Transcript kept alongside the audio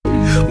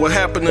What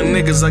happened to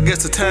niggas? I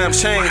guess the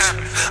times changed.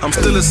 I'm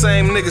still the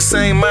same nigga,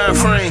 same mind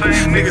frame.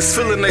 Niggas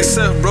feeling they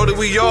self, bro, that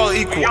we all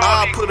equal.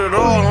 I'll put it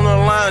all on the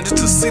line just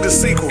to see the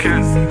sequel.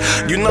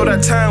 You know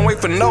that time wait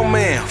for no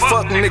man.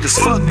 Fuck niggas,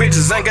 fuck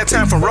bitches, ain't got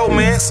time for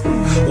romance.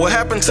 What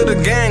happened to the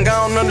gang?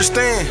 I don't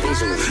understand.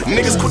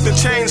 Niggas quit the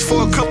change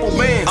for a couple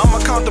bands. I'ma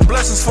count the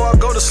blessings before I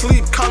go to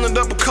sleep. Counted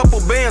up a couple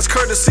bands,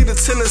 courtesy to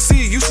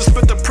Tennessee. Used to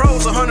spit the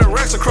pros, 100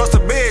 racks across the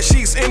bed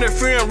sheets.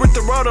 Interfering with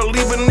the rotor,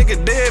 leave a nigga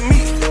dead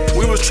meat.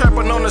 We was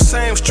trapping on the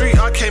same street,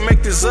 I can't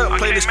make this up.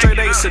 Played a straight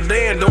A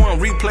sedan, doing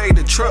replay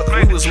the truck.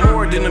 We was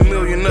more than a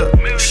million up.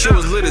 Shit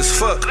was lit as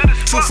fuck.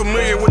 Too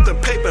familiar with the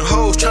paper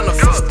hoes, tryna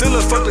fuck. Still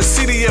a fuck the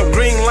city up,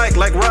 green light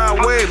like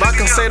Ride Wave. I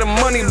can say the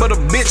money, but a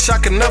bitch I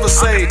can never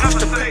say. Push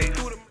the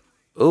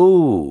pay.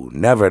 Ooh,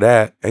 never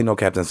that. Ain't no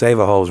Captain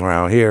Save-A hoes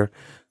around here.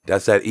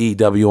 That's that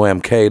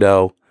EWMK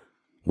though.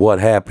 What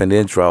happened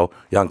intro.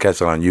 Y'all can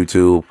catch it on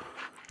YouTube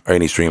or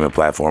any streaming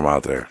platform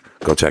out there.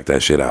 Go check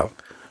that shit out.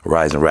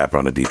 Rising rapper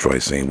on the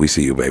Detroit scene. We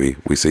see you, baby.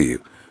 We see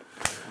you.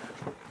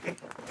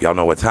 Y'all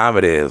know what time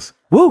it is.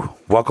 Woo!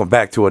 Welcome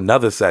back to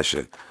another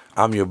session.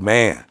 I'm your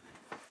man.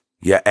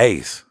 Your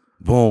ace.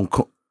 Boom.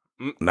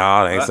 No,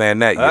 I ain't saying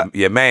that.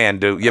 Your man,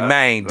 dude. Your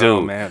main dude.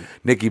 Oh, man.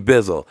 Nicky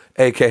Bizzle,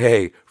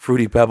 a.k.a.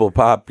 Fruity Pebble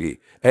Poppy,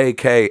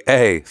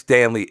 a.k.a.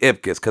 Stanley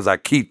Ipkiss, because I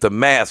keep the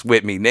mask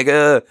with me,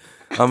 nigga.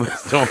 I'm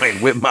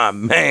joined with my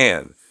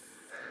man,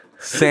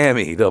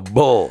 Sammy the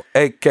Bull,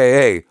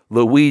 a.k.a.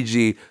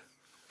 Luigi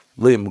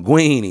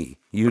Linguini.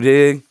 You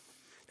dig?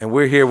 And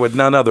we're here with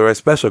none other, a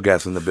special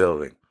guest in the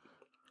building.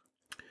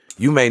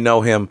 You may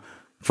know him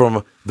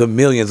from the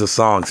millions of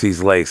songs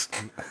he's laced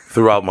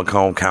throughout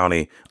Macomb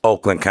County,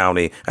 Oakland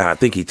County, and I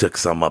think he took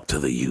some up to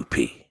the UP.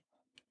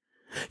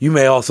 You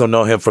may also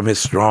know him from his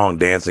strong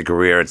dancing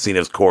career and seen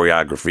his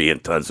choreography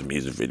in tons of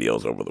music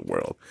videos over the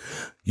world.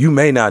 You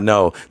may not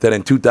know that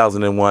in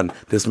 2001,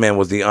 this man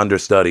was the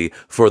understudy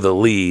for the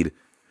lead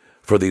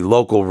for the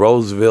local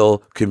Roseville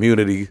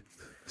Community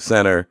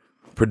Center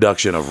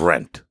production of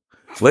Rent.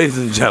 Ladies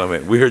and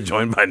gentlemen, we are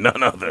joined by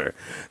none other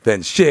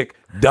than Chick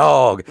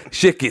Dog,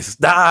 Chicky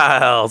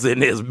Styles in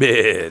this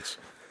bitch.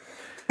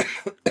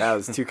 That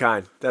was too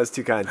kind. Hey,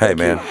 Thank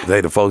man,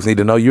 you. the folks need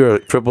to know you're a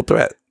triple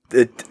threat.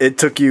 It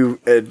took you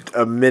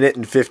a minute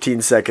and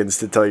 15 seconds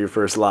to tell your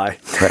first lie.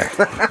 Hey,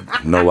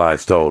 no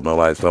lies told, no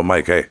lies told.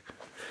 Mike, hey,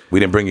 we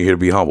didn't bring you here to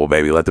be humble,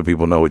 baby. Let the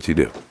people know what you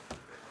do.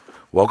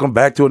 Welcome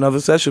back to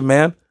another session,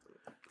 man.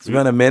 It's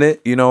been a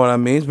minute. You know what I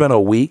mean? It's been a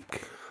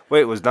week.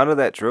 Wait, was none of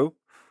that true?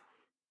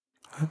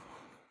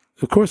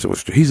 Of course it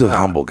was true. He's a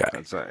humble guy.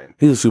 That's right.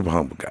 He's a super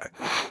humble guy.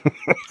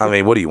 I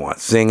mean, what do you want?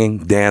 Singing,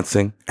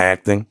 dancing,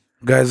 acting.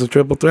 Guy's a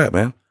triple threat,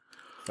 man.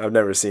 I've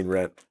never seen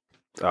Rent.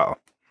 Oh,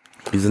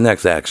 He's the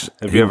next action.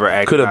 have you ever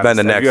acted? Could have been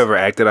the next. Have you ever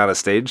acted on a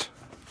stage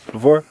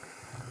before?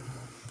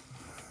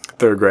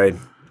 Third grade.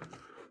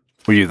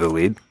 Were you the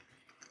lead?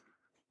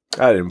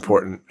 I had an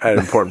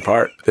important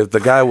part. If the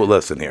guy would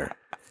listen here,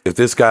 if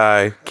this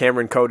guy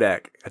Cameron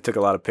Kodak. I took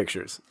a lot of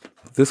pictures.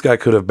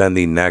 could have been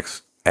the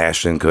next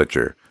Ashton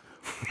Kutcher,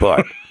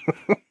 but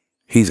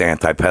he's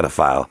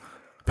anti-pedophilia,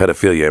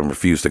 and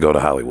refused to go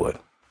to Hollywood.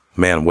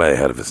 Man, way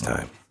ahead of his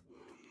time.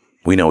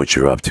 We know what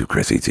you're up to,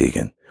 Chrissy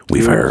Teigen.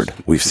 We've heard.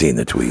 We've seen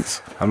the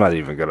tweets. I'm not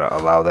even gonna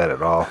allow that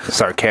at all,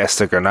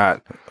 sarcastic or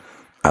not.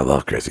 I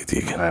love Chrissy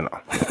Teigen. I know.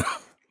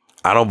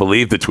 I don't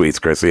believe the tweets,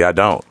 Chrissy. I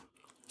don't.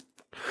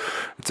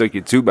 It took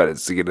you 2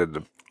 minutes to get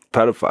into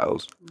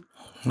pedophiles.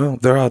 Well,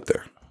 they're out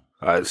there.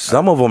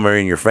 Some of them are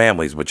in your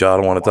families, but y'all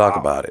don't want to talk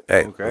about it.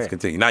 Hey, Okay. let's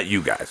continue. Not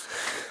you guys.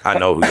 I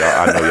know who y'all.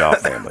 I know y'all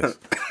families.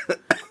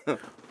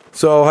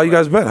 So, how you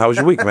guys been? How was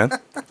your week, man?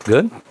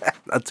 Good?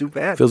 Not too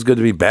bad. Feels good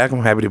to be back.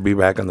 I'm happy to be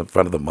back on the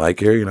front of the mic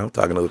here, you know,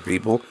 talking to the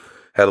people.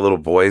 Had a little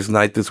boys'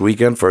 night this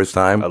weekend. First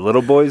time. A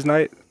little boys'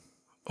 night.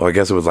 Oh, I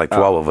guess it was like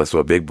 12 of us, so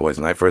a big boys'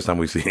 night. First time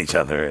we've seen each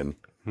other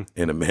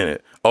in a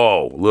minute.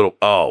 Oh,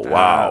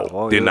 wow.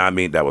 well, Did yeah. not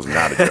mean, that was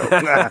not a joke.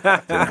 Did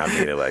not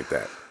mean it like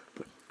that.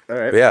 All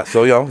right. But yeah,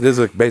 so, this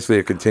is basically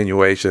a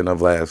continuation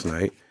of last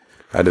night.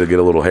 I had to get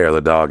a little hair of the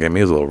dog in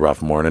me. It was a little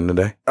rough morning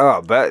today.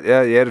 Oh, bet.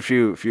 Yeah, you had a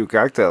few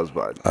cocktails,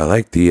 bud. I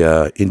like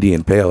the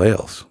Indian Pale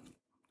Ales.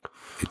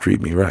 They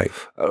treat me right.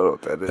 I don't know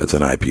what that is. That's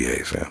an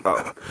IPA, Sam.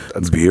 Oh,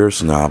 That's beer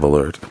snob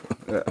alert.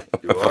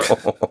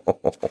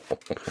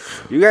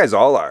 you guys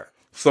all are.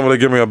 Somebody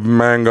give me a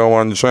Mango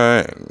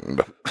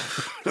Unchained.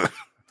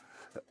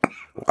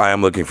 I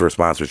am looking for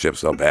sponsorships,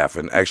 so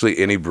Baffin. Actually,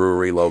 any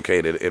brewery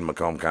located in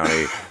Macomb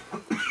County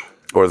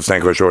or the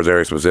St. Clair Shores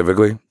area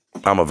specifically,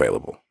 I'm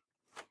available.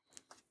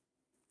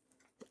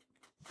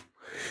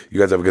 You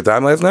guys have a good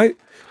time last night?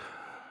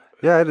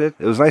 Yeah, I did.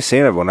 It was nice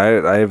seeing everyone.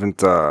 I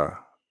haven't. I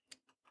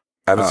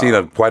haven't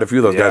seen quite a few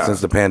of those guys yeah.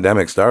 since the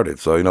pandemic started,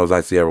 so it's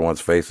nice to see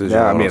everyone's faces. Yeah,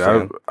 you I know mean, what I'm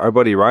saying? our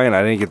buddy Ryan,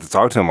 I didn't get to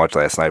talk to him much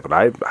last night, but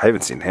I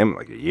haven't seen him in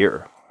like a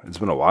year. It's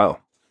been a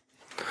while.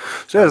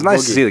 So yeah, it was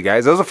nice to see the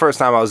guys. That was the first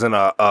time I was in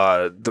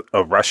a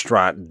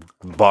restaurant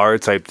bar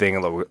type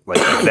thing, like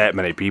that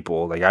many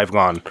people. Like I've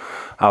gone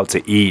out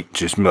to eat,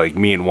 just like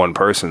me and one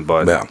person,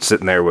 but Yeah.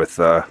 sitting there with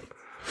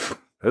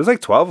There's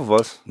like 12 of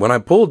us When I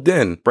pulled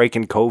in,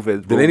 breaking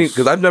COVID. did any?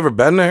 Because I've never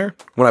been there.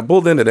 When I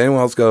pulled in, did anyone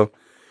else go,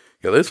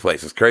 "Yo, this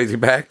place is crazy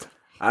packed"?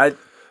 Yeah, I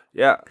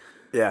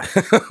Yeah.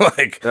 was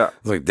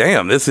like,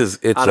 "Damn, it's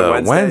On a a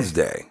Wednesday.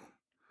 Wednesday,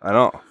 I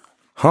know.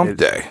 hump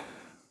day."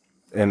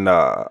 And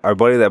our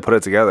buddy that put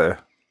it together,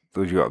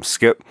 who'd you go?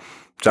 Skip.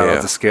 Shout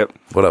out to Skip.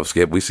 What up,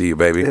 Skip? We see you,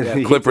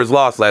 baby. Clippers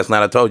lost last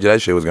night. I told you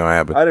that shit was gonna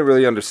happen. I didn't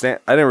really understand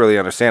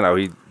how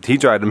he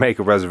tried to make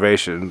a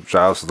reservation, which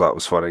I also thought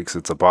was funny because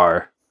it's a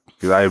bar.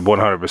 Because I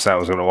 100%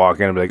 was going to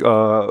walk in and be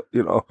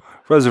like,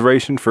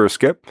 reservation for a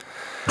Skip.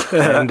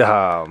 And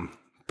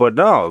but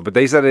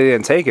they said they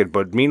didn't take it.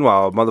 But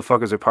meanwhile,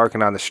 motherfuckers are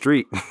parking on the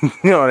street.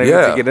 They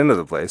have to get into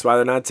the place. That's why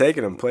they're not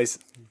taking them.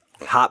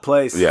 Hot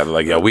place. Yeah, they're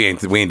like, "Yo, we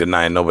ain't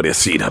denying nobody a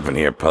seat up in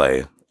here,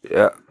 play.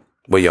 Yeah,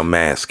 Where your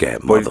mask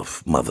at,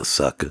 mother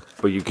sucker?"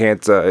 but you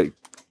can't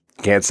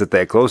sit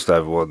that close to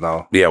everyone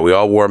though. Yeah, we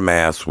all wore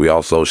masks. We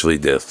all socially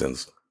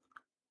distanced.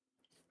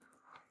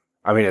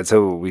 I mean,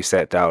 until we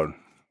sat down,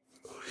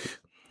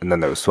 and then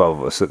there was 12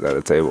 of us sitting at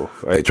a table.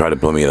 Right? They tried to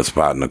put me in a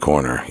spot in the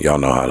corner. Y'all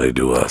know how they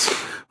do us.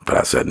 But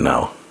I said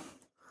no.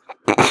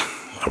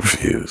 I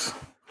refuse.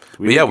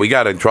 But yeah, we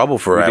got in trouble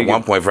at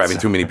one point for having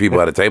too many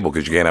people at a table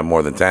because you can't have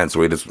more than 10.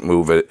 So we just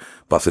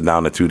busted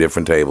down to 2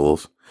 different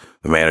tables.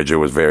 The manager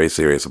was very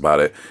serious about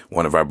it.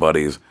 One of our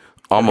buddies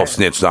almost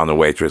snitched on the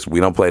waitress. We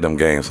don't play them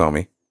games,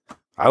 homie.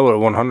 I would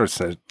have 100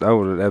 snitched. I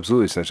would have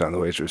absolutely snitched on the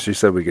waitress. She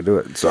said we could do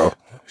it. So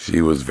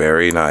She was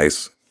very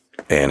nice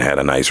and had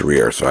a nice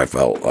rear. So I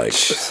felt like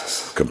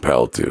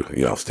compelled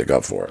to, stick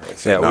up for her. I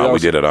said, we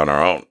did it on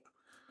our own.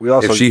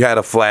 If she had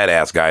a flat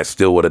ass guy, I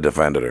still would have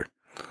defended her.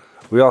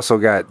 We also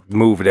got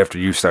moved after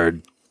you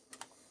started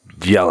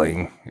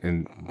yelling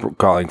and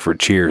calling for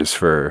cheers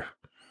for.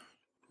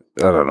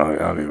 I don't know. I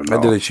don't even know.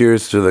 I did a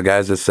cheers to the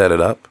guys that set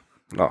it up.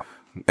 No.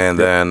 And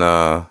then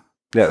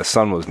the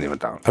sun wasn't even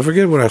down. I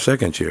forget what our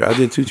second cheer. I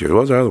did 2 cheers.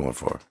 What was our other one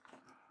for?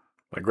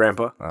 My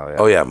grandpa. Oh yeah.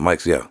 Oh yeah,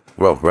 Mike's. Yeah.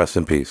 Well, rest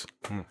in peace,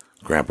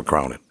 Grandpa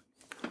Cronin.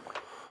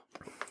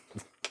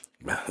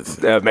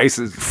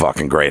 Mason's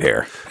Fucking great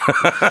hair.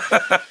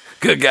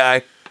 Good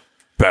guy.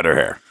 Better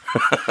hair.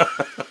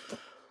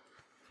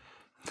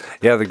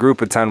 Yeah, the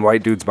group of 10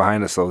 white dudes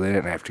behind us, though, they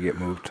didn't have to get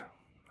moved.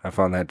 I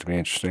found that to be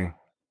interesting.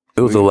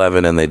 It was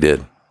 11 and they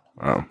did.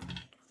 Oh.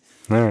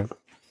 All right.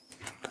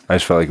 I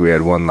just felt like we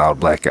had one loud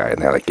black guy,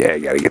 and they're like, yeah,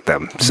 you got to get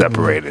them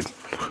separated.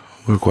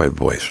 We're quite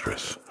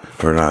boisterous.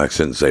 Or not, I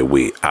shouldn't say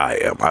we. I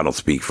am. I don't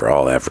speak for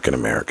all African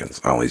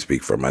Americans. I only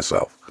speak for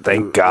myself.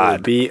 Thank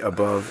God. Be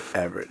above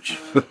average.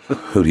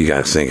 Who do you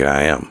guys think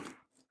I am?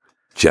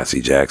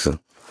 Jesse Jackson?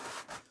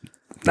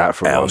 Not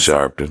for Al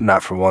Sharpton?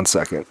 Not for 1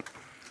 second.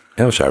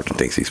 Al Sharpton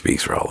thinks he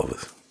speaks for all of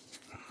us.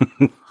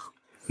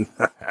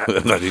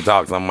 As he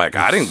talks, I'm like,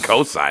 I didn't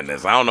co-sign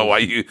this. I don't know why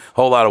you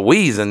whole lot of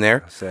we's in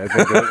there. So I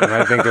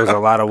think there's a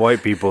lot of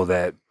white people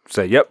that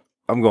say, yep,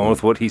 I'm going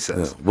with what he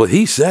says. Well,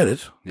 he said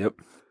it. Yep.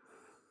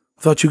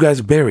 Thought you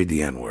guys buried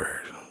the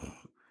N-word.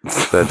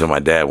 Said to my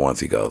dad once,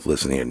 he goes,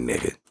 listen here,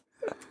 nigga.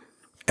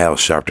 Al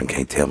Sharpton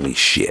can't tell me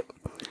shit.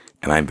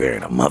 And I'm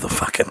burying a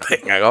motherfucking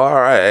thing. I go, all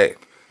right,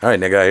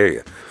 nigga, I hear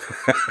you.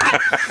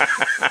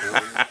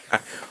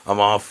 I'm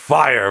on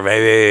fire,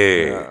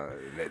 baby.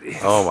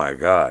 Oh, my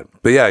God.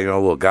 But yeah,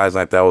 little guys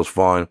like that was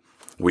fun.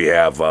 We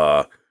have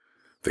the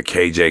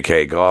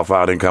KJK golf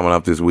outing coming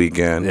up this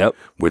weekend. Yep.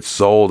 Which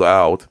sold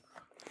out.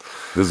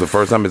 This is the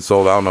first time it's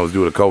sold out. I don't know if it's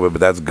due to COVID,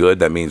 but that's good.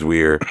 That means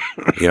we're,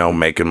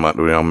 making a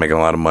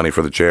lot of money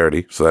for the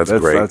charity. So that's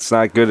great. That's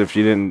not good if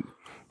you didn't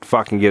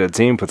fucking get a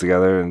team put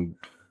together and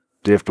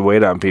you have to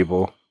wait on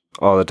people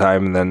all the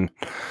time and then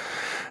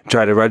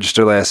try to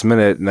register last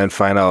minute and then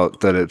find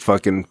out that it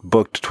fucking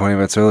booked 20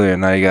 minutes earlier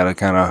and now you gotta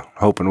kind of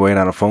hope and wait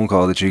on a phone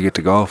call that you get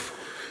to golf.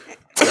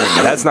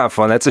 That's not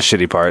fun. That's a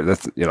shitty part.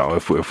 That's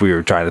if we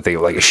were trying to think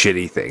of like a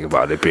shitty thing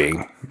about it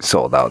being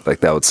sold out,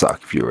 like that would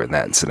suck if you were in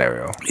that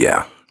scenario.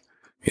 Yeah.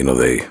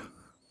 It's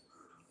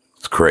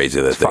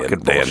crazy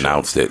that they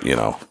announced it,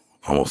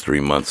 almost 3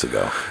 months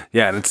ago.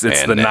 Yeah, and it's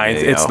the ninth.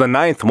 It's the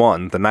ninth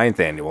one, the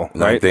ninth annual.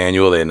 Ninth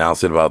annual. They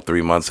announced it about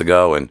 3 months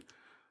ago, and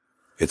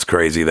it's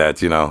crazy that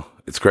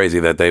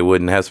they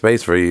wouldn't have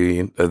space for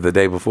you the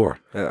day before.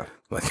 Yeah.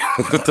 Like,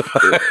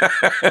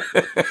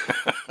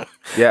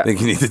 Yeah. I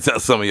think you need to tell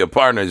some of your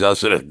partners y'all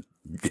should have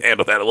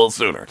handled that a little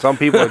sooner. Some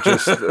people are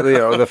just,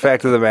 the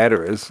fact of the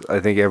matter is, I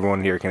think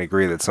everyone here can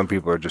agree that some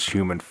people are just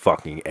human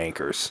fucking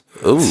anchors.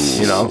 Ooh.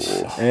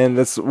 And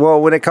that's,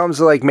 when it comes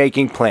to like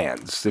making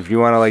plans, if you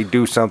want to like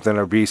do something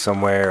or be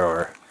somewhere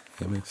or.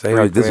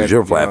 This is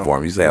your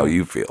platform. You say how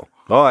you feel.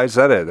 Oh, I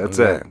said it. That's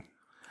it.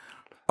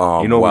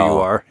 You know who you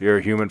are. You're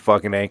a human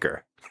fucking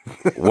anchor.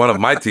 One of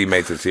my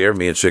teammates is here.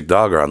 Me and Chick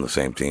Dog are on the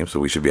same team, so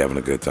we should be having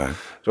a good time.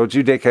 Don't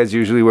you dickheads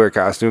usually wear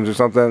costumes or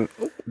something?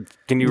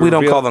 We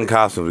don't call them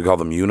costumes. We call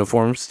them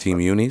uniforms, team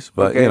unis.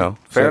 But,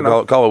 fair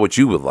enough. Call it what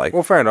you would like.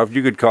 Well, fair enough.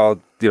 You could call it,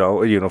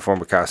 a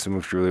uniform or costume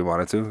if you really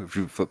wanted to, if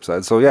you flip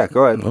side. So, yeah,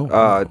 go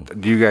ahead.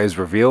 Do you guys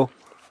reveal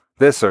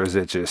this, or is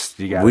it just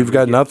you got? We've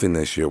got nothing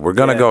this year. We're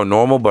going to go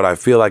normal, but I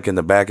feel like in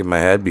the back of my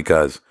head,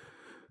 because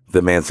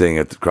the man sitting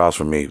across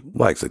from me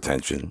likes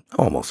attention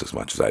almost as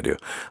much as I do.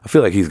 I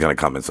feel like he's gonna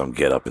come in some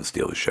get up and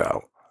steal the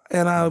show,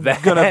 and I'm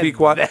gonna be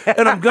quiet,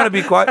 and I'm gonna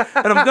be quiet,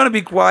 and I'm gonna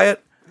be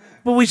quiet.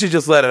 But we should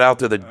just let it out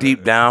to the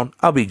deep down.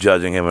 I'll be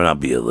judging him, and I'll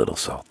be a little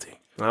salty.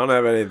 I don't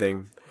have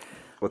anything.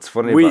 What's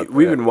funny We've about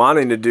been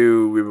wanting to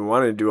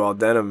do all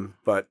denim,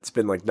 but it's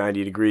been like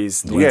 90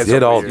 degrees. We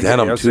did all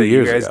denim 2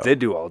 years ago. You guys did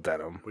do all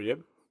denim. We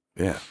did?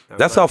 Yeah,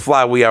 that's how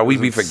fly we are. We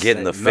be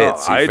forgetting the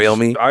fits. You feel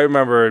me? I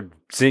remember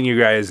seeing you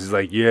guys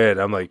like, yeah, and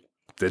I'm like,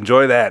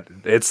 enjoy that.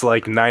 It's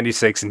like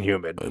 96 and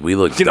humid. We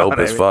look You know dope what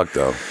I as mean? fuck,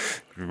 though.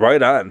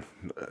 Right on.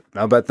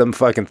 I bet them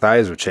fucking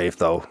thighs were chafed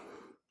though.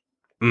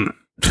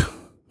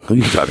 Who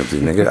you talking to,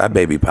 nigga? I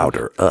baby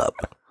powder up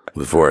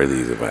before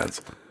these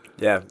events.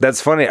 Yeah.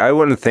 That's funny. I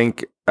didn't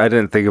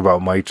think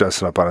about Mike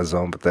dressing up on his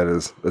own, but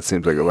that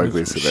seems like a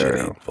likely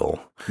scenario. Shitty.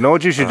 You know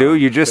what you should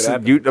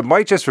do?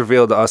 Mike just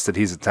revealed to us that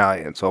he's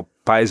Italian, so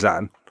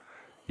paisan.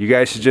 You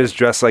guys should just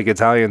dress like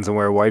Italians and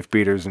wear wife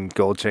beaters and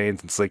gold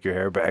chains and slick your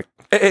hair back.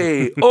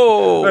 Hey,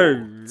 oh,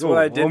 That's what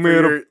I did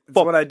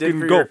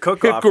for your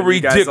cook-off. and Hickory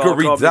You guys all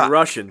dickory called me dock.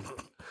 Russian.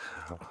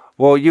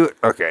 Well,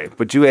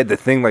 but you had the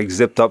thing like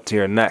zipped up to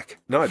your neck.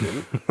 No, I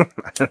didn't.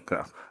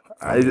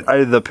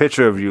 The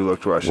picture of you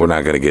looked Russian. we're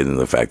not gonna get into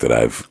the fact that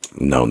I've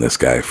known this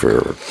guy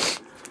for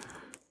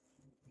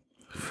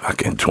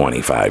fucking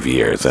 25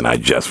 years, and I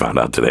just found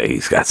out today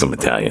he's got some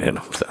Italian in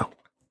him. So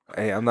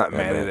Hey, I'm not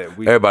mad at it.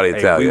 everybody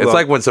Italian. It's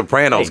like when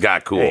Sopranos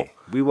got cool, Hey,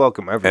 we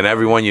welcome everybody. and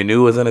everyone you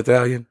knew was an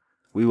Italian.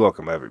 We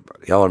welcome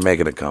everybody. Y'all are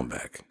making a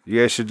comeback.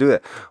 You guys should do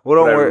that. Well,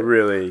 don't But I worry.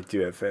 really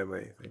do have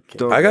family.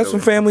 I got some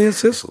family in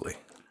Sicily.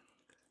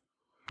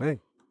 Hey,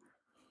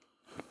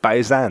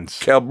 paisans.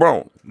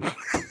 Calbron.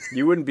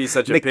 You wouldn't be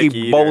such a Nicky picky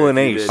eater.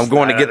 Bolognese. if you did. I'm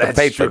going to get the That's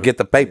paper. true. Get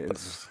the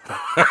papers.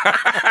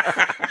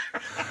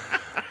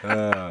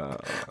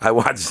 I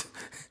watched.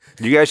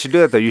 You guys should do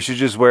that though. You should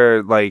just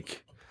wear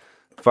like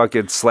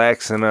fucking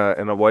slacks and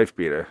a wife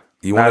beater.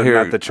 You want to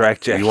hear not the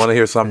track jacket? You want to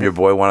hear something your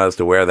boy wanted us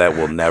to wear that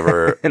we'll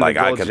never And like?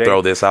 the I gold can chain.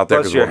 throw this out there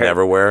Plus because your we'll hair-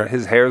 never wear it.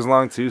 His hair's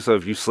long too, so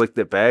if you slicked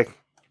it back,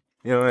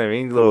 you know what I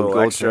mean. A little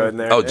gold extra chain. in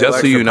there. Oh, A just little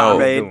so you extra know,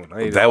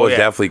 pomade. that was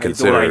definitely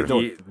considered.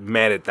 He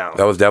mat it down.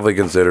 That was definitely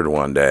considered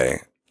one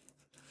day,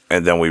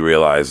 and then we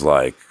realized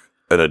like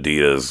an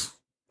Adidas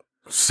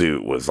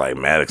suit was like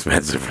mad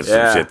expensive for some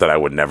Yeah. shit that I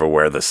would never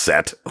wear the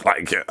set.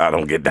 Like I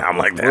don't get down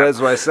like that. Well, that's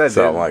what I said.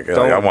 So dude. I'm like,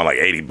 Don't- I want like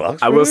 $80.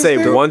 I will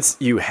say, once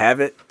you have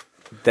it,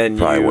 then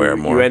Probably wear it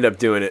more. you end up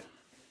doing it.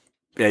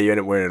 Yeah, you end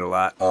up wearing it a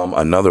lot.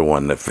 Another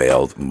one that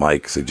failed.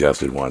 Mike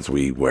suggested once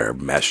we wear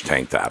mesh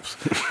tank tops,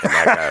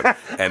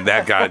 and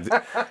that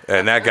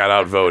got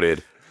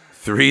outvoted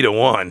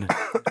 3-1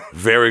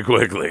 very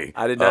quickly.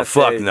 I did not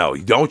fuck say- no!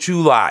 Don't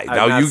you lie. I did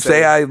Now not you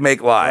say I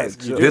make lies.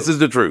 Joe. This is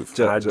the truth.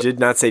 I did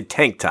not say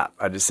tank top.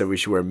 I just said we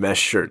should wear mesh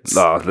shirts.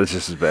 No, that's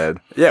just as bad.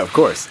 Yeah, of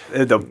course.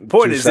 The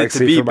point Too is it to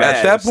sexy be for my-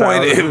 bad. At that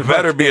point, Sounds- it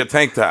better be a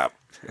tank top.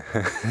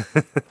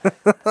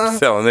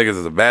 Selling niggas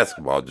as a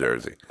basketball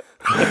jersey.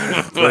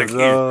 Like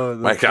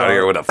Mike out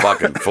here with a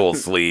fucking full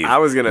sleeve. I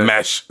was gonna-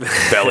 mesh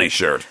belly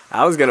shirt.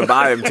 I was gonna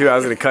buy them too. I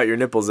was gonna cut your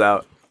nipples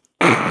out.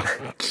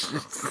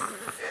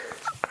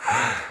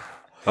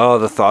 Oh,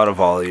 the thought of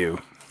all of you.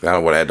 I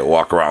would have had to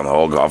walk around the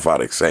whole golf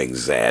outing saying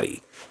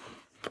Zaddy.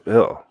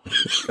 Ew.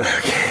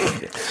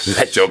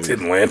 That joke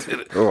didn't land.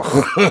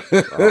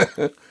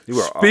 You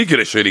are off. Speaking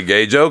of shitty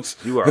gay jokes,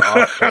 You are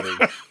off. Buddy.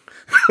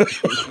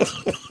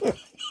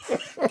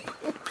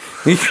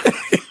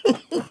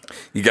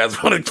 you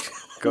guys want to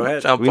Go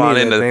ahead. jump We on need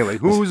that into thing like,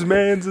 whose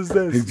man's is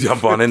this?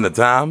 jump on into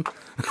Tom?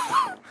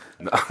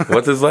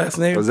 What's his last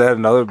name? Was that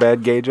another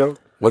bad gay joke?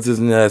 What's his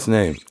last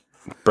name?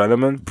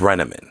 Brenneman?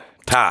 Brenneman.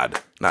 Todd,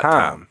 not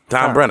Tom.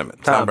 Tom.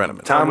 Brenneman. Tom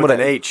Brenneman. Tom with an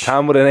H.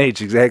 Tom with an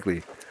H,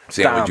 exactly.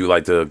 Sam, would you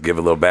like to give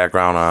a little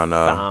background on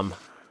on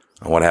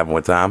what happened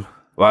with Tom?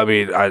 Well, I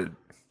mean,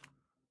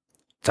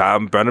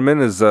 Tom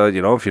Brenneman is,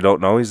 if you don't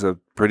know, he's a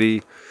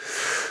pretty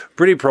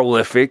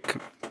prolific,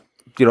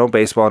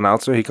 baseball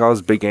announcer. He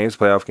calls big games,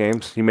 playoff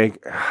games.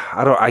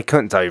 I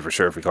couldn't tell you for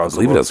sure if he calls.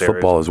 I believe the it World does Series.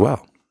 football as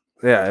well.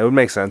 Yeah, it would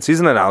make sense. He's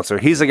an announcer.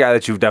 He's a guy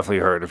that you've definitely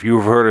heard. If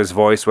you've heard his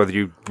voice, whether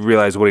you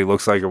realize what he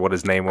looks like or what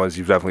his name was,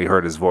 you've definitely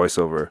heard his voice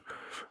over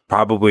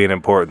probably an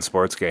important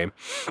sports game.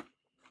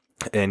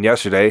 And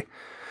yesterday,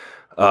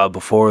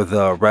 before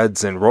the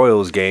Reds and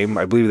Royals game,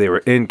 I believe they were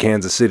in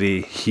Kansas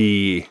City,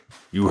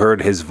 you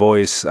heard his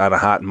voice on a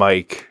hot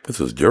mic. This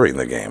was during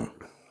the game.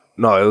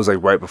 No, it was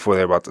like right before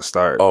they were about to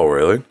start. Oh,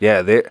 really?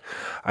 Yeah,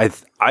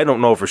 I don't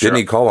know for sure. Didn't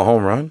he call a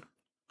home run?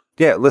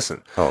 Yeah,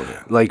 listen. Oh,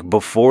 yeah. Like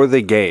before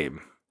the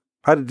game.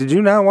 Did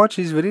you not watch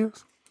these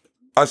videos?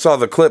 I saw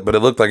the clip, but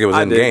it looked like it was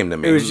in game to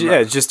me. It was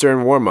just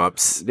during warm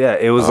ups. Yeah,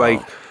 it was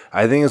like,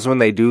 I think it's when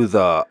they do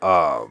the,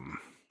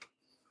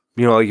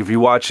 like if you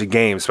watch a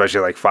game,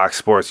 especially like Fox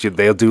Sports,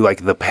 they'll do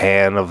like the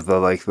pan of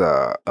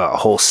the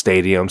whole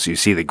stadium, so you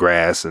see the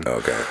grass and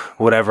Okay.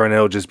 whatever, and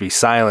it'll just be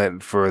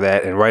silent for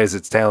that. And right as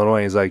it's tailing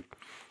away, he's like,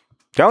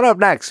 "Coming up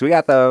next, we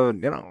got the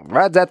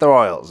Reds at the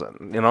Royals,"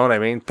 and you know what I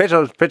mean. Pitch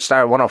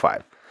start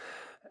 105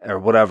 or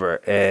whatever,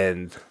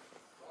 and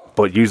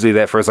but usually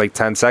that first like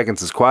 10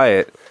 seconds is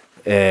quiet.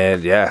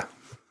 And yeah,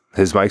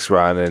 his mics were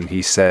on, and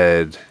he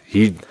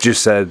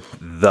just said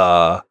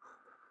the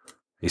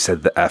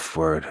F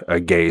word, a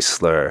gay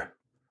slur,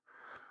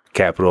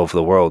 capital of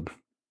the world,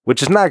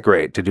 which is not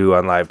great to do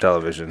on live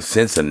television.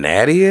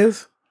 Cincinnati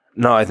is?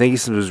 No, I think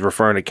he was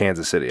referring to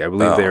Kansas City. I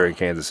believe they were in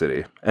Kansas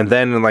City. And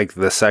then in like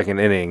the second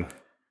inning,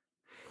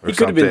 he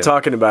could have been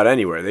talking about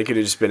anywhere. They could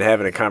have just been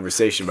having a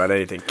conversation about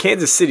anything.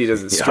 Kansas City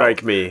doesn't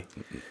strike me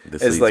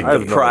as like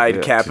the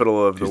pride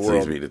capital of the world. This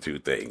leads me to two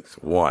things.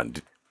 One,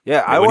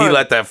 yeah, when he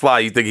let that fly,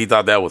 you think he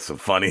thought that was some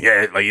funny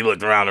ass? Like he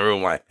looked around the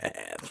room like,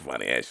 that's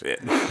funny ass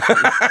shit.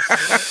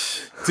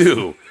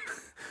 Two,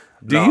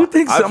 do you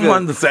think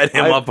someone set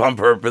him up on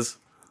purpose?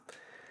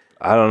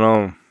 I don't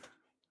know.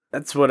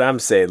 That's what I'm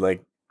saying.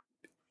 Like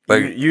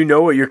you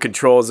know what your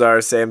controls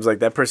are. Sam's like,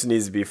 that person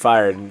needs to be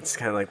fired. And it's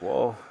kind of like,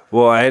 well.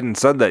 Well, I hadn't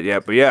said that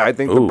yet. But yeah, I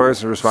think the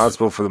person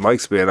responsible for the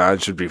mics being on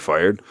should be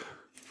fired.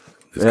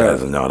 This guy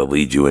doesn't know how to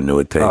lead you into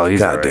a take. Oh,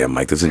 Goddamn,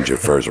 Mike, this isn't your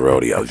first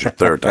rodeo. It's your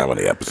third time on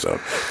the episode.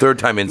 Third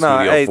time in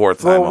studio,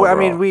 fourth time overall. I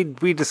mean,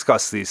 we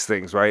discussed these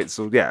things, right?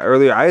 So yeah,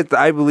 earlier,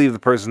 I believe the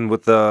person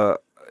with the,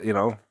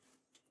 who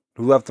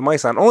left the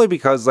mics on, only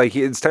because like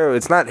it's terrible.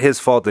 It's not his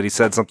fault that he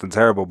said something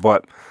terrible,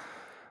 but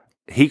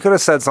he could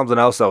have said something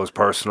else that was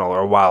personal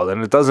or wild,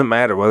 and it doesn't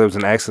matter whether it was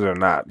an accident or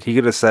not. He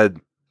could have said,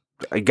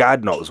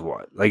 God knows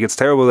what. Like, it's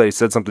terrible that he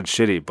said something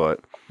shitty, but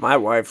my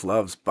wife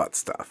loves butt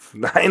stuff.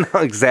 I know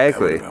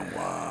exactly. That would've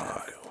been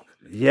wild.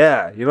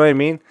 Yeah, you know what I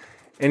mean?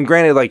 And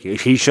granted, like,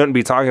 he shouldn't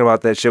be talking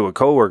about that shit with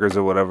coworkers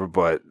or whatever,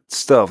 but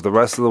still, if the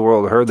rest of the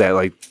world heard that,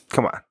 like,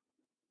 come on.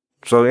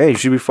 So, yeah, you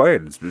should be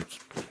fired.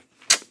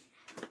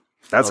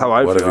 That's how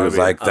I feel. What if he was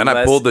like, then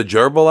I pulled the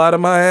gerbil out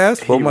of my ass,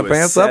 pulled my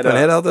pants up, and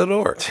head out the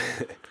door?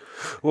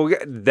 Well,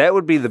 that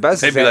would be the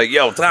best example. They'd be like,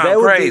 yo,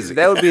 Tom, crazy.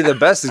 That would be the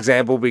best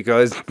example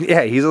because,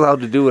 yeah, he's allowed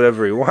to do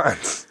whatever he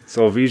wants.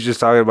 So if he's just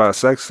talking about a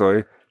sex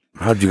toy.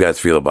 How'd you guys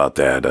feel about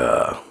that,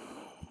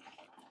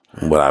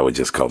 what I would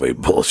just call a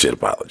bullshit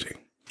apology?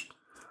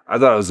 I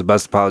thought it was the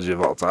best apology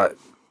of all time.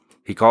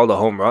 He called a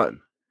home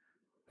run.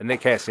 And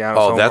Nick Castellanos.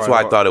 Oh, that's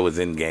why I thought it was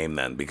in game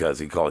then, because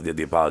he did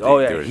the apology. Oh,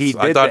 yeah, he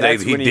did. I thought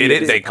he did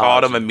it. They apology.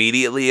 called him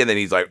immediately, and then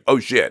he's like, oh,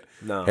 shit.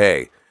 No.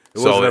 Hey.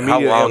 So how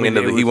long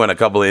he went a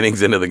couple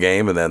innings into the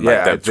game, and then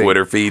that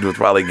Twitter feed was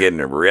probably getting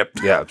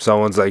ripped. Yeah,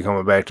 someone's like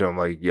coming back to him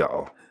like,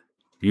 yo,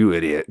 you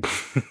idiot.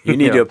 You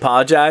need to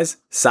apologize,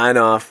 sign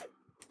off,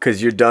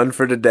 because you're done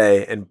for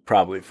today and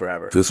probably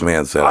forever. This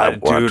man said, I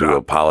want to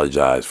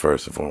apologize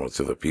first and foremost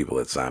to the people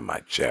that signed my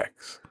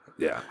checks.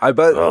 Yeah, I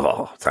bet.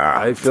 Oh, Tom,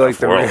 I feel like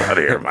the out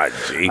of here, my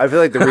G. I feel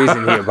like the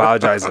reason he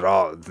apologized at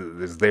all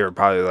is they were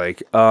probably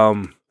like,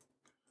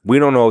 we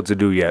don't know what to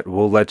do yet.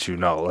 We'll let you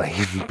know.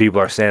 Like,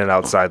 people are standing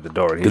outside the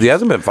door. Because he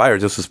hasn't been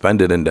fired, just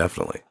suspended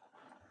indefinitely.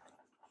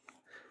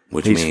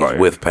 Which means fired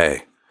with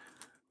pay.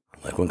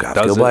 Like when cops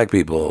kill black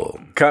people.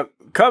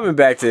 Coming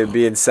back to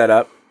being set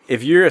up,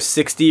 if you're a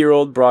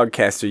 60-year-old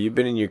broadcaster, you've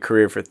been in your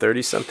career for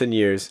 30-something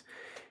years,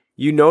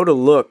 you know to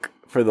look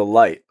for the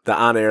light, the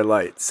on-air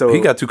light. So he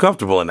got too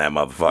comfortable in that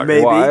motherfucker.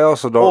 Maybe. Well, I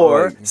also don't.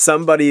 Or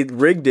somebody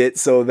rigged it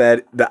so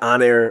that the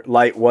on-air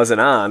light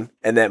wasn't on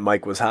and that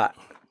mic was hot.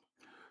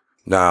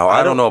 Now,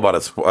 I don't know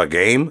about a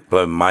game,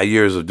 but my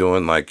years of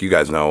doing, like, you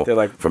guys know,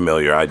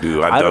 familiar. I've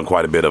done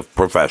quite a bit of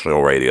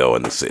professional radio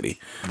in the city.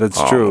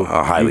 That's true.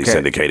 A highly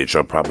syndicated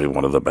show, probably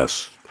one of the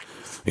best,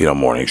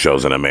 morning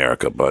shows in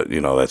America. But,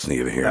 that's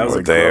neither here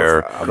nor there.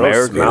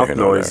 American mouth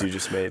noise you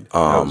just made.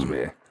 That was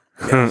me.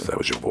 Yes, that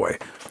was your boy.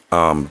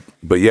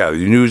 But, yeah,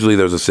 usually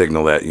there's a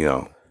signal that,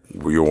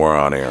 you were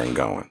on air and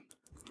going.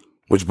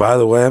 Which, by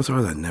the way, I'm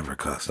surprised I never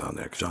cussed on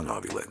there because y'all know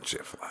I'll be letting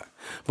shit fly.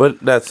 But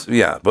there's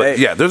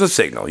a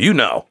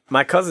signal.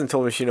 My cousin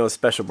told me she knows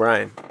Special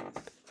Brian.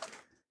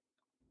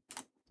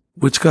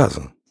 Which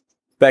cousin?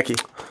 Becky.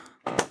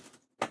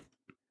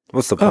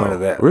 What's the point of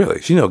that?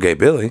 Really? She know Gay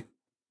Billy.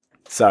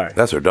 Sorry.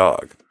 That's her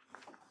dog.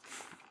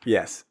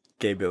 Yes.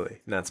 Gay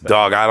Billy, not Special.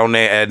 Dog,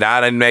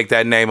 I didn't make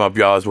that name up,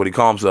 y'all. That's what he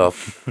calls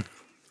himself.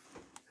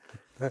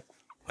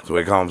 That's what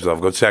he calls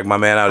himself. Go check my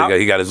man out.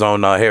 He got his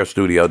own hair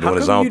studio doing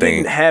his own thing.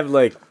 Didn't have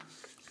like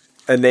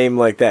a name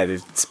like that?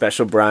 It's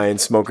Special Brian,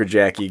 Smoker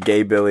Jackie,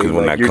 Gay Billy. Because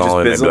when I call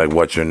him, they'd be like,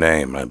 "What's your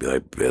name?" I'd be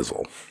like,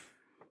 "Bizzle."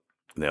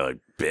 And they're like,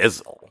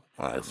 "Bizzle."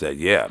 I said,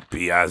 "Yeah,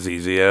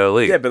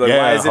 Bizzle." Yeah,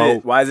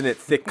 but why isn't it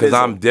thick? Because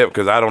I'm dipped.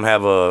 Because I don't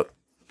have a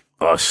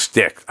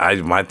stick.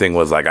 My thing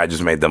was like I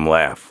just made them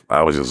laugh.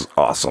 I was just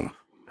awesome.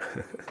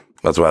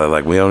 That's why they're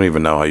like, we don't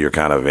even know how you're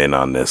kind of in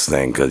on this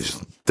thing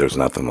because there's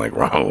nothing like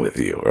wrong with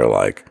you or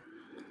like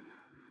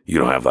you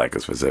don't have like a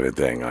specific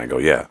thing. And I go,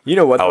 yeah. You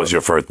know what? I was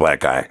your first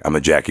black guy. I'm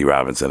a Jackie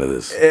Robinson of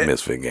this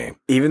misfit game.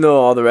 Even though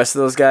all the rest of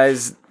those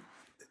guys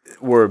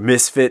were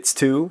misfits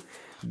too,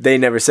 they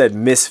never said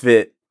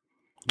misfit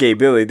Gay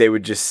Billy. They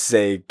would just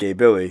say Gay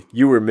Billy.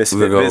 You were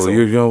misfit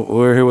Bizzle.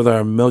 We're here with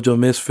our Mojo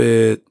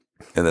Misfit.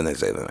 And then they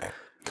say the name.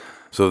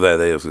 So that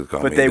they used to call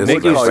me. But they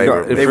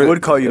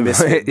would call you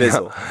Misfit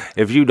Bizzle.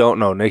 If you don't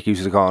know, Nick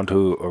used to call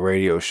into a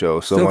radio show.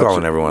 Still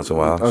calling every once in a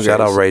while. Okay,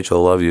 shout out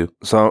Rachel, love you.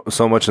 So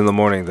much in the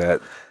morning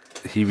that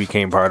he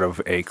became part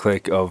of a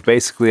clique of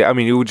basically, I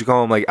mean, would you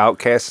call him like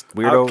outcast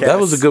weirdo? Outcast. That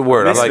was a good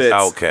word. I Misfits. like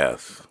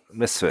Outcast.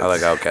 Misfits. I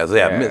like Outcast.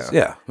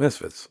 Yeah,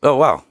 Misfits. Oh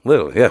wow,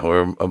 literally, yeah,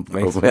 we're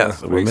Makes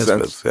we're Misfits.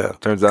 sense. Yeah,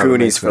 Turns out it Goonies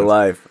makes for sense.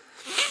 life.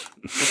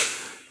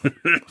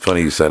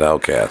 funny you said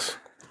Outcast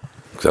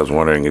because I was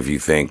wondering if you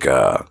think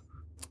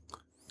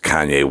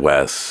Kanye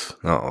West,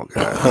 Oh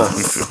god.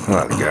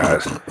 Oh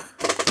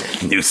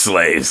god. New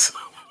Slaves,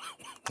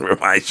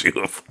 reminds you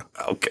of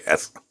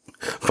Outcast.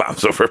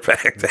 Bombs over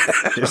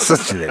Baghdad. You're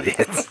such an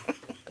idiot.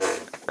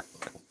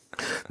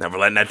 Never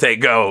letting that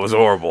take go. It was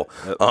horrible.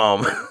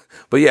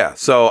 But yeah,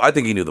 so I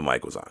think he knew the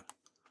mic was on.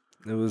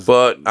 It was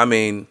But I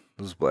mean,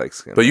 black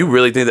skin. but you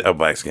really think that? Oh,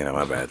 black skin.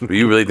 My bad. But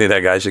you really think that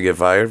guy should get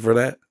fired for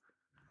that?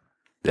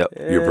 Yep.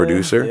 Your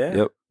producer? Yeah.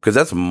 Yep. Because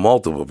that's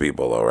multiple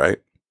people, though, right?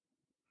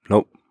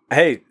 Nope.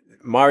 Hey,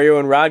 Mario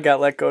and Rod got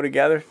let go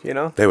together. You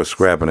know. They were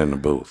scrapping in the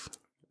booth.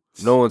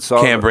 No one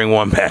saw Can't it. bring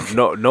one back.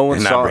 No one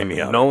and not saw bring the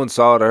other. no one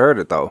saw it or heard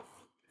it though.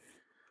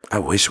 I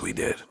wish we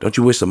did. Don't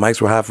you wish the mics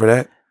were hot for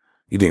that?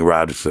 You think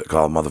Rod would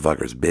call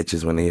motherfuckers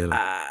bitches when he hit them?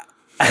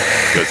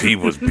 Because he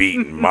was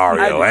beating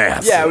Mario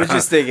ass. Yeah, I was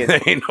just thinking.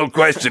 There ain't no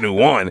question who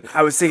won.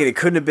 I was thinking it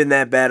couldn't have been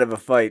that bad of a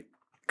fight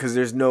because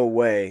there's no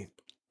way.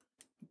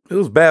 It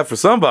was bad for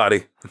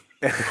somebody.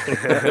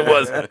 It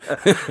wasn't.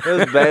 It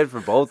was bad for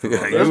both of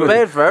them. It was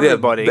bad for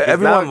everybody. Yeah, 'cause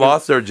everyone now-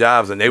 lost their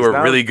jobs, and they were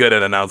now- really good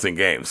at announcing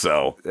games.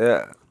 So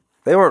Yeah.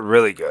 They weren't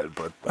really good,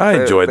 but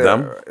I enjoyed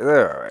them.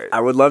 They're all right. I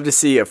would love to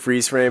see a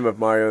freeze frame of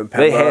Mario and Pemba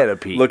They had a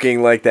peak.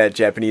 looking like that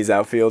Japanese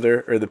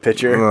outfielder or the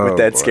pitcher Oh, with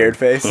that boy. scared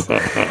face.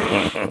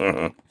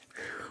 the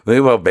thing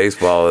about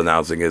baseball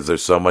announcing is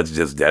there's so much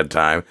just dead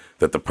time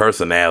that the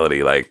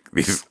personality, like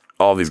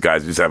all these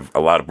guys just have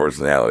a lot of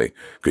personality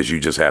because you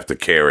just have to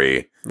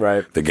carry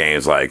Right. the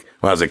games. Like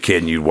when I was a kid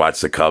and you'd watch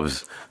the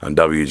Cubs on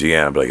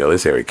WGN, I'd be like, oh,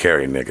 this Harry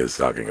Carey nigga's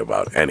talking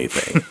about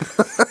anything.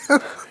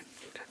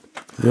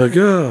 Like,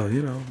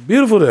 oh,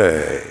 beautiful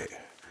day.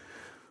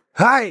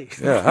 Hi.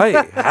 Yeah,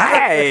 hi.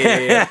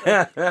 Hey.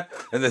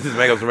 And then just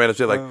make up some random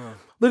shit like,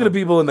 look at the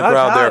people in the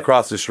crowd there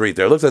across the street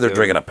there. Looks like they're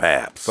drinking a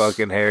Pabst.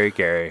 Fucking Harry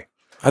Carey.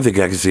 I think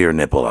I can see her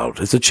nipple out.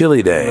 It's a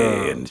chilly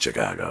day in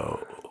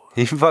Chicago.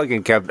 He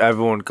fucking kept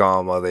everyone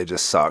calm while they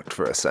just sucked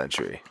for a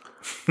century.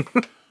 I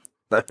mean,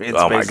 it's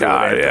Oh my basically what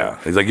god, happened. yeah.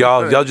 He's like,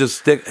 y'all just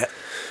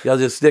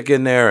stick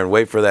in there and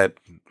wait for that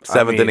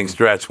seventh inning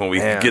stretch when we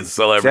Man. get See,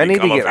 celebrity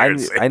come up here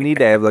and say. I need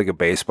to have like a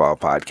baseball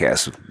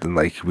podcast and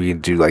like we can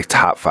do like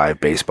top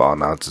 5 baseball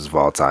announcers of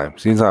all time.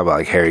 So you can talk about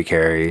like Harry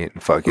Carey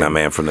and fucking My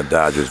man from the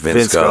Dodgers, Vince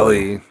Vince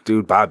Scully. Scully,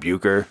 dude, Bob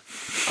Uecker.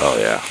 Oh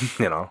yeah.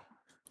 You know,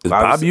 Is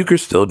Bob- Bob Uecker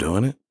still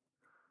doing it?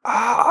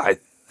 I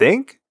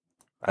think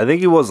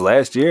he was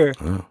last year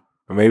Oh.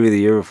 or maybe the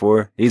year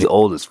before. He's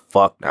old as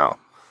fuck now.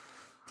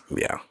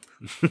 Yeah.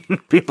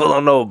 People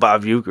don't know who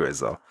Bob Uecker is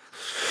though.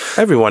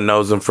 Everyone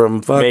knows him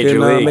from fucking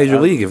Major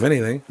League, if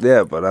anything.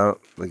 Yeah, but I don't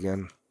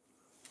again.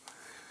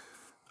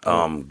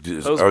 Are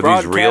Those these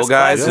real broadcast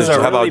guys? classes How are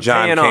about really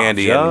John paying off.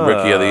 Candy and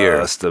Rookie of the Year?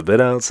 Just a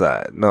bit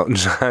outside. No,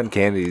 John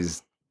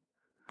Candy's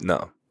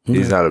no.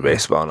 He's not a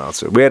baseball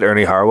announcer. We had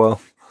Ernie Harwell.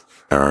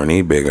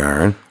 Ernie, Big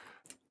Earn.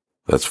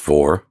 That's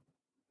 4.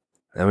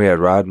 And we had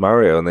Rod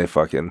Mario, and they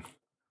fucking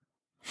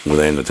Were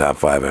they in the top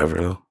 5 ever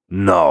though?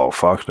 no,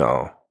 fuck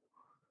no.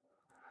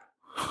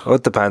 Well,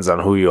 it depends on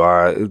who you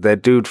are.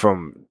 That dude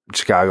from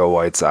Chicago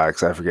White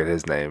Sox, I forget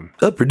his name.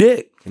 Upper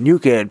Dick. And you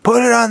can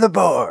put it on the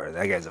board.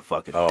 That guy's a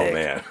fucking Oh dick.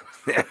 man.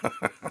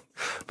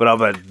 But I'll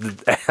bet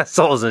the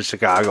assholes in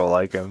Chicago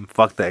like him.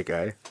 Fuck that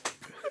guy.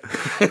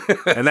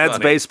 And that's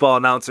baseball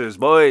announcers,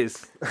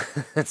 boys.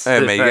 Hey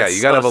man,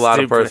 you gotta have a lot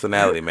of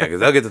personality, man, because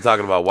they'll get to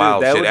talking about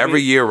wild that shit would every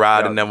be- year.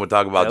 Rod yeah, and them would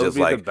talk about that would just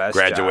be the like best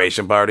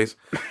graduation parties.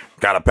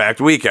 Got a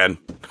packed weekend.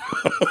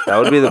 That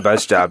would be the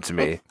best job to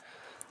me.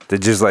 To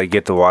just like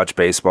get to watch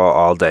baseball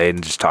all day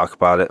and just talk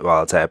about it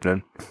while it's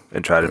happening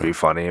and try to be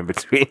funny in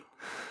between.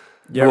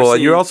 Well,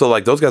 you're also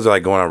like those guys are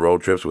like going on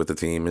road trips with the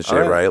team and shit,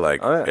 yeah. right? Like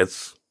Oh, yeah.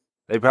 it's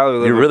They probably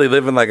live you're really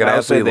living like an I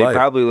would say athlete they life.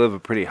 probably live a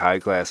pretty high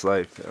class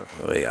life.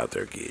 Yeah. Way out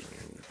there, kid.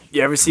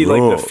 You ever see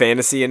like the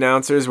fantasy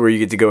announcers where you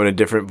get to go in a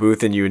different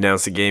booth and you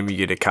announce a game, you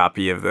get a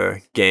copy of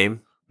the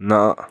game?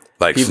 No,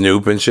 Like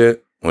Snoop and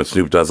shit. When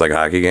Snoop does like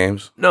hockey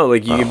games. No,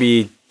 like you could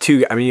be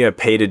you gotta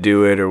pay to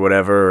do it or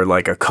whatever, or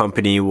like a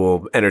company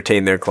will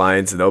entertain their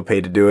clients and they'll pay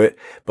to do it.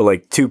 But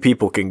like 2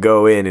 people can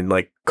go in and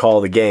like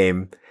call the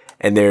game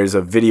and there's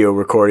a video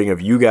recording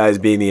of you guys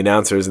being the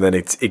announcers and then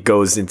it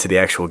goes into the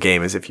actual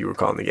game as if you were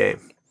calling the game.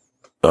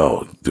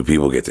 Oh, do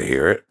people get to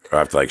hear it? Or I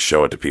have to like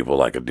show it to people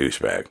like a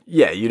douchebag?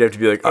 Yeah, you'd have to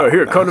be like, oh,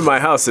 here, come to my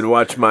house and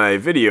watch my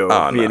video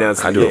Oh, of me no.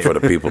 announcing I the do game. it for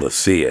the people to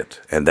see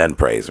it and then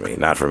praise me,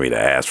 not for me to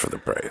ask for the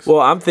praise. Well,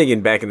 I'm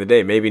thinking back in the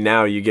day, maybe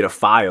now you get a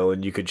file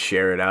and you could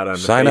share it out on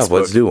Sign the up.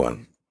 Let's do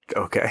one.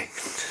 Okay.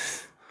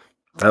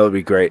 that would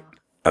be great.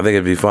 I think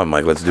it'd be fun,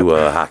 Mike. Let's do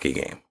a hockey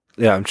game.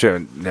 Yeah, I'm sure.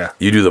 Yeah,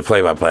 You do the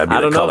play-by-play. I'd be I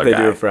the don't know color if they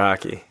guy. do it for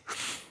hockey.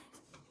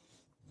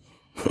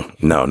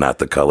 No, not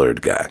the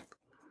colored guy.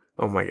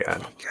 Oh my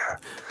God.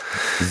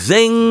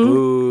 Zing!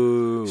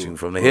 Ooh, Shooting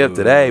from the hip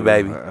today,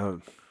 baby.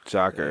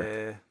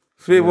 shocker.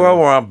 Well,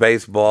 we're on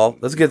baseball.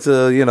 Let's get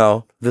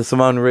to, there's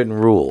some unwritten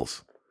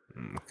rules.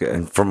 Okay.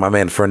 And from my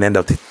man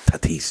Fernando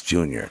Tatis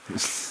Jr.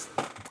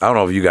 I don't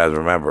know if you guys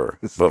remember,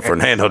 but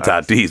Fernando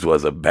Tatis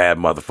was a bad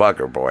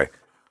motherfucker, boy.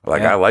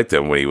 Like, I liked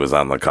him when he was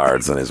on the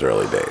Cards in his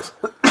early days.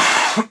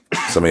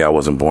 Some of y'all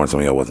wasn't born, some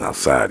of y'all wasn't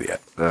outside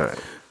yet. All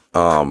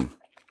right.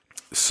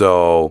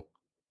 So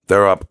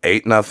they're up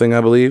 8-0,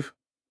 I believe,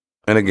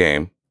 in a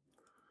game.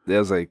 It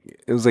was like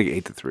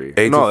 8-3.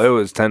 It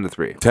was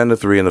 10-3.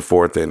 10-3 in the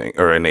 4th inning,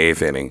 or in the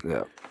 8th inning.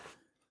 Yeah.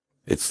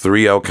 It's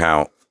 3-0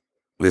 count.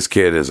 This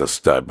kid is a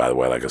stud, by the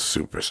way, like a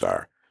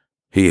superstar.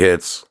 He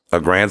hits a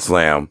grand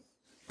slam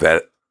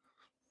that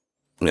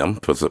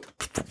puts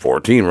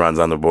 14 runs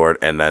on the board,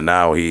 and then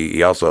now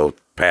he also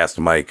passed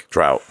Mike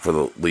Trout for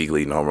the league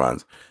leading home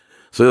runs.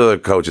 So the other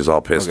coach is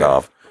all pissed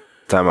off.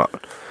 Time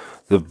out.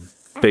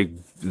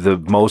 The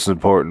most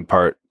important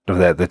part of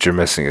that you're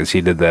missing is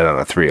he did that on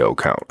a 3-0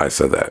 count. I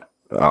said that.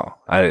 Oh,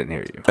 I didn't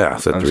hear you. Yeah, I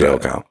said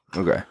 3-0 count.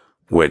 Okay.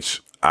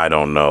 Which I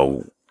don't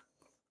know.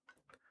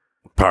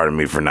 Pardon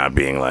me for not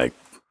being like,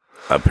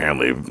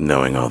 apparently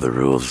knowing all the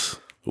rules.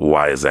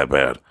 Why is that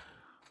bad?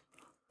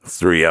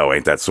 3-0,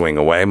 ain't that swing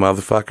away,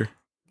 motherfucker?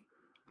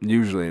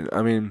 Usually,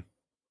 I mean,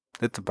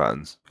 it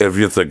depends. If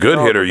it's a good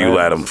hitter, you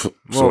let him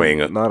swing.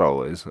 Not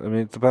always. I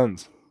mean, it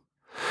depends.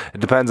 It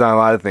depends on a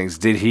lot of things.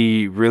 Did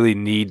he really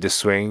need to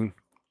swing?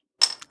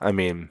 I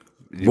mean,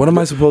 what am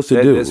I supposed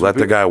to do? Let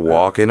the guy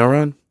walk in a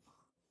run?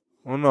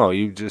 Well, no,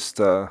 you just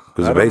because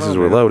the bases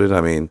were loaded.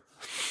 I mean,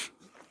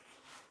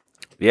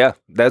 yeah,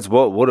 that's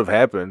what would have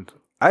happened.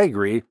 I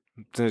agree.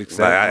 To an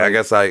extent, I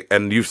guess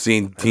and you've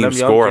seen teams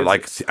score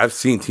I've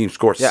seen teams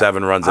score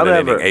 7 runs in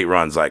an inning, 8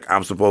 runs. Like,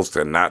 I'm supposed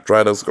to not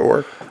try to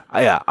score.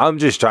 Yeah, I'm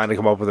just trying to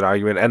come up with an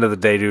argument. End of the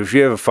day, dude, if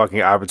you have a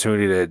fucking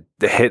opportunity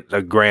to hit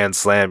a grand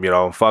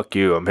slam, fuck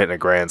you, I'm hitting a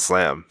grand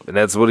slam, and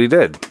that's what he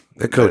did.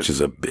 The coach is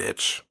a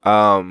bitch.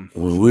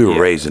 We were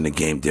raising the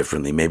game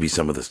differently. Maybe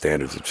some of the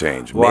standards have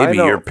changed. Well, maybe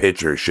your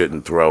pitcher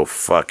shouldn't throw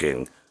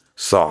fucking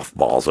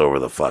softballs over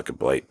the fucking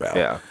plate, pal.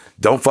 Yeah.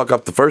 Don't fuck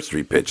up the first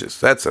 3 pitches.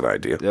 That's an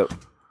idea. Yep.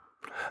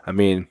 I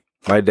mean,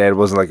 my dad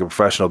wasn't like a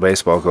professional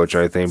baseball coach or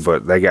anything,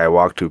 but that guy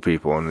walked 2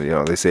 people,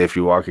 and they say if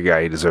you walk a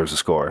guy, he deserves a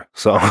score.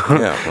 So,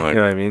 yeah, like, you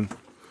know what I mean.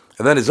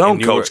 And then his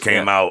own coach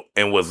came out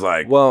and was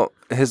like, "Well,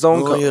 his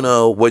own,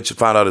 which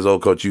found out his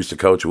old coach used to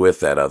coach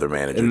with that other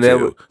manager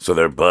too, so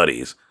they're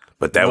buddies."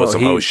 But that was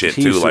some whole shit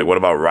too. Like, what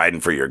about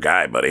riding for your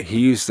guy, buddy? He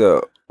used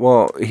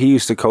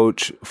to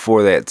coach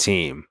for that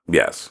team.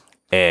 Yes.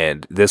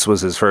 And this was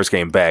his first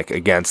game back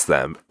against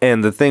them.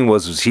 And the thing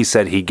was he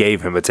said he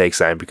gave him a take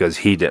sign because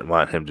he didn't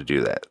want him to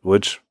do that.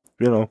 Which,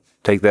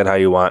 take that how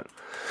you want.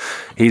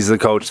 He's the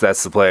coach,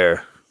 that's the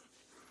player.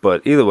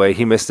 But either way,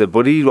 he missed it.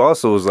 But he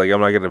also was like,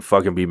 I'm not going to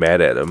fucking be mad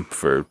at him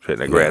for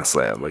hitting a grand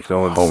slam. Like, no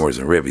one's... Homers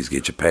and ribbies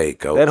get you paid,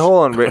 coach. That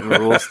whole unwritten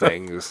rules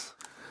thing is...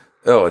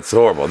 Oh, it's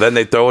horrible. Then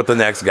they throw it the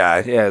next guy.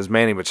 Yeah, it's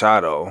Manny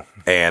Machado.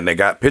 And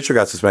pitcher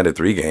got suspended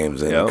 3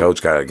 games, and the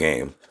coach got a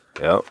game.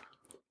 Yep.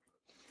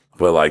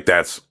 But, like,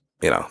 that's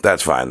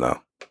fine,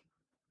 though.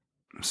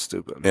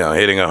 Stupid.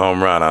 Hitting a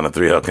home run on a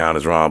 3-0 count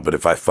is wrong, but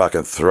if I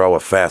fucking throw a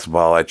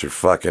fastball at your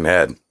fucking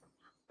head,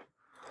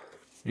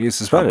 you get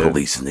suspended. I'm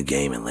policing the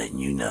game and letting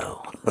you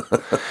know.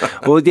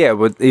 Well, yeah,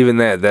 but even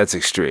that's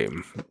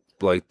extreme.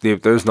 Like,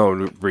 there's no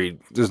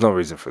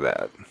reason for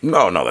that.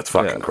 No, that's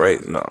fucking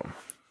crazy. No.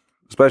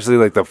 Especially,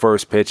 like, the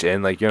first pitch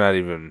in, like, you're not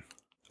even...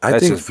 I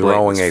think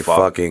throwing a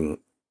fucking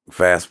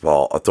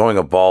fastball, throwing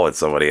a ball at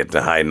somebody at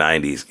the high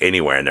 90s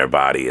anywhere in their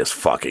body is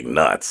fucking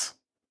nuts.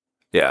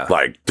 Yeah.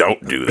 Like,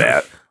 don't do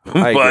that.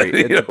 I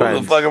agree. But,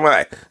 who the fuck am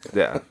I?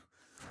 Yeah.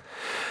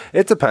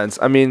 It depends.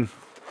 I mean,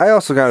 I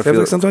also kind of feel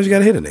like sometimes you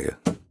gotta hit a nigga.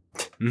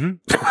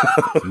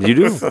 Mm-hmm. You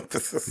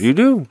do. You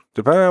do.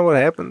 Depending on what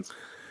happens.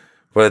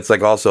 But it's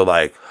like also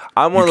like,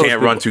 you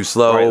can't run too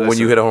slow when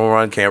you hit a home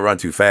run, can't run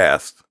too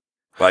fast.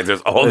 Like,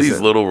 there's all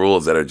these little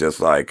rules that are just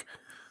like,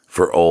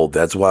 for old.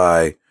 That's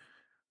why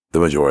the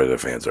majority of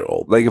the fans are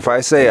old. Like, if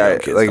I say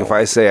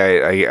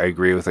I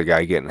agree with a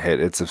guy getting hit,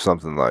 it's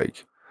something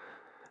like,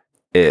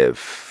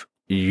 if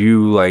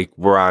you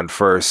were on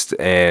first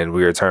and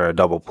we were turning a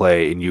double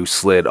play and you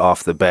slid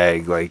off the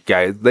bag, like,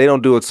 guys, they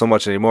don't do it so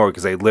much anymore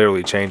because they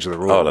literally changed the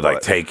rule. Oh, to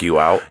take you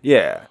out?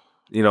 Yeah.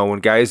 When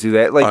guys do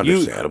that, like,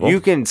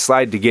 you can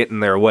slide to get in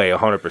their way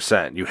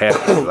 100%. You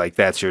have to, like,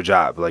 that's your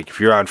job. Like,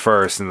 if you're on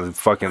first and the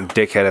fucking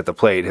dickhead at the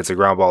plate hits a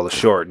ground ball to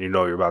short and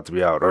you're about to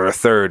be out, or a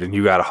third and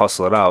you got to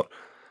hustle it out,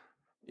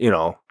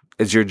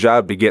 it's your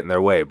job to get in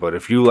their way. But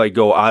if you,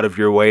 go out of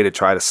your way to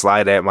try to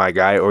slide at my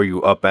guy, or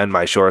you upend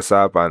my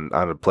shortstop on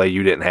a play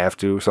you didn't have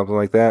to, or something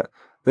like that,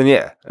 then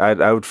yeah,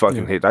 I'd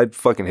fucking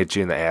hit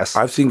you in the ass.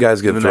 I've seen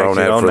guys get thrown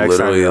at for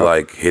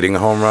literally hitting a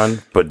home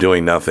run, but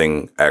doing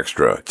nothing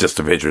extra. Just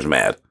the pitcher's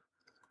mad.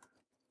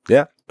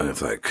 Yeah. And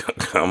it's like,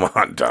 come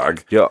on,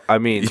 dog. Yo, I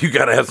mean, you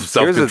gotta have some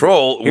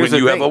self-control when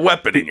you have a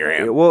weapon in your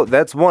hand. Well,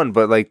 that's one,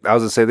 but I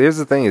was gonna say, there's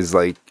the thing is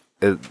a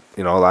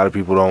lot of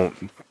people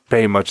don't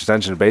pay much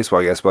attention to baseball,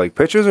 I guess, but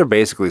pitchers are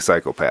basically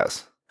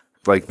psychopaths.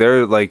 Like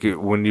they're like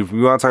when you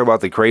want to talk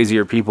about the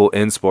crazier people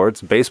in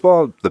sports,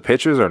 baseball, the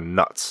pitchers are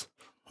nuts.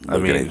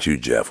 Looking at you,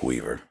 Jeff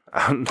Weaver.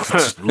 I'm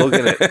just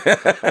looking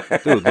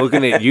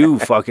at you,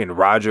 fucking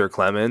Roger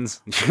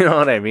Clemens. You know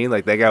what I mean?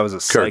 Like that guy was a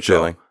psycho. Kurt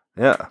Schilling.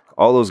 Yeah,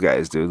 all those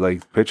guys, dude.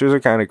 Like pitchers are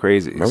kind of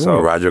crazy. Remember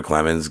when Roger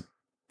Clemens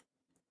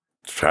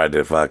tried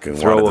to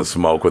fucking wanted to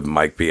smoke with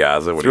Mike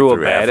Piazza when he threw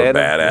half a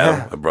bat at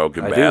him, a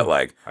broken bat?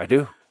 Like, I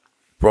do.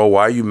 Bro,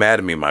 why are you mad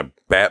at me? My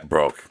bat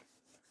broke.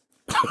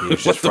 He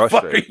was just What the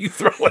fuck frustrated. are you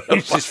throwing a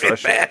He's just fucking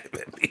bat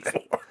frustrated. at me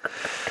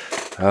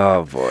for?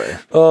 Oh boy.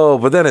 Oh,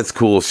 but then it's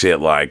cool shit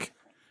like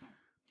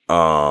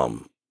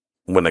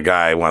when a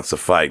guy wants to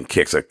fight and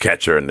kicks a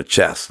catcher in the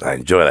chest. I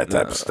enjoy that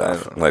type of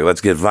stuff. Like,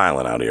 let's get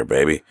violent out here,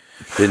 baby.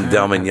 Didn't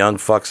Delman Young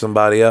fuck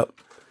somebody up?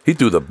 He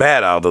threw the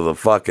bat out of the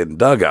fucking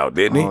dugout,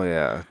 didn't he? Oh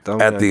yeah.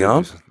 At the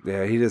ump?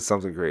 Yeah, he did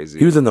something crazy.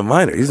 He was in the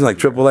minor. He's in like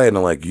AAA, and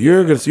they're like,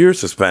 "You're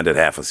suspended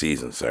half a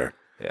season, sir."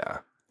 Yeah.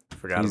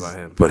 Forgot about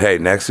him. But hey,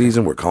 next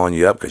season we're calling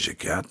you up because you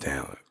got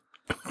talent.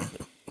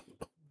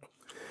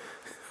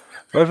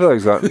 I feel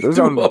like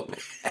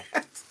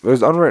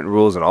there's unwritten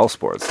rules in all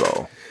sports,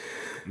 though.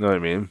 You know what I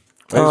mean?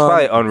 There's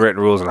probably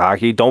unwritten rules in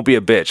hockey. Don't be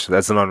a bitch.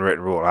 That's an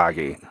unwritten rule in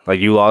hockey. Like,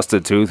 you lost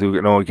a tooth,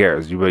 no one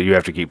cares. You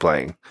have to keep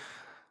playing.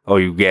 Oh,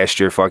 you gashed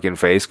your fucking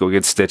face? Go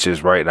get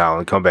stitches right now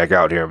and come back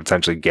out here and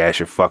potentially gash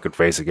your fucking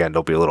face again.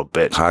 Don't be a little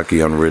bitch. Hockey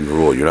unwritten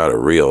rule. You're not a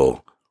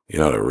real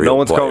No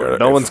one's player.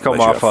 come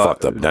off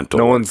fucked up dental.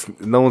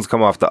 no one's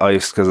come off the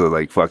ice because of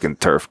like fucking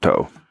turf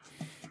toe.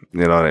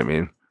 You know what I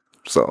mean?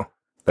 So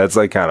that's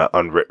like kind of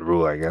unwritten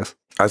rule, I guess.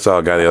 I saw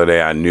a guy the other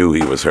day. I knew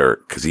he was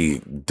hurt because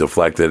he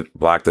blocked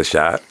the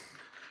shot,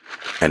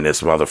 and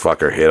this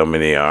motherfucker hit him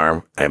in the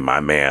arm, and my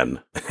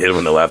man hit him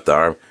in the left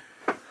arm.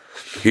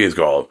 He is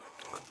going,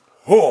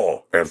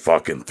 oh, and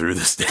fucking threw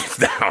the stick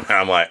down.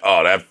 I'm like,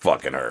 oh, that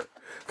fucking hurt.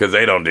 Because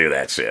they don't do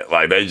that shit.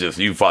 Like,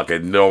 you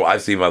fucking know. I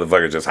see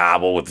motherfuckers just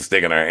hobble with the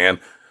stick in their hand.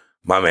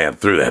 My man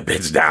threw that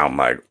bitch down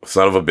like,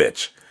 son of a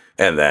bitch.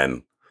 And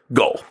then,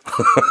 go.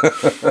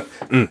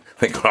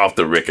 They go off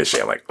the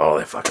ricochet. I'm like, oh,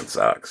 that fucking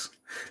sucks.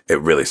 It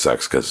really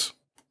sucks because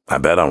I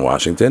bet on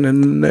Washington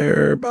and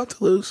they're about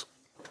to lose.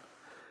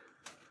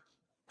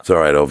 It's all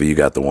right, Ovi. You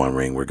got the one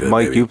ring. We're good,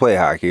 Mike, baby. you play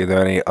hockey. Are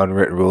there any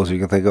unwritten rules you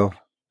can think of?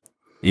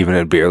 Even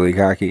in beer league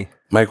hockey?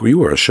 Mike, you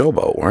were a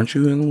showboat, weren't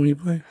you, when you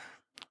played?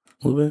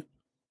 A little bit?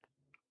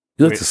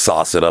 You like to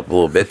sauce it up a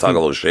little bit, talk a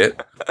little shit.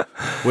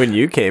 When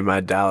you came,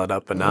 I'd dial it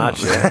up a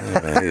notch.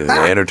 Man,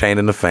 you're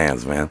entertaining the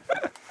fans, man.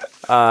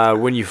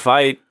 When you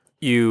fight,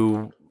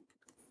 you're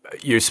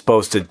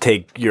supposed to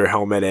take your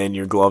helmet and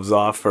your gloves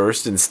off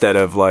first instead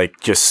of like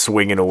just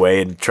swinging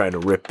away and trying to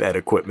rip at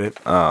equipment.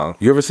 Oh.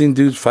 You ever seen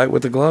dudes fight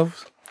with the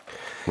gloves?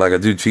 Like a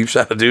dude cheap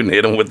shot a dude and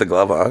hit him with the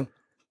glove on?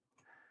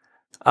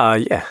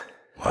 Yeah.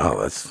 Wow,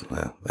 that seems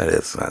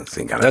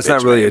kind of. That's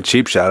not really a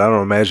cheap shot. I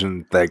don't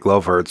imagine that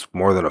glove hurts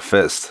more than a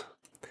fist.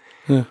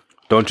 Yeah.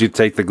 Don't you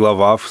take the glove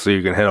off so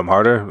you can hit them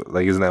harder?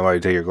 Like, isn't that why you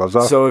take your gloves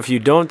off? So if you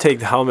don't take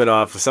the helmet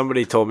off,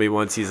 somebody told me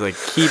once, he's like,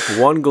 keep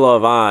one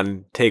glove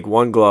on, take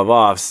one glove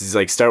off. So he's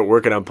like, start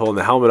working on pulling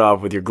the helmet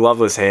off with your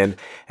gloveless hand,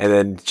 and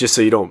then just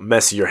so you don't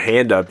mess your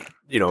hand up,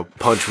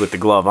 punch with the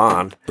glove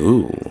on.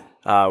 Ooh.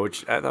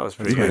 Which I thought was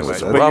pretty Yeah, good. it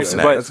was But, a rough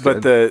snap. That's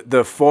but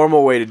the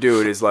formal way to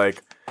do it is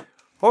like,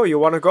 oh, you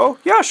want to go?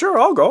 Yeah, sure,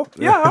 I'll go.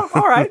 Yeah,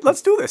 all right,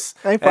 let's do this.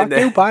 Hey, fuck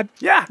you, bud.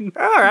 Yeah,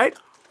 all right.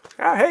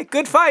 Hey,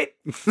 good fight.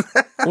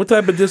 What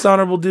type of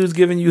dishonorable dude's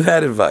giving you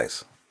that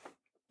advice?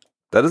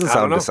 That doesn't I don't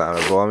sound know.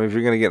 dishonorable. I mean, if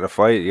you're going to get in a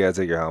fight, you got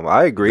to take your helmet.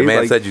 I agree. The man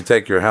Like, said you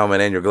take your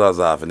helmet and your gloves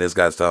off, and this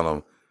guy's telling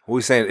him,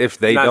 we're saying if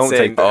they I'm don't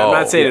take the I'm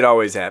not saying Oh. it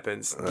always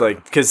happens.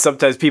 Like, because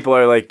sometimes people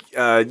are like,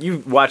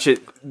 you watch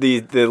it,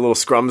 the little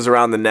scrums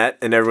around the net,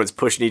 and everyone's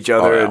pushing each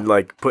other Oh, yeah. and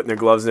like putting their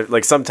gloves in.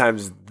 Like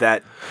sometimes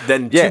then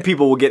Yeah. two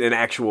people will get in an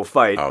actual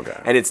fight, Okay.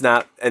 and it's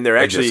not, and they're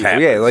It actually just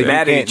happens. Yeah, like,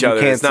 mad you at can't- each you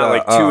other. can't, It's not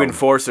like two um,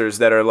 enforcers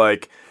that are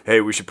like, hey,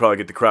 we should probably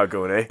get the crowd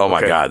going, eh? oh my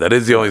Okay. God, that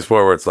is the only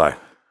sport where it's like,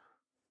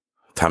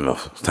 it's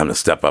time to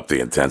step up the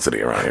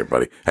intensity around here,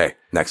 buddy. Hey,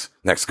 next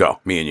go,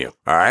 me and you.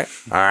 All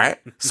right,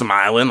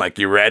 smiling like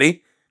you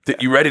ready.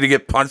 You ready to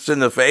get punched in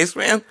the face,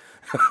 man?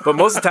 But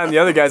most of the time, the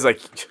other guy's like,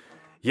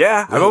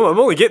 yeah, I'm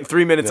only getting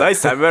 3 minutes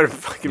ice time. I better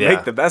fucking Yeah.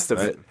 make the best of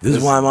it. This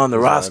is why I'm on the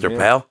roster, yeah.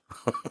 pal.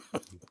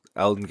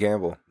 Eldon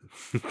Campbell.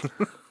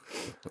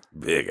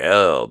 Big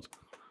El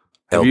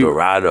Have you-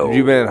 Dorado. Have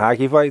you been in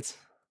hockey fights?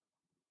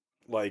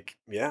 Like,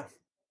 yeah.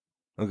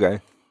 Okay.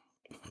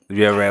 Have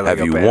you ever had like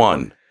Have a you bad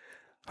won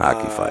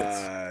hockey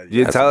fights?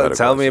 You That's a tell better me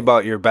question.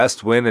 about your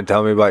best win and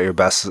tell me about your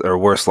best or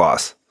worst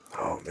loss.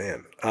 Oh,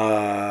 man.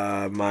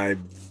 My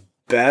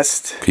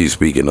best. Can you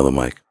speak into the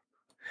mic?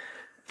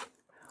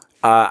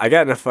 I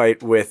got in a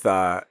fight with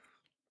Are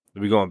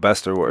we going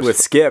best or worst?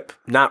 Skip,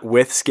 not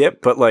with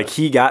Skip, but like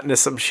he got into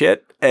some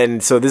shit,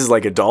 and so this is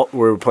like adult. We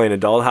were playing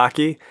adult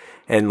hockey,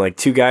 and like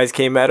two guys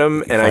came at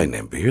him, and Fighting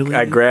in beer league?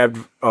 I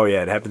grabbed. Oh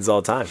yeah, it happens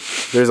all the time.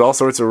 There's all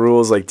sorts of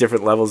rules, like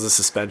different levels of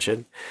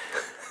suspension.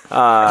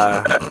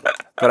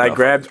 But I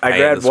grabbed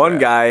this one way.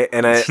 guy,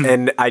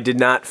 and I did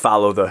not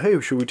follow the hey,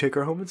 should we take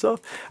our helmets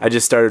off? I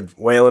just started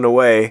wailing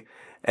away.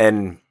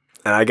 and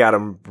I got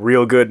him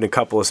real good in a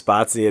couple of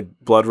spots. And he had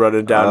blood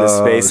running down his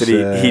face,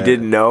 and he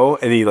didn't know,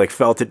 and he like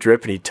felt it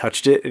drip, and he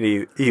touched it, and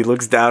he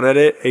looks down at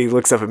it, and he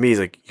looks up at me. He's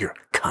like, "You're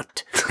a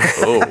cunt."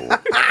 Oh.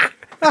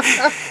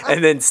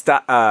 And then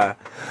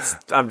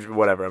I'm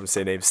gonna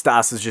say name.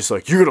 Stas is just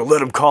like, "You're gonna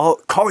let him call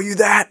you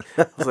that?"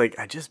 I was like,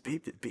 "I just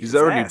beat He's his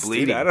already ass, dude.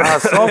 bleeding. I don't I know."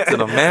 assaulted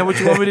him, man. What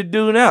you want me to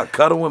do now?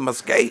 Cut him with my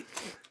skate?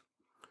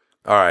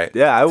 All right.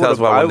 Yeah, I would Tell us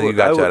why you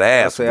got your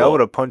ass. I would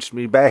have punched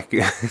me back,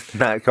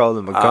 not called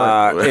him a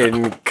cunt.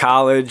 In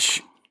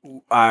college,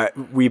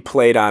 we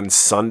played on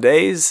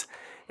Sundays,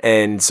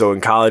 and so in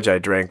college I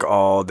drank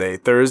all day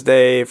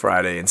Thursday,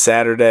 Friday, and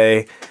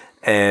Saturday,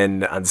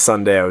 and on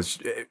Sunday I was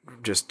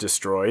just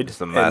destroyed.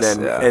 a mess,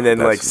 And then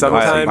like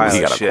sometimes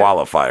he got a shit.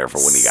 qualifier for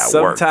when he got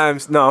work.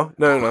 sometimes no.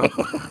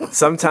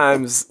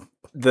 Sometimes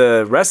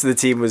the rest of the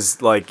team was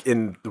like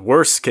in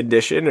worse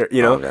condition, or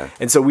Okay.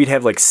 and so we'd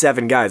have like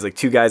 7 guys, like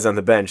 2 guys on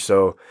the bench,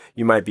 so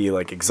you might be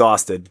like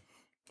exhausted.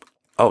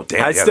 Oh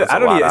damn! I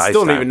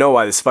still don't even know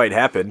why this fight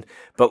happened,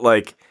 but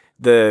like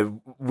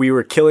we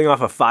were killing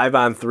off a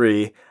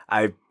 5-on-3.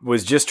 I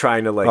was just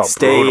trying to like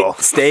brutal.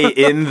 stay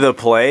in the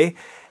play,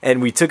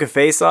 and we took a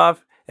face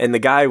off, and the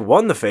guy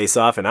won the face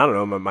off, and I don't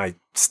know, my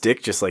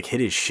stick just like hit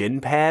his shin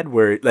pad,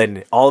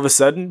 and all of a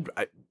sudden,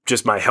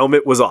 my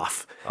helmet was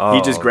off.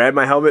 He just grabbed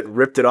my helmet,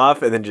 ripped it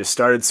off, and then just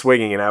started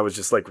swinging, and I was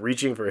just like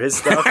reaching for his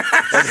stuff.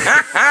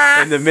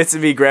 In the midst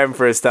of me grabbing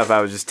for his stuff,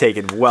 I was just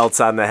taking welts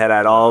on the head. I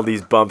had all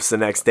these bumps the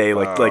next day,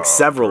 like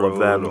several of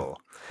them.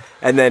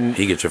 And then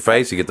He get your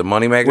face. You get the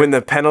money maker. when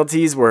the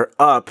penalties were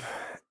up,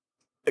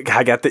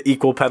 I got the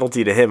equal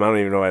penalty to him. I don't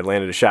even know I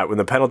landed a shot. When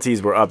the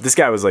penalties were up, this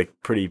guy was like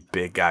pretty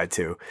big guy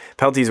too.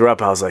 Penalties were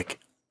up. I was like,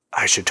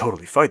 I should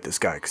totally fight this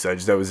guy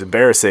because that was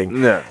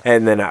embarrassing. Yeah.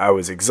 And then I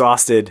was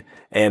exhausted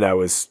and I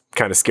was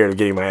kind of scared of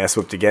getting my ass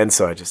whooped again,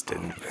 so I just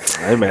didn't.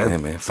 Hey man, Hey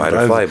man, fight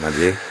or flight, my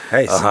G.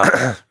 Hey,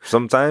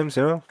 sometimes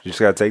you just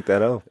gotta take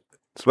that out.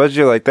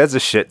 Especially like that's a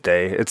shit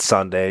day. It's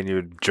Sunday and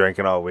you're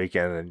drinking all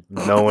weekend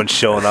and no one's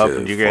showing up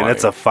and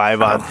it's a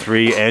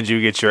 5-on-3 and you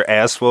get your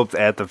ass whooped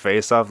at the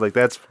face off. Like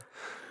that's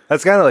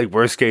kind of like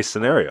worst case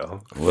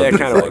scenario. Yeah, it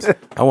kind of was.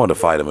 I wanted to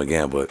fight him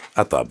again, but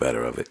I thought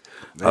better of it.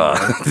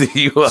 Do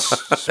you?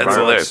 That's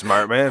hilarious.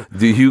 Smart man.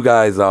 Do you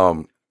guys?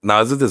 Now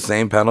is it the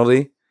same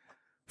penalty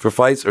for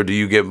fights, or do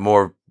you get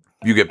more?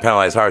 You get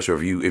penalized harsher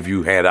if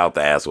you hand out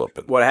the ass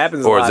whooping. What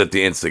happens? Or a is lot- it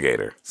the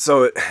instigator?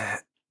 So,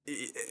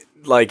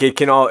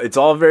 it's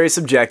all very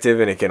subjective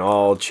and it can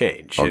all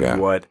change. Okay.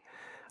 And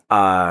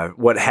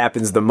what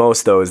happens the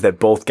most though is that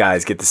both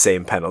guys get the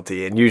same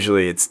penalty, and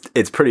usually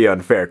it's pretty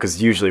unfair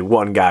because usually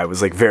one guy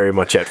was like very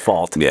much at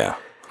fault. Yeah.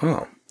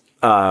 Oh.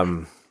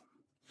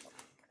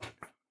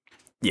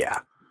 Yeah.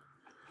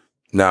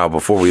 Now,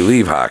 before we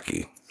leave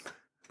hockey,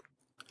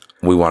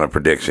 we want a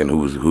prediction.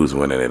 Who's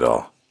winning it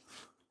all?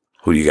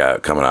 Who you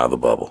got coming out of the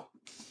bubble?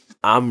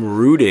 I'm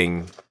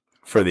rooting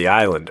for the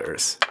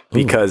Islanders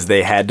because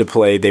they had to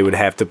play. They would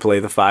have to play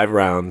the 5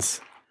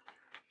 rounds,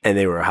 and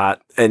they were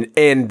hot, and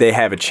they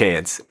have a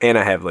chance. And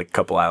I have like a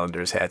couple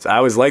Islanders hats. I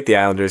always liked the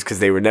Islanders because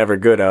they were never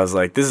good. I was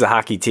like, this is a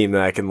hockey team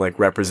that I can like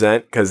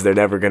represent because they're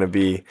never gonna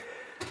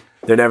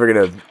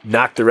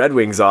knock the Red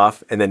Wings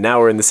off. And then now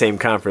we're in the same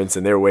conference,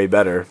 and they're way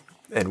better,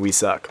 and we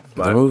suck.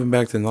 They're But moving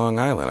back to Long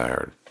Island, I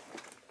heard.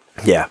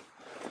 yeah,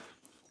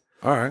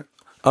 All right.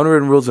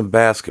 Unwritten rules in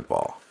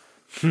basketball.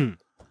 I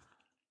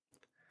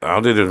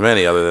don't think there's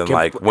many other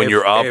than when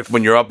you're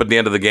up at the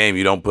end of the game,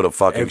 you don't put a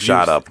fucking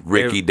shot up.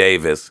 Ricky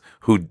Davis,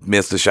 who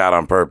missed a shot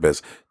on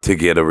purpose to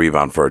get a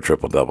rebound for a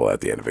triple-double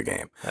at the end of a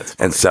game.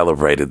 And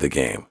celebrated the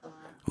game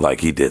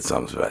like he did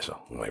something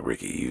special. I'm like,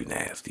 Ricky, you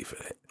nasty for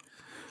that.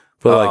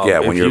 But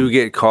when if you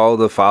get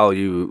called a foul,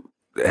 you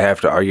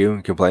have to argue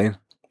and complain.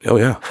 Oh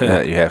yeah.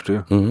 Yeah, you have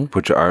to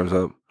put your arms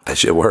up. That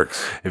shit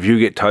works. If you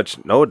get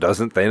touched, no, it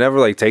doesn't. They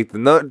never take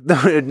no,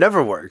 it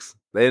never works.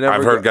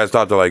 I've heard guys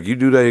talk to you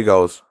do that, he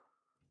goes,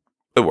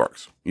 it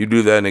works. You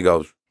do that and he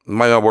goes, it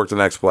might not work the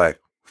next play.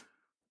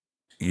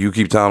 You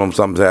keep telling them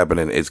something's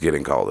happening, it's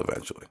getting called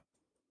eventually.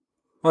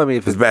 Well, I mean,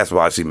 If it's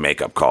basketball, I see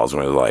makeup calls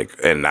when it's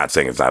and not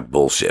saying it's not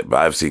bullshit, but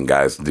I've seen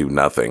guys do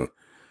nothing.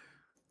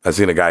 I've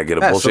seen a guy get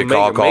a bullshit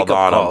call called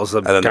on him,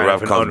 and then the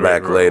ref comes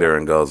back later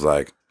and goes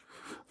like,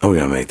 "Oh, we're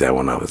gonna make that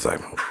one up." It's like,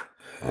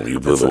 well, you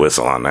blew the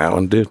whistle on that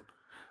one, dude.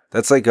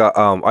 that's like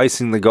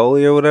icing the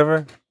goalie or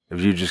whatever. If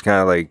you just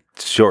kind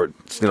of short,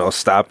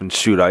 stop and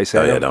shoot ice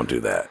at Oh yeah, him. don't do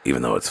that.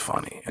 Even though it's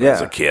funny. And Yeah.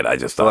 as a kid, I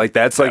just thought But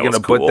that's that was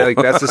cool.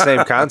 that's the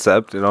same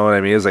concept. You know what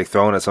I mean? It's like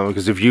throwing at someone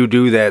because if you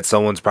do that,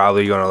 someone's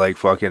probably gonna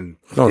fucking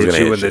Someone's hit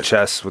gonna you hit in the you.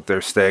 chest with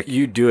their stick.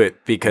 you do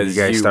it because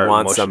You guys you start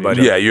want mushing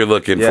somebody. Yeah, you're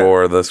looking Yeah.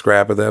 for the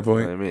scrap at that You know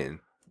what point. I mean,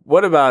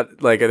 What about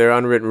are there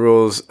unwritten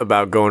rules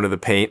about going to the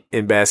paint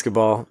in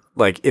basketball?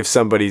 Like if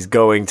somebody's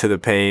going to the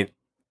paint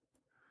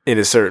in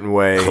a certain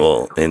way.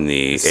 Well, in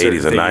the Certain 80s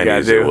and thing you gotta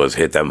 90s, do. it was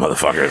hit that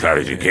motherfucker as hard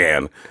as you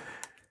can.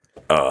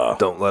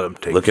 don't let them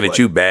take. Looking at flight.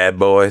 you, bad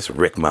boys,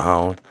 Rick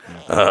Mahone.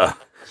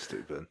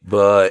 Stupid.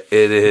 But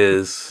it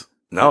is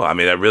No, I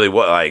mean, I really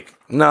was like,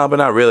 no, but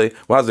not really.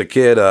 When I was a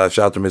kid, shout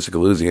out to Mr.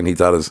 Galuzzi, and he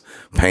thought his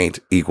paint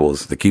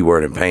equals the key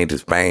word in paint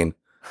is pain.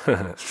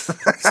 So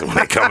when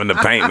they come in the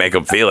paint, make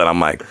them feel it. I'm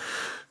like,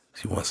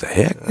 she wants the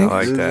heck? I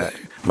like that.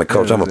 I'm like,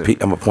 coach,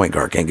 I'm a point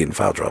guard, can't get in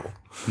foul trouble.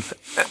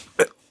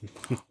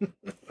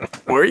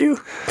 Were you?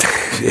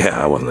 Yeah,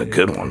 I wasn't a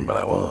good one, but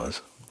I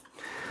was.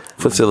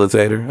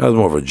 Facilitator. I was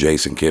more of a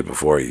Jason kid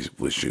before he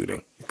was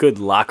shooting. Good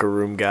locker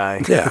room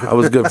guy. Yeah, I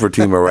was good for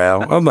team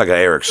morale. I'm like an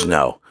Eric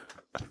Snow.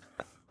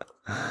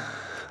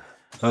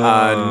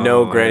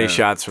 No granny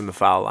shots from the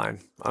foul line.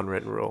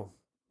 Unwritten rule.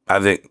 I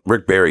think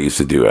Rick Barry used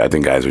to do it. I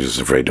think guys are just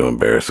afraid to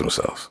embarrass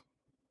themselves.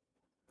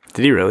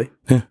 Did he really?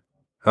 Oh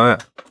yeah.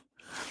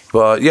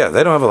 But yeah,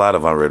 they don't have a lot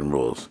of unwritten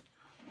rules.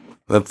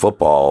 Then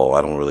football,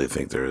 I don't really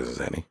think there is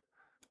any.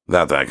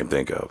 Not that I can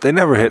think of. They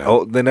never hit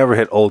old. They never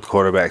hit old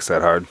quarterbacks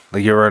that hard.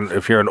 Like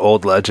if you're an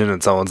old legend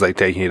and someone's like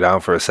taking you down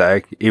for a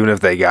sack, even if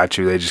they got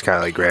you, they just kind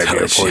of like grab you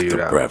and pull you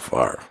down. Brett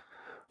Favre.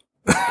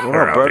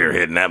 We're out here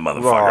hitting that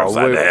motherfucker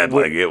upside the head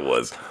like it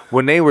was.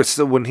 When he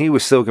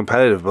was still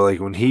competitive, but like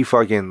when he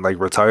fucking like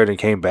retired and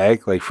came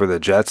back like for the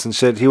Jets and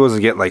shit, he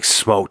wasn't getting like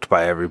smoked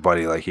by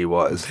everybody like he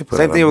was.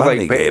 Same thing with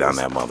like Gate on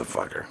that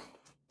motherfucker.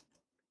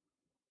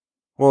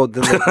 Well,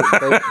 then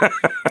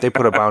they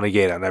put a bounty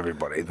gate on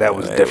everybody. That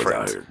was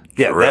different.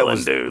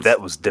 That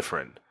was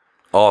different.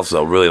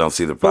 Also, really don't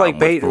see the problem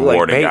with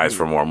rewarding Peyton, guys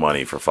for more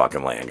money for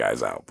fucking laying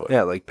guys out. But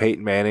yeah, like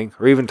Peyton Manning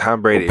or even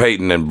Tom Brady. Well,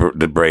 Peyton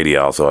and Brady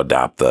also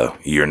adopt the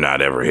 "you're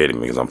not ever hitting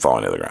me because I'm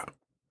falling to the ground."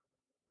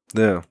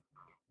 Yeah,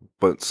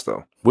 but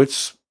still,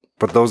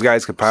 but those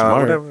guys could pile on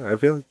whatever. I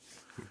feel like.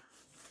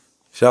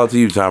 Shout out to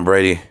you, Tom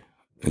Brady.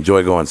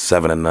 Enjoy going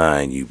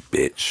 7-9, you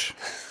bitch.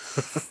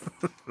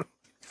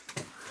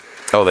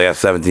 Oh, they have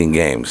 17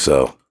 games,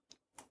 so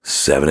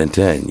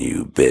 7-10,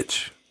 you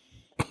bitch.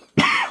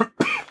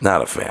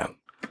 Not a fan.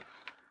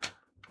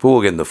 But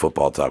we'll get into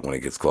football talk when it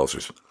gets closer.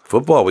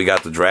 Football, we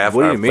got the draft.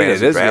 What do you mean?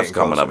 It is draft's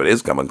coming up. It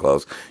is coming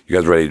close. You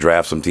guys ready to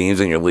draft some teams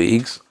in your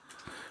leagues?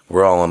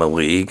 We're all in a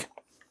league.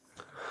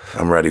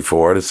 I'm ready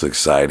for it. It's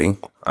exciting.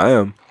 I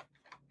am.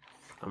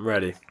 I'm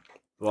ready.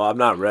 Well, I'm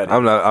not ready.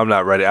 I'm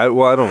not ready. I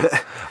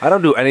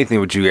don't do anything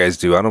what you guys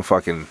do. I don't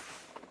fucking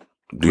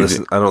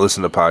I don't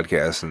listen to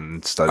podcasts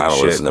and study shit. I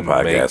don't listen to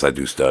podcasts. I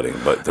do studying.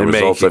 But the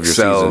results of your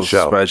season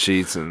show.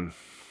 Spreadsheets and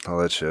all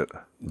that shit.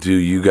 Do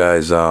you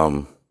guys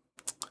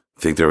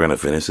think they're going to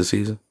finish the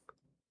season?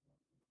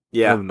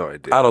 Yeah. I have no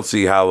idea. I don't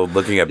see how,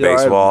 looking at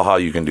baseball, how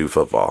you can do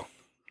football.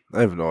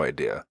 I have no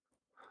idea.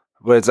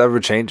 But it's ever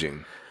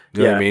changing.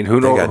 You know what I mean?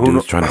 Who knows? They got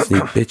dudes trying to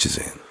sneak bitches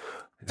in.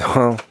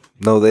 Well,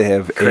 no, they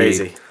have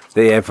crazy.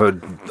 They have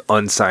an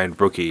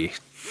unsigned rookie.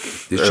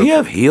 Did she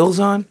have heels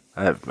on?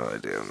 I have no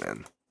idea,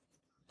 man.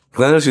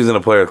 I know she's in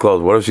a player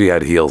clothes. What if she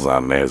had heels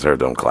on and there's her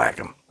don't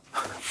clacking?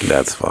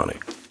 That's funny.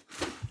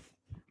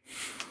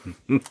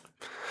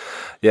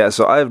 Yeah,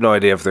 so I have no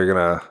idea if they're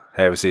going to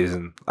have a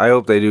season. I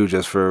hope they do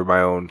just for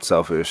my own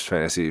selfish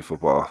fantasy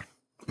football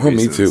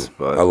reasons, me too.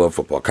 But I love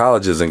football.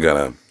 College isn't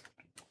going to...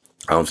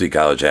 I don't see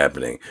college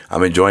happening.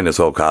 I'm enjoying this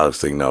whole college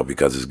thing, though,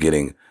 because it's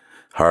getting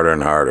harder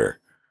and harder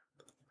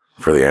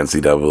for the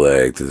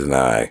NCAA to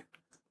deny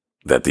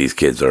that these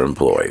kids are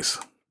employees.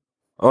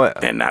 Oh, yeah.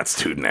 And not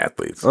student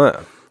athletes. Oh, yeah.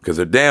 Because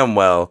they're damn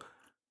well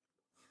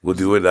will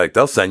do it. Like,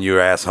 they'll send your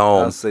ass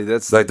home. Honestly,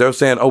 that's like, they're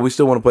saying, oh, we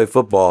still want to play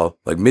football.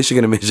 Like,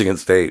 Michigan and Michigan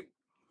State,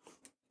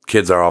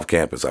 kids are off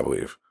campus, I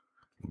believe.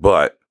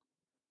 But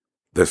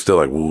they're still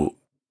like, well,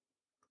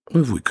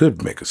 if we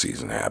could make a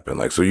season happen.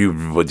 Like, so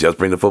you would just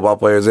bring the football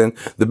players in?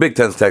 The Big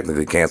Ten's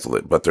technically canceled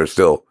it, but there's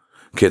still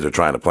kids are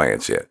trying to play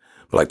and shit.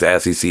 But like the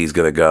SEC is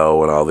going to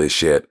go and all this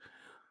shit.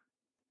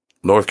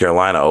 North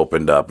Carolina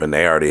opened up and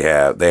they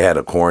had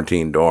a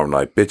quarantine dorm.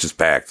 Like, bitch is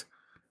packed.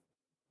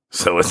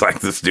 So it's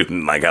like the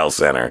student like health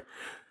center.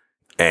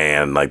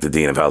 And like the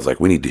dean of health is like,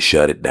 we need to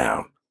shut it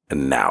down.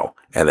 And now.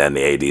 And then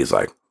the AD is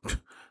like,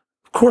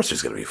 of course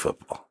there's going to be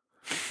football.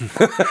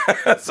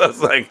 So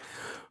it's like,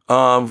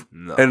 no.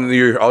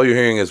 And all you're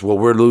hearing is, well,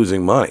 we're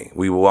losing money.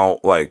 We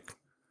won't, like,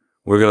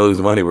 we're going to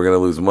lose money. We're going to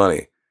lose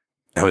money.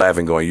 And I'm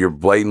laughing going, you're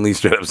blatantly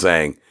straight up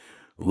saying,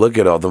 look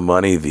at all the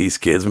money these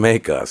kids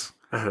make us.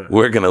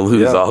 We're going to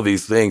lose all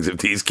these things if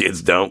these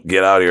kids don't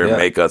get out here and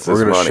make us this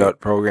money. We're going to shut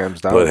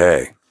programs down. But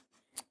hey,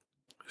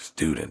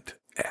 student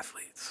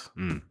athletes.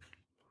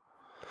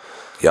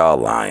 Y'all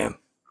lying.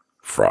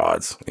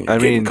 Frauds. And you're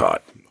getting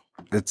caught.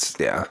 It's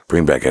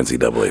Bring back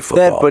NCAA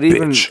football.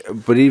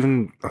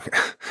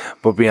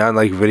 But beyond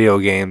like video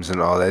games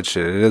and all that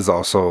shit, it is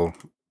also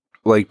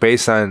like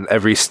based on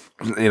every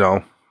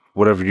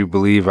whatever you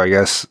believe. I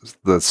guess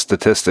the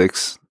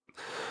statistics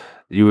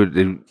you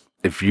would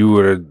if you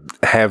were to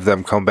have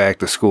them come back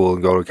to school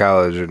and go to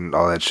college and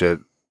all that shit,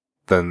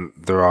 then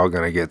they're all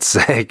gonna get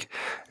sick,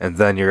 and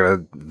then you're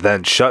gonna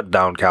then shut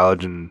down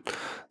college and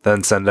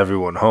then send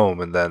everyone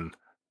home, and then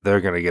they're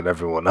going to get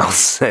everyone else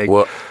sick.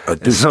 Well,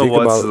 so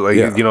what's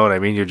you know what I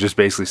mean? You're just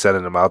basically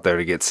sending them out there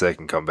to get sick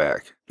and come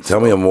back.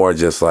 Tell me a more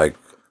just like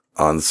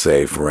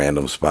unsafe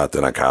random spot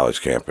than a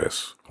college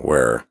campus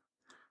where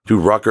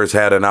Dude, Rutgers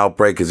had an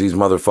outbreak because these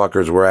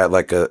motherfuckers were at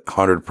like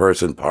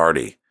 100-person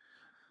party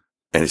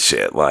and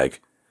shit.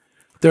 Like,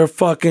 they're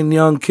fucking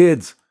young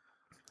kids.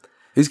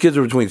 These kids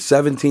are between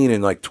 17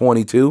 and like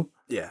 22.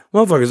 Yeah.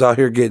 Motherfuckers out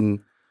here getting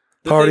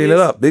partying thing it is-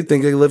 up. They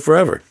think they live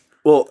forever.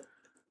 Well,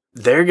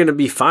 they're going to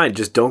be fine.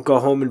 Just don't go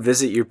home and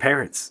visit your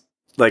parents.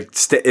 Like,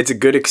 it's a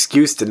good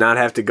excuse to not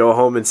have to go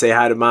home and say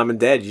hi to mom and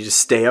dad. You just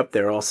stay up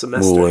there all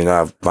semester. Well,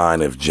 not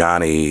fine if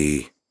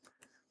Johnny,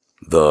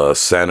 the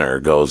center,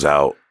 goes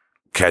out,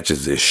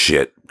 catches this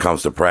shit,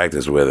 comes to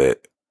practice with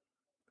it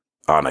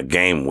on a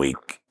game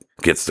week,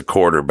 gets the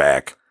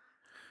quarterback.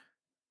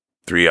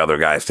 3 other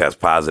guys test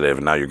positive,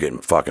 and now you're getting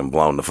fucking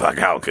blown the fuck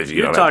out because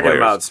You're don't have talking players.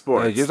 about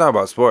sports. You're talking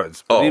about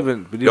sports. Oh,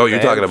 But you're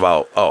talking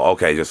about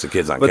okay, just the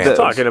kids on But campus.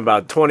 talking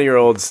about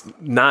 20-year-olds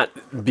not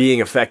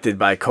being affected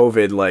by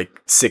COVID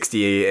like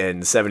 60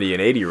 and 70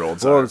 and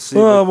 80-year-olds are.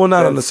 Well,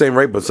 not on the same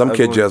rate, but some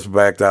kid just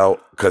backed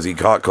out because he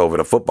caught COVID.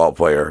 A football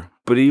player,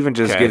 But even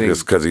just Okay. getting,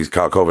 just because he's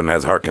caught COVID and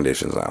has heart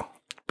conditions now.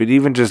 but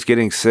even just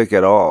getting sick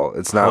at all,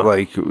 it's not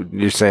like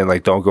you're saying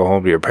like don't go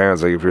home to your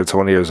parents. Like if you're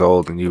 20 years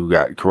old and you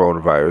got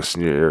coronavirus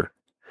and you're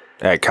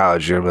at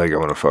college, you're gonna be like,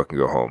 I'm gonna fucking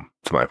go home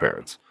to my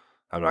parents.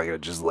 I'm not gonna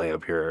just lay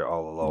up here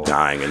all alone.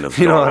 Dying in the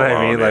You know dorm what I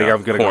alone, mean? Like, yeah.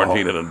 I'm gonna go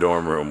quarantine home. in a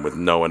dorm room with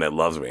no one that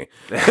loves me.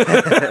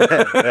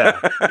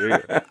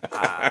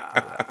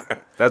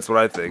 That's what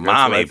I think. That's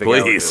what Mommy, I think I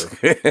would please.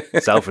 do.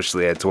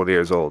 Selfishly, at 20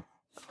 years old,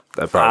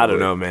 I don't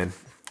know, man.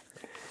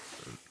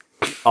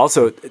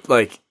 Also,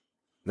 like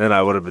Then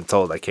I would have been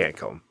told I can't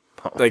come.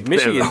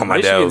 Michigan, Oh, my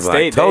dad Michigan was State,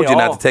 like, told they you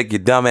all, not to take your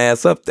dumb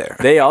ass up there.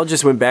 They all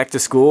just went back to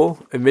school,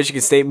 and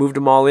Michigan State moved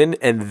them all in,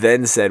 and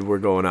then said we're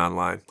going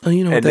online. Oh,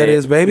 you know what And that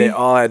is, baby? They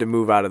all had to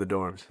move out of the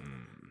dorms.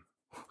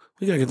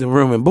 We gotta get the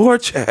room and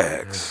board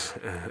checks.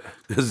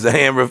 Because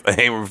they ain't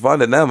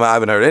refunding them. I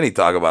haven't heard any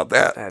talk about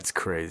that. That's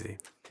crazy.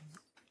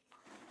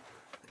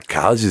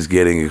 College is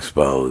getting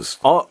exposed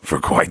All for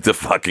quite the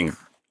fucking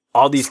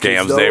all these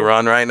kids, scams though, they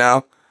run right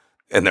now,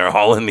 and they're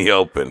all in the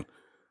open.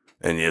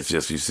 And it's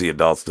just you see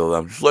adults still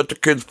them. Just let the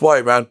kids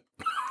play, man.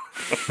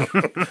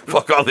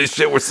 Fuck all this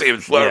shit we're seeing.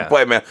 Just let them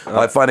play, man.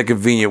 I find it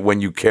convenient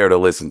when you care to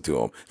listen to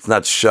them. It's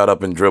not shut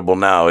up and dribble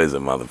now, is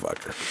it,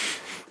 motherfucker?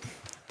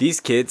 These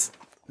kids,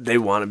 they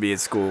want to be at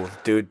school,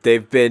 dude. They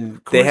had they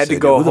to do.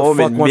 go Who the home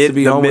fuck in wants to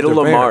be the home with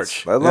middle their of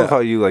parents? March. I love Yeah. how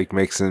you like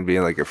mix in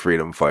being like a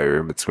freedom fighter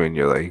in between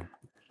your like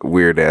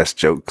weird ass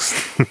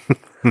jokes.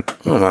 I'm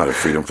not a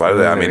freedom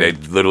fighter. I mean, they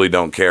literally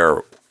don't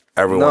care.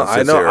 Everyone No, I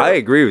sits know. here. I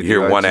agree with you. you.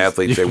 Hear I one just-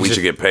 athlete say we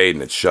should get paid,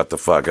 and it's shut the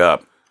fuck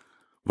up.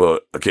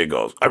 But a kid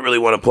goes, I really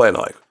want to play. And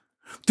they're like,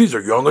 these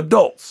are young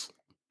adults.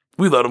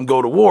 We let them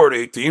go to war at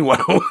 18. Why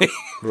don't we?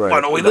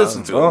 Why don't we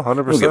listen to them? Oh, I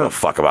don't give a 100%.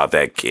 fuck about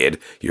that kid.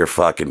 You're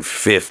fucking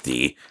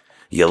 50.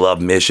 You love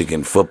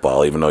Michigan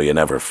football, even though you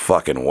never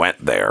fucking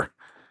went there.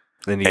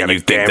 Then And you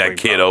think that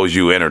kid owes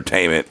you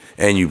entertainment,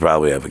 and you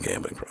probably have a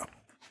gambling problem.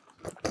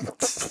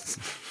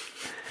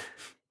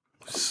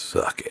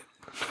 Suck it.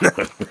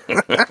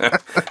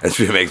 That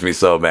shit makes me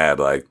so mad.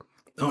 Like,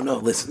 oh no,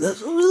 listen,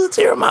 let's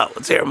hear him out.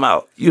 Let's hear him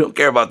out. You don't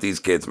care about these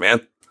kids,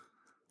 man.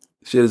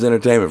 Shit is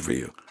entertainment for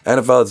you.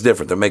 NFL is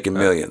different. They're making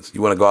millions.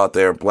 You want to go out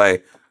there and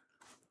play?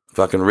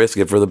 Fucking risk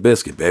it for the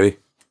biscuit, baby.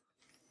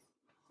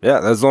 Yeah,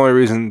 that's the only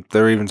reason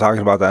they're even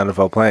talking about the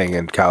NFL playing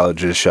and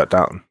college is shut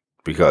down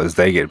because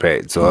they get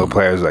paid. So the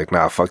players are like,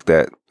 nah, fuck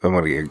that. I'm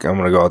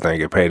gonna go out there and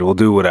get paid. We'll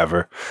do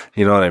whatever.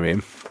 You know what I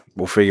mean?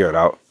 We'll figure it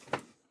out.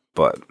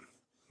 But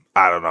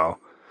I don't know.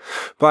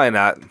 Probably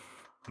not.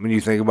 When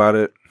you think about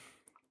it,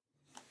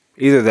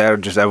 either that or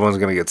just everyone's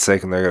gonna get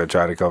sick and they're gonna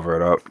try to cover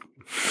it up.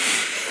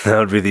 That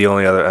would be the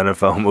only other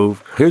NFL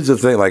move. Here's the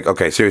thing, like,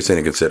 okay, serious thing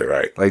to consider,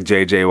 right? Like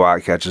JJ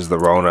Watt catches the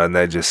Rona and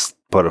they just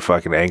put a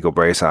fucking ankle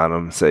brace on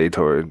him, say he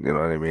tore, you know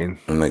what I mean?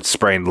 And like,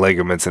 Sprained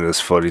ligaments in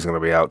his foot. He's going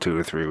to be out 2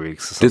 to 3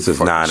 weeks. this is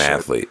Some fucking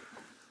non-athlete.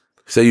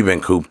 Say you've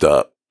been cooped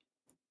up.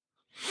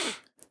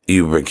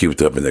 You've been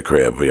cooped up in the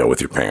crib,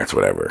 with your parents,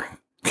 whatever.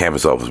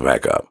 Campus opens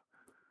back up.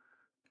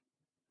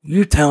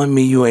 You telling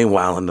me you ain't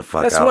wilding the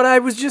fuck That's out? what I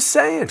was just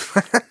saying.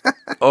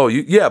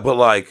 But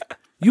like,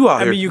 you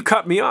out I here. mean, you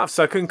cut me off,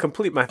 so I couldn't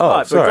complete my oh,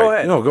 thought. sorry. But go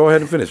ahead. No, go ahead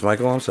and finish,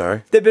 Michael. I'm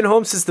sorry. They've been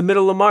home since the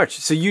middle of March.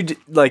 So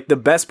like the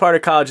best part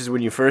of college is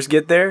when you first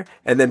get there,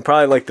 and then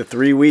probably like the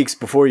 3 weeks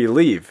before you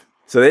leave.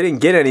 So they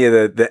didn't get any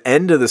of the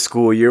end of the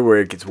school year where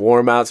it gets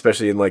warm out,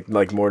 especially in like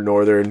more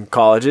northern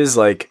colleges.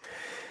 Like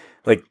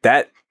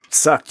that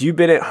sucked. You've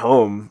been at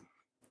home,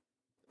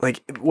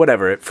 like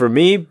whatever. For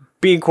me,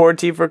 being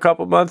quarantined for a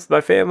couple months,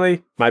 my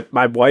family,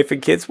 my wife and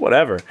kids,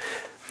 whatever.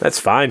 That's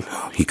fine.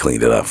 He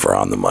cleaned it up for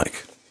on the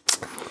mic.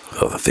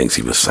 Oh, the things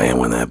he was saying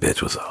when that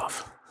bitch was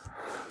off.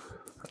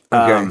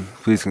 Okay,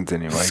 please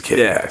continue, Just Mike.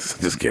 kidding, yeah. guys.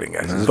 Just kidding,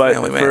 guys. He's a But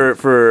family man.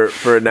 for a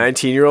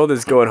 19-year-old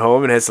that's going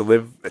home and has to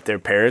live with their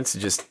parents,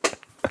 just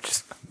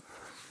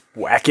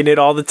whacking it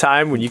all the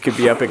time when you could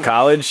be up at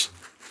college,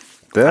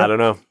 Yeah, I don't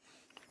know.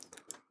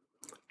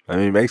 I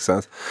mean, it makes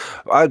sense.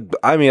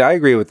 I mean, I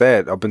agree with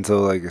that up until,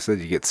 like I said,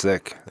 you get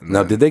sick. And Now,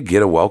 then- did they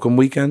get a welcome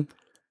weekend?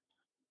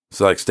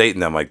 So, like, stating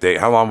them, like,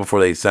 how long before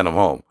they sent them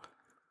home?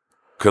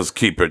 Because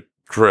keep it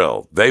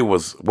Trill. They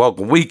was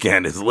Welcome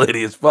Weekend is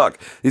litty as fuck.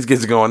 These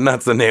kids are going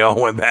nuts, and they all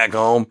went back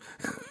home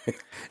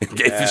and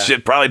gave you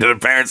shit probably to their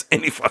parents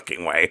any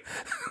fucking way.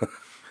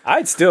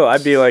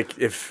 I'd be like,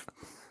 if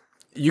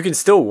you can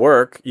still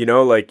work, you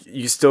know, like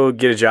you still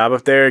get a job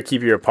up there,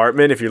 keep your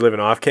apartment if you're living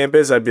off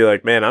campus, I'd be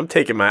like, man, I'm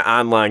taking my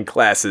online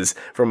classes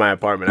from my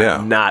apartment. Yeah.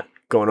 I'm not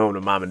going home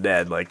to mom and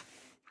dad. Like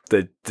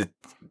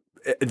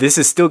this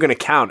is still going to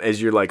count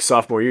as your like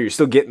sophomore year. You're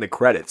still getting the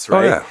credits,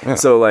 right? Yeah.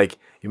 So like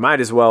you might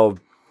as well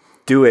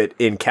do it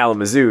in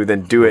Kalamazoo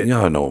than do it.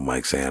 Y'all know what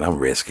Mike's saying. I'm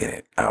risking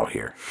it out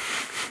here.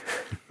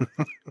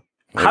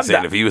 I'm saying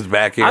not- if he was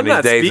back here I'm these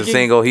not days speaking- a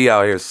single, he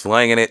out here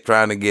slinging it,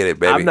 trying to get it,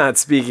 baby. I'm not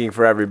speaking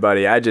for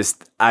everybody.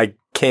 I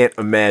can't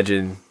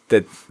imagine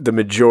that the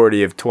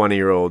majority of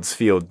 20-year-olds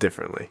feel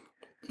differently.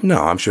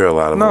 No, I'm sure a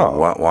lot of No.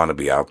 them want to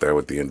be out there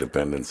with the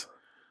independents.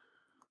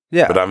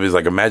 Yeah. But I'm just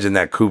like, imagine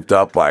that cooped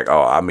up, like,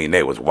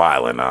 they was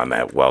wilding on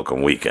that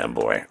Welcome Weekend,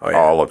 boy. Oh, yeah.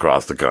 All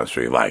across the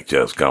country, like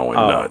just going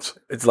nuts.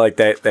 It's like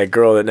that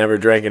girl that never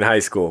drank in high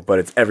school, but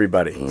it's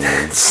everybody.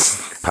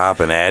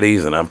 Popping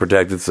addies and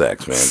unprotected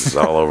sex, man. It's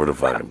all over the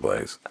fucking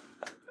place.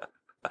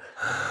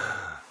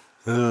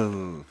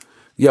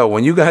 Yo,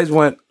 when you guys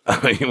went,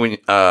 Mike,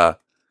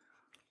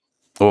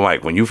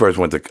 when you first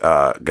went to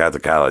got to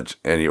college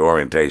and your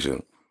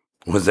orientation,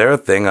 was there a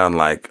thing on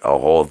like a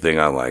whole thing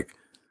on like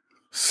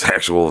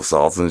sexual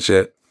assaults and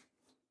shit?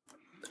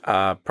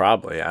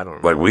 Probably. I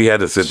don't know. Like we had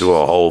to sit through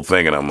a whole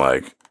thing, and I'm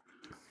like,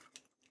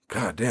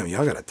 God damn,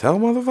 y'all gotta tell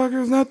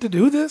motherfuckers not to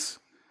do this.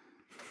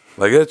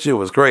 Like that shit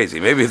was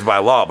crazy. Maybe it's by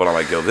law, but I'm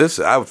like, yo,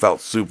 I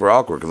felt super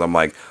awkward because I'm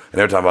like, and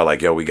they're talking about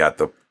like, yo, we got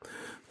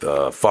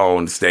the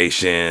phone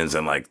stations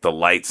and like the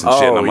lights and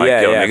shit. And I'm like,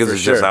 yo, niggas for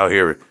is just sure. out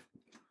here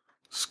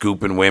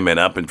scooping women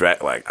up and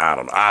like, I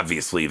don't know.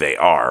 Obviously they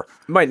are.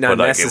 Might not But,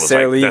 like, it was,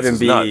 necessarily like, that's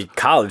even just be nuts.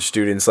 college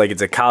students. Like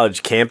it's a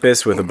college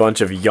campus with a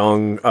bunch of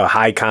young,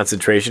 high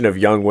concentration of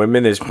young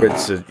women. There's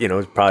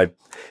probably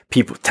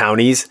people,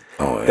 townies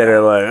that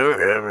are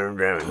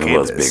like,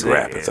 Those big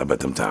rapids. I bet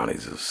them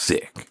townies are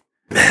sick.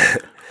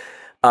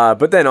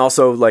 But then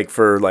also like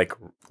for like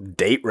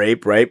date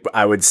rape, right?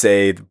 I would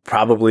say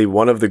probably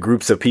one of the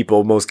groups of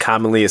people most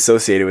commonly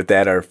associated with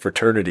that are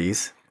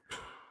fraternities.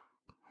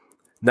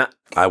 Not,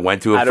 I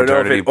went to a I don't know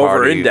if fraternity it party.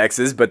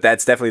 over-indexes, but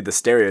that's definitely the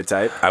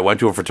stereotype. I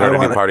went to a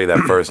fraternity party that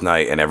first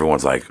night, and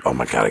everyone's like, "Oh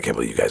my god, I can't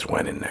believe you guys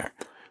went in there.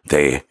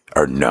 They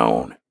are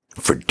known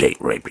for date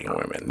raping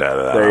women."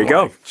 There you I'm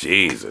go. like,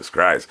 Jesus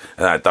Christ!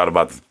 And I thought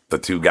about the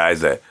two guys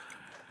that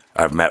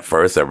I've met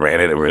first that ran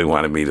it and really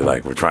wanted me to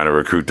like were trying to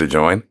recruit to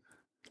join.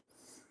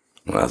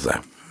 And I was like,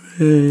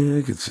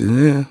 I could see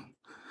that.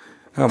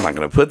 I'm not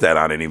gonna put that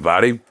on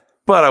anybody,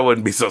 but I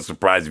wouldn't be so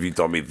surprised if you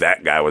told me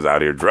that guy was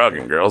out here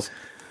drugging girls.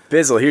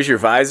 Bizzle, here's your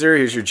visor,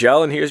 here's your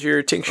gel, and here's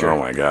your tincture. Oh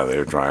my god, they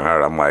were trying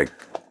hard. I'm like,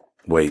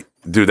 wait,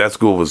 dude, that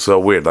school was so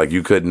weird. Like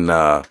you couldn't,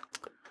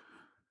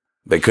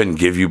 they couldn't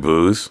give you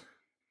booze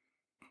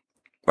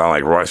on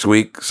like Royce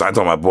Week. So I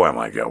told my boy, I'm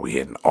like, yo, we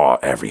hitting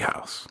every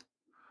house.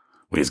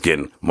 We just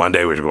getting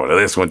Monday. We're going to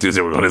this one.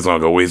 Tuesday we're going to this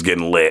one. We just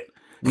getting lit,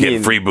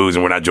 getting free booze,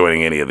 and we're not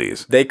joining any of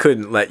these. They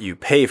couldn't let you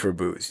pay for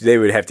booze. They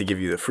would have to give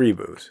you the free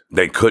booze.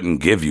 They couldn't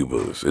give you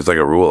booze. It's like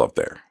a rule up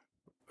there.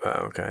 Oh,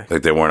 okay.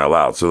 Like they weren't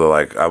allowed. So they're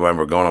like, I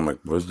remember going, I'm like,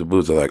 where's the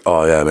booze? They're like,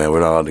 oh yeah, man,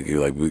 we're not allowed to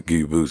give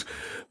you booze.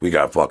 We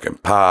got fucking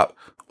pop,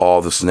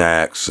 all the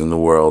snacks in the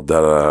world.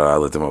 Da, da, da. I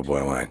looked at my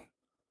boy, I'm like,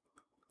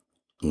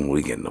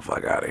 we getting the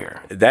fuck out of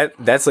here.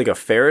 That's like a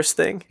Ferris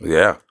thing?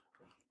 Yeah.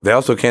 They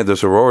also can't, the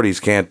sororities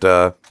can't,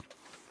 they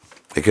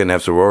couldn't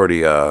have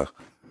sorority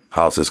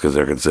houses because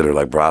they're considered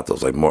like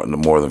brothels, like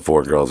more than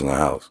 4 girls in the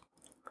house.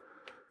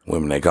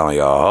 Women, they call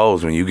y'all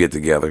hoes when you get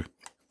together.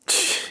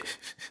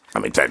 I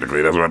mean,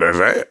 technically, that's what they're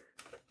saying.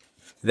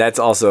 That's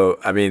also,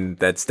 I mean,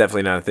 that's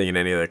definitely not a thing in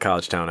any other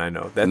college town I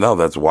know. No,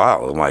 that's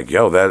wild. I'm like,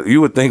 yo, that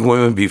you would think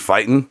women be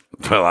fighting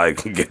to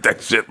like get that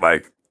shit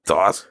like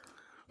tossed.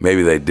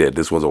 Maybe they did.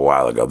 This was a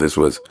while ago. This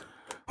was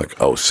like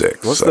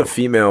 06. What's the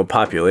female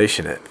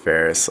population at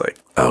Ferris? Like,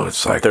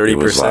 it's like 30%? It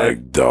was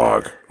like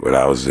dog. When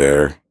I was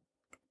there,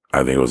 I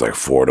think it was like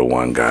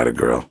 4-1 guy to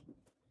girl.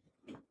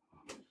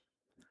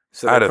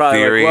 so I had they're a probably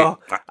theory. like,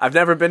 well, I've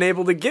never been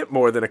able to get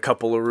more than a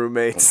couple of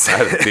roommates. I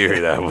had a theory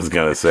that I was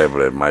gonna say,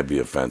 but it might be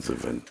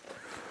offensive, and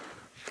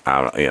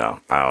I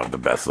don't have the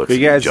best looks But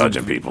you at guys-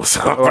 judging people. So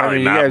Well, I probably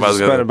mean, not. you but I guys was just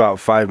spent gonna- about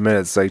 5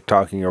 minutes like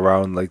talking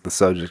around like the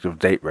subject of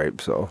date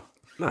rape. So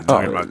I'm not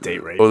talking about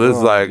date rape. Well, this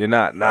is like you're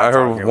not I heard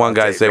talking one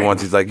about guy date say rape.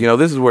 once. He's like,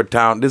 this is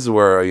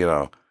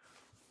where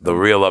the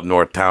real up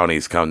north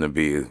townies come to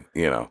be.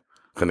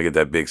 Come to get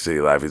that big city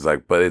life. He's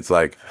like, but it's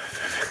like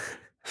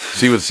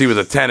she was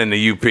a 10 in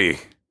the UP.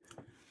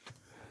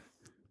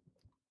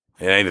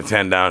 It ain't a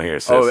 10 down here,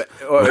 sis.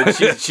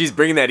 She's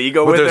bringing that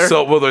ego But with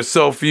her? there's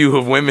so few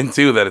of women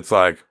too that it's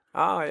like,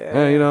 Oh, yeah.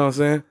 yeah, you know what I'm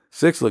saying?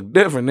 6 look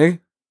different, nigga.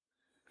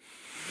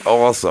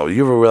 Oh, also,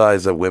 you ever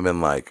realize that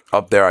women like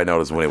up there? I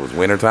noticed when it was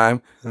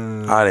wintertime,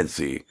 I didn't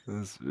see.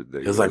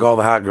 It was like all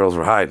the hot girls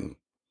were hiding.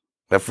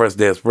 That first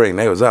day of spring,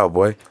 they was out,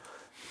 boy.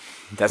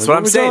 That's what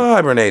I'm Where y'all saying.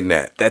 hibernating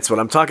at? That's what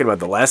I'm talking about.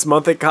 The last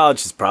month at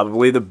college is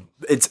probably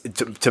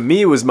to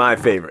me, it was my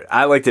favorite.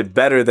 I liked it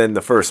better than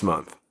the first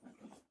month,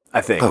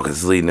 I think. Oh,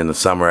 because leading into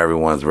summer,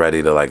 everyone's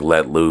ready to like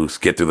let loose,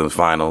 get through the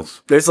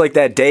finals. There's like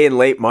that day in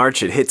late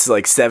March, it hits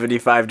like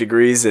 75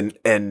 degrees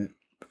and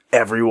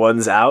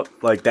everyone's out.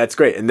 Like, that's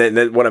great. And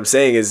then what I'm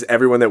saying is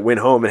everyone that went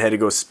home and had to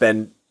go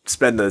spend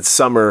the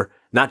summer,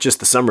 not just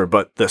the summer,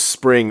 but the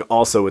spring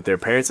also with their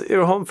parents, they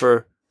were home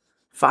for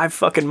 5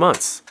 fucking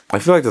months. I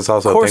feel like that's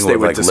also a course thing they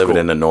with went like to living school.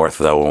 in the north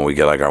though. When we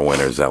get like our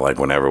winters, that like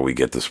whenever we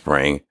get to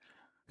spring,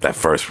 that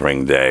first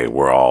spring day,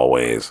 we're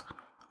always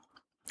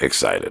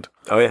excited.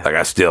 Oh, yeah. Like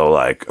I still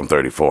like I'm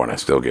 34 and I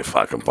still get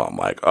fucking pumped.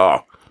 Like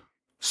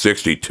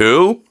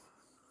 62,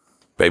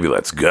 baby,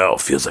 let's go.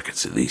 Feels like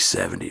it's at least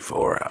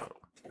 74 out.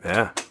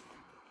 Yeah.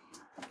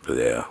 But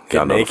yeah, Get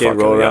y'all know naked, the fucking,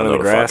 roll y'all around in know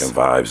the the grass. fucking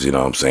vibes. You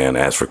know what I'm saying?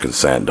 Ask for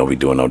consent. Don't be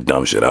doing no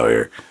dumb shit out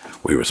here.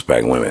 We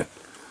respect women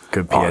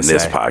Good PSA. on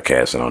this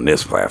podcast and on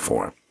this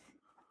platform.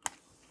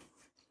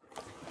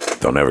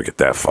 Don't ever get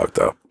that fucked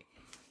up.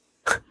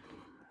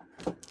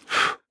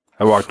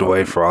 I walked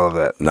away for all of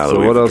that. Now that So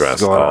we've what else is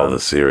addressed going all on? the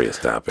serious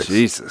topics,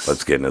 Jesus.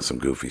 let's get into some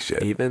goofy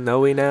shit. Even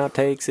though he now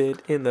takes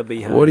it in the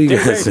behind. What do you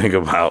guys think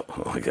about?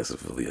 Well, I guess it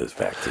really is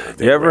back to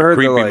it. You ever heard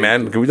the, creepy like,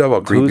 men? Can we talk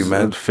about creepy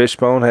men?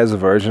 Fishbone has a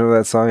version of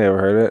that song. You ever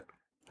heard it?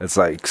 It's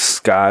like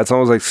ska. It's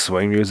almost like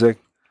swing music.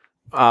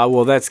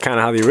 Well, that's kind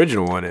of how the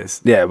original one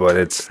is. Yeah, but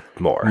it's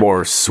more.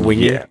 More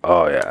swingy. Yeah.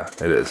 Oh, yeah.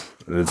 It is.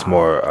 It's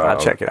more. I'll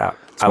check it out.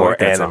 It's I more like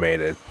that song.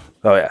 animated.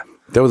 Oh, yeah.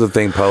 There was a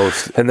thing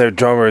post. And their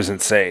drummer is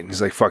insane.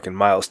 He's like fucking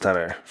Miles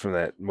Teller from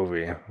that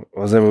movie.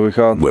 What was that movie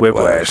called?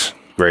 Whiplash.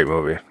 Great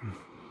movie.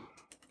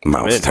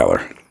 Mouse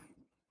Teller.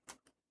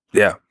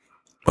 Yeah.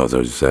 Oh, is that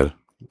what you said?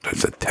 I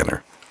said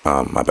tenor.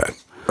 My bad.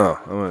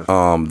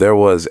 Oh, There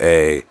was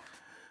in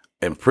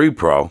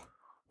pre-pro,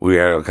 we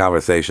had a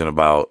conversation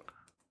about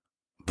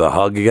the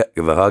hug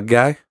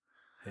guy.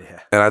 Yeah.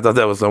 And I thought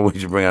that was something we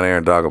should bring on air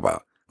and talk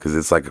about because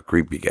it's like a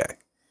creepy guy.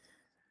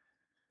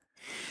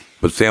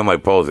 But Sam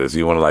like poses.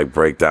 You want to like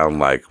break down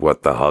like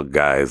what the hug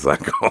guy is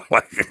like,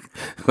 like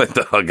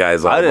the hug guy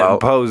is all I didn't about.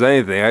 pose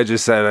anything. I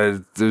just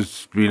said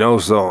there's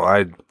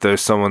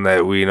there's someone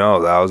that we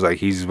know that I was like,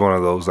 he's one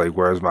of those like,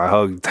 where's my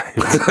hug type.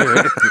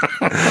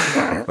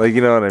 Like,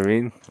 you know what I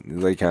mean? He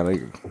like kind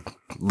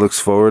of looks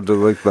forward to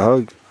like the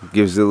hug,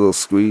 gives you a little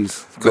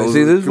squeeze. But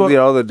see, this is what- you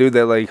know, the dude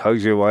that like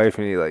hugs your wife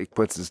and he like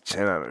puts his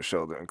chin on her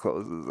shoulder and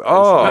closes his eyes.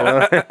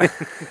 Oh. You know?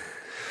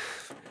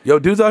 Yo,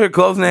 dudes out here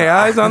closing their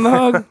eyes on the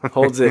hug.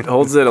 Holds it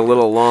a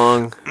little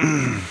long.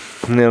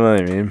 You know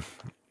what I mean?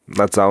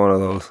 That's not one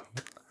of those.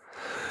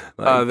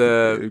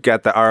 The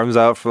Got the arms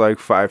out for like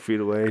 5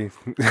 feet away.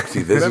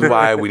 See, this is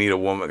why we need a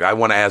woman. I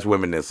want to ask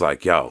women this,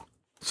 like, yo,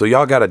 so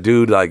y'all got a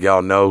dude like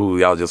y'all know who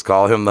y'all just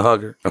call him the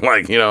hugger?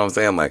 Like, you know what I'm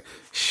saying? Like,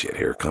 shit,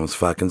 here comes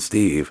fucking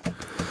Steve.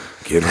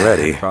 Get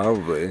ready.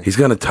 Probably. He's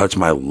gonna touch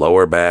my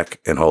lower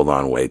back and hold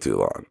on way too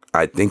long.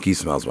 I think he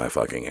smells my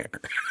fucking hair.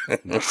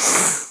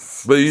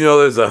 But you know,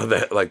 there's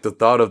like the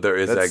thought of there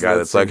is that guy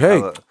that's like, hey,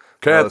 hella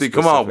Kathy,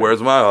 come on, specific.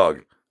 where's my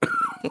hug?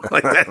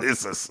 Like that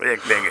is a sick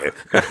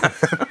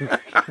nigga.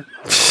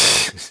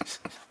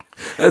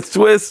 That's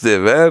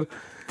twisted, man.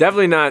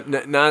 definitely not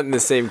in the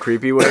same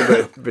creepy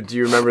way, but do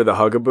you remember the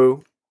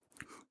Hugaboo?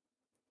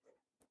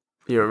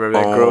 You remember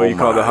that girl you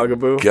called the my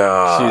Hugaboo?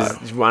 God.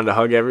 She wanted to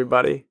hug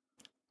everybody.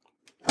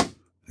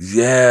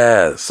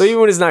 Yes. So even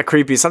when it's not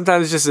creepy,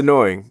 sometimes it's just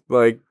annoying.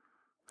 Like,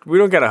 we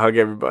don't gotta hug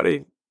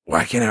everybody.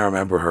 Why can't I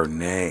remember her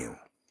name?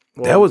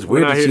 Well, That was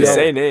weird We're not to here see to that.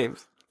 say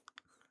names.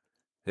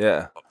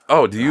 Yeah.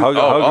 Oh, do you? Hug-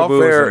 all Hugaboo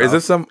fair. is Is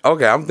this some?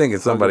 Okay, I'm thinking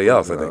somebody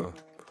else. I think.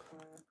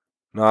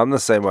 No, I'm the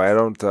same way. I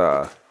don't.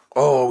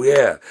 Oh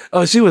yeah.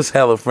 Oh, she was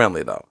hella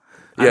friendly though.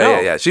 I Yeah, know.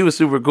 yeah, yeah. She was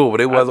super cool, but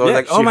it was always yeah,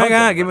 like, oh she my hugged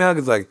god, them. give me a hug.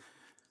 It's like,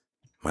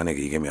 my nigga,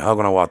 you give me a hug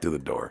when I walk through the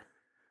door.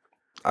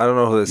 I don't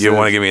know who this You is.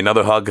 want to give me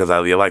another hug because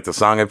you like the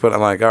song I put? I'm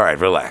like, all right,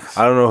 relax.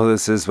 I don't know who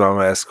this is, but I'm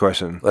gonna ask a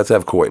question. Let's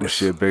have Is coitus.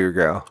 she a bigger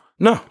gal?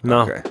 No.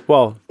 No. Okay.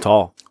 Well,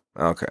 tall.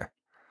 Okay.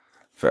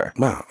 Fair.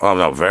 Wow. Oh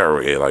no,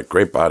 very like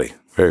great body,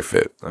 very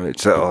fit, I mean,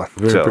 chill.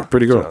 Very chill.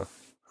 pretty girl.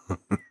 chill.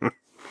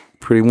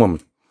 pretty woman.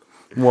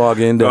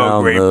 Walking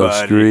down great the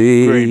body.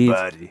 street. Great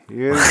body.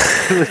 Who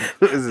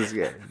is this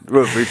guy?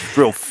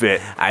 Real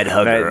fit. I'd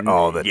hug her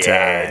all the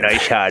time.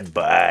 Nice hard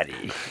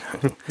body.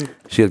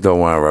 She hooked up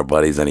one of our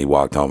buddies and he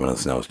walked home in a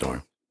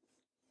snowstorm.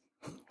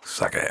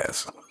 Suck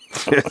ass.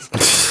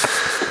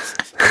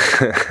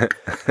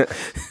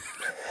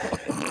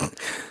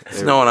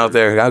 Snowing out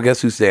there. I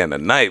guess who's staying the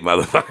night,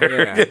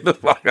 motherfucker. Yeah. Get the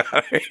fuck out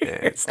of here.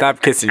 Yeah,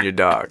 stop kissing your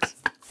dogs.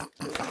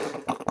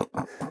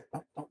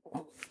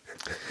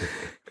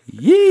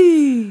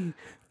 Yee.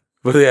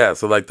 But yeah,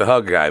 so like the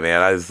hug guy,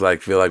 man, I just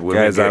like feel like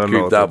women Guys, I get don't know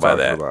creeped what out by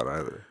they're that. talking about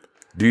either.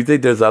 Do you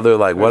think there's other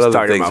like what was other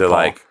talking things are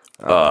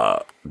about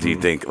like? Do you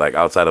think like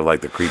outside of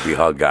like the creepy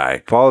hug guy?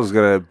 Paul's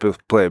gonna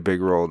play a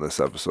big role in this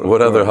episode. What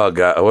Go other ahead. hug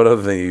guy? What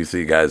other thing you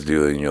see guys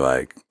do and you're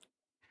like,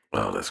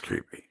 oh, that's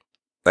creepy?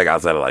 Like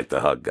outside of like the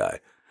hug guy,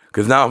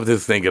 Because now I'm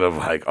just thinking of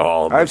like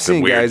all the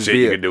seen weird guys shit be-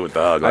 you can do with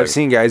the hug. I've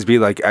seen guys be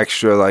like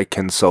extra like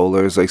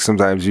consolers. Like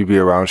sometimes you be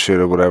around shit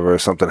or whatever,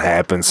 something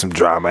happens, some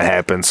drama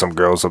happens, some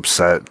girl's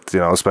upset, you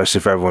know, especially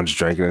if everyone's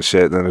drinking and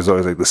shit. Then there's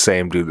always like the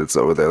same dude that's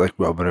over there like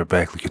rubbing her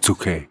back like it's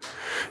okay,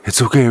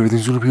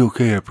 everything's gonna be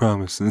okay, I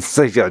promise. And it's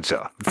like, yo,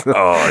 chill.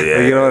 Oh yeah,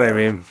 Like, you know what I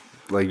mean?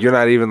 Like you're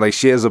not even like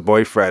she has a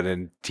boyfriend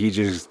and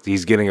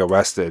he's getting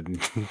arrested.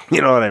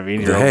 You know what I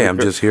mean? You know? Hey, I'm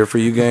just here for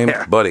you, game,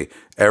 buddy.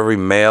 Every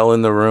male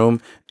in the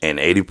room and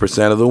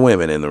 80% of the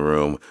women in the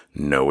room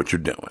know what you're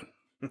doing.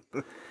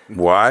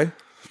 Why?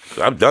 'Cause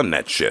I've done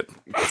that shit.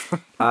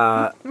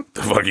 The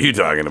fuck are you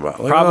talking about?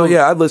 Like, Probably-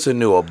 yeah, I listened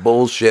to a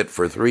bullshit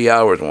for 3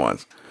 hours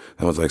once.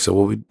 I was like,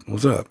 so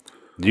what's up?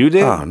 You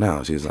did? Oh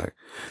no, she's like,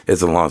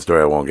 it's a long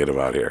story. I won't get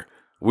about here.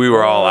 We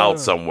were all out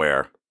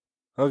somewhere.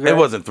 Okay. It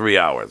wasn't 3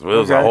 hours. It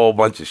was a Okay. whole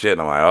bunch of shit.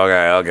 And I'm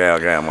like,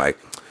 okay. I'm like,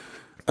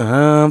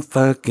 I'm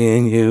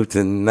fucking you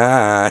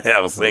tonight. I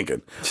was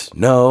thinking,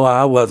 no,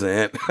 I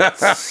wasn't.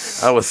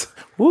 I was,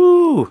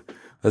 woo.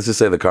 Let's just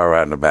say the car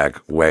ride in the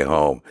back way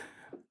home.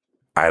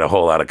 I had a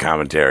whole lot of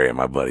commentary, and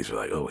my buddies were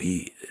like, oh,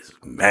 he is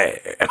mad.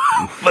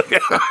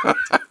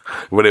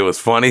 But it was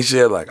funny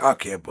shit. Like, I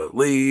can't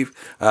believe.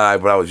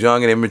 But I was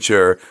young and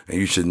immature, and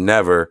you should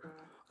never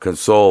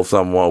console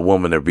a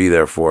woman or be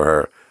there for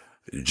her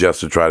just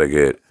to try to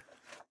get,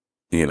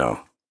 you know,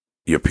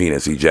 your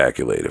penis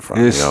ejaculated from.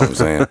 You know what I'm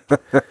saying?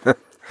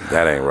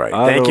 That ain't right.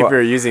 Thank you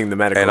for using the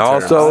medical And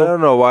terms. also- I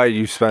don't know why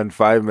you spend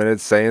 5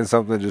 minutes saying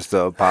something just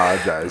to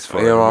apologize for.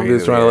 You know, I'm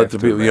just trying to let the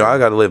immediately people, you know, after, I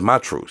got to live my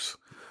truths.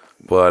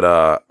 But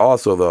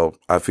also, though,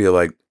 I feel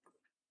like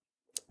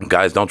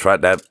guys don't try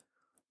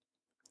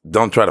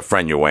to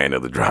friend your way into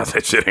the drops.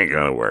 That shit ain't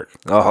gonna work.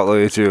 man. Oh,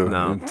 look at you.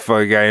 No. The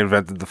fucking guy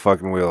invented the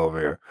fucking wheel over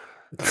here.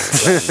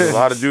 There's a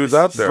lot of dudes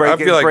out there. I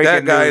Breaking- feel like that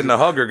breaking guy news. and the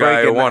hugger guy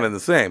are Breaking one ne- and the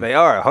same. They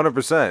are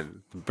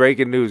 100%.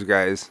 Breaking news,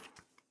 guys.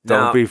 Don't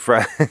Now- be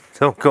friend.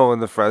 Don't go in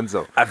the friend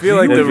zone. I feel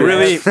like the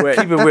really wait,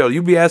 Keep it real.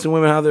 You be asking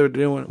women how they're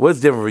doing. What's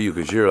different for you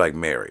because you're like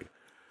married?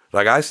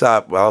 Like I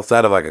stop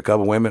outside of like a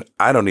couple women.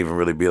 I don't even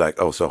really be like,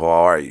 oh, so how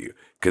are you?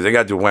 Because they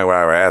got to a point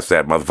where I asked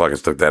that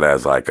motherfuckers took that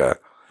as like a,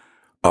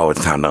 oh,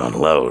 it's time to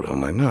unload.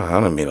 I'm like, no, I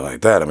don't mean it like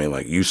that. I mean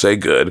like you say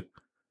good,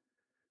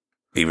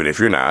 even if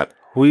you're not.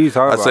 Who are you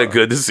talking I about? say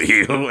good to see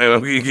you,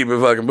 and you keep it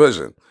fucking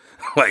pushing.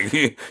 Like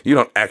you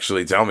don't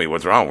actually tell me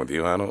what's wrong with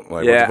you. I don't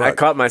like. yeah, what the I fuck?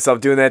 caught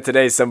myself doing that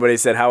today. Somebody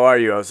said, "How are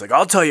you?" I was like,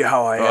 "I'll tell you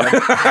how I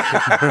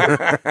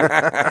am."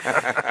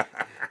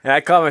 And I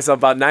caught myself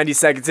about 90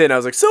 seconds in. I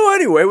was like, "So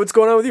anyway, what's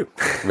going on with you?"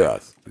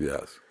 Yes.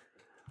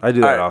 I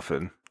do that All right.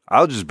 often.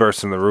 I'll just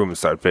burst in the room and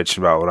start bitching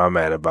about what I'm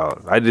mad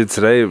about. I did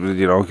today,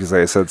 you know, because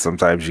like I said,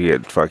 sometimes you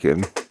get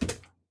fucking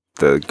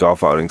the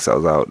golf outing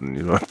sells out, and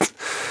you know.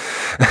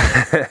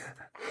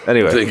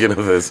 Anyway, Thinking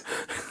of this,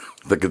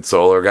 the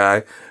consoler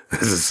guy.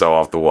 This is so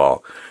off the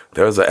wall.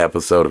 There was an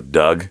episode of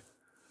Doug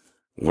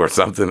where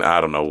something, I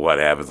don't know what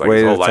happens. Like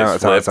his whole life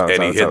flipped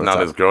and he hitting on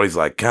this girl. He's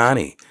like,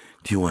 Connie,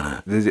 do you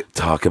want to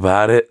talk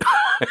about it?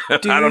 I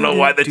don't know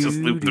why that just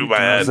looped through my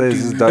head.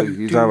 This is Doug,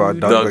 you talking about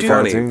Doug the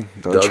Funny. cartoon?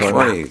 Doug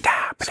Funny.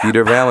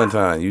 Skeeter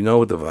Valentine. You know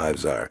what the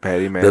vibes are.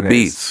 Patty The Mayonnaise.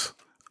 beats.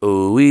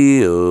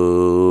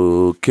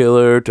 Ooh,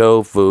 killer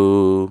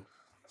tofu.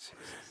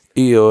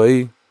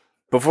 EOE.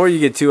 Before you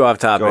get too off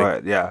topic, Go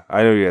ahead. Yeah,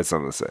 I knew you had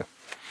something to say.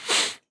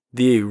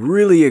 the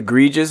really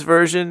egregious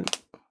version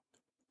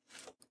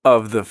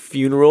of the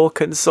funeral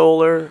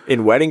consoler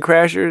in Wedding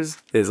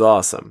Crashers is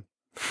awesome.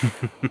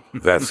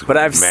 That's But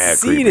I've mad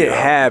seen creepy, it though.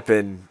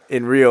 happen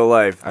in real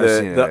life. I've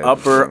seen The it.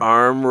 upper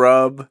arm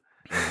rub.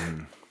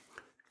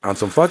 On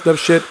some fucked up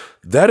shit.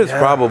 That is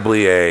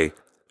probably a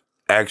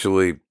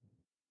actually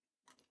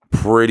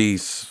pretty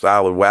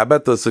solid way. I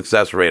bet the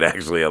success rate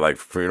actually at like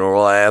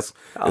funeral ass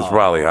is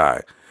probably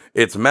high.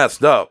 It's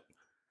messed up,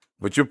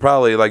 but you're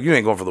probably like you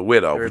ain't going for the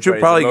widow, but you're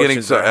Everybody's probably getting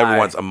emotions are high.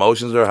 everyone's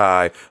emotions are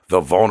high. The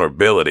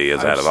vulnerability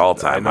is at an all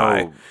time I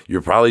high. know.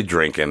 You're probably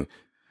drinking.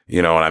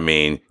 You know what I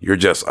mean? You're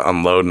just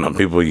unloading on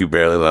people you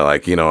barely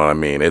like. You know what I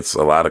mean? It's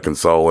a lot of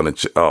consoling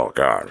and oh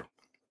god,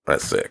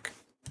 that's sick.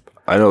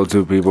 I know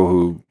two people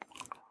who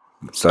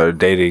started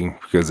dating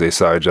because they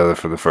saw each other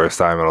for the first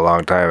time in a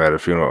long time at a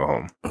funeral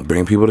home.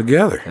 Bring people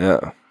together.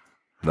 Yeah.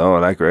 No,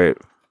 not great.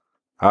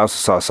 I also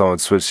saw someone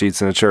switch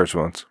seats in a church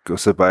once. Go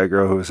sit by a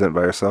girl who was sitting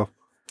by herself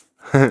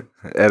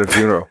at a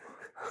funeral.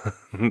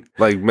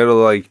 Like middle,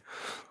 like,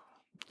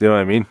 you know what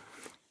I mean?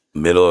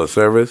 Middle of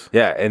service.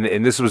 Yeah,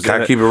 and this was Can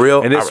in I a- keep it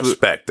real? and I this was,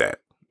 respect that.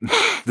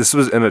 this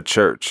was in a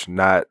church,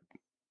 not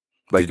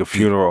like a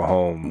funeral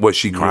home. Was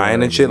she You know crying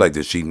what I and shit? mean? Like,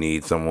 did she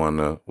need someone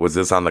to? Was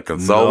this on the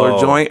consoler No.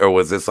 joint or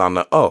was this on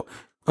the? Oh,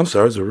 I'm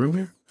sorry. Is there a room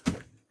here?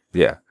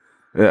 Yeah,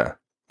 yeah.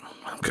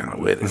 I'm kind of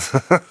with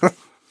it.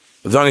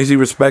 As long as he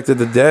respected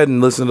the dead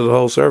and listened to the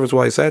whole service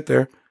while he sat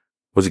there.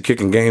 Was he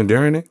kicking game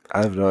during it?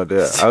 I have no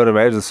idea. I would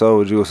imagine so.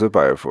 Would you go sit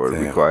by her for it?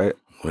 Be Damn. quiet.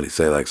 What did he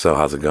say? Like, so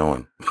how's it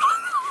going?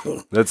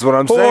 That's what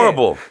I'm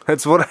Horrible. saying.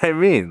 That's what I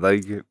mean.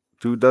 Like,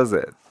 who does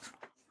that?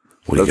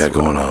 What do you That's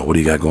got going on? What do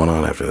you got going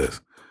on after this?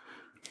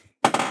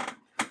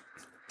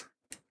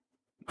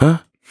 Huh?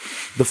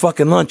 the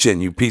fucking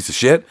luncheon, you piece of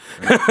shit.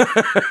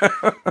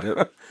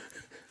 I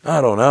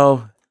don't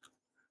know.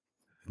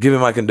 Giving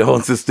my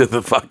condolences to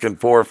the fucking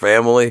poor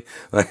family.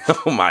 Like,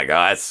 oh my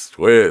God, that's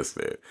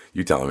twisted.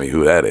 You telling me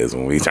who that is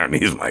when we turn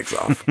these mics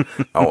off.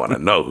 I want to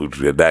know who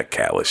did that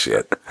callous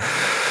shit.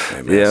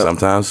 Hey, man,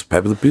 sometimes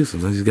Pepe Le Pew,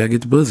 sometimes you got to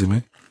get the pussy,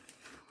 man.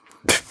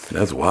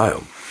 That's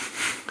wild.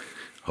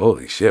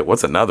 Holy shit.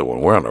 What's another one?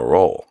 We're on a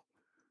roll.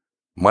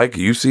 Mike,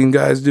 you seen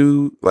guys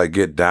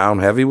get down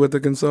heavy with the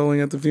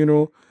consoling at the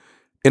funeral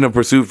in a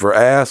pursuit for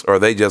ass? Or are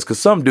they just, because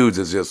some dudes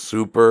is just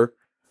super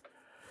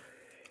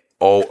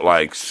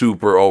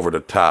over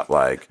the top,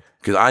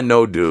 because I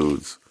know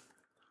dudes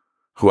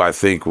who I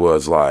think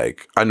was I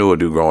knew a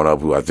dude growing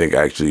up who I think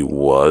actually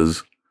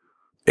was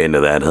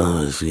into that,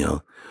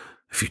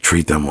 if you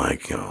treat them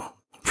like,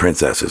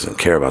 princesses and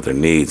care about their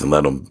needs and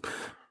let them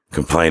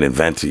complain and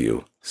vent to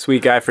you.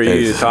 Sweet guy for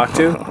you to talk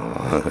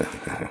to?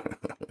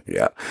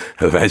 Yeah,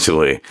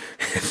 eventually,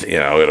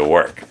 it'll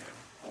work.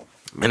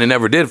 And it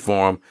never did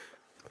for him.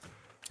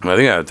 I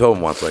think I told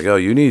him once,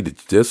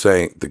 this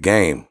ain't the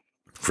game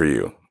for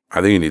you. I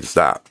think you need to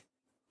stop.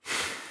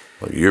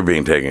 You're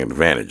being taken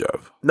advantage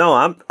of.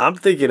 No, I'm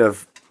thinking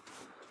of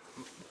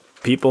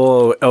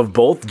people of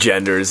both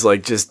genders,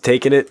 just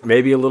taking it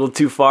maybe a little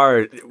too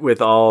far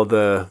with all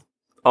the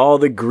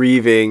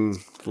grieving,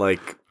 Oh,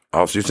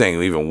 so you're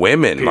saying even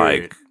women,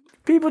 period.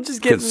 People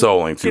just getting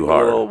consoling too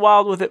hard. A little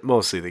wild with it,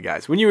 mostly the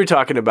guys. When you were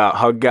talking about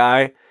hug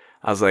guy,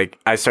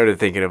 I started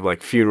thinking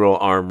of funeral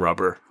arm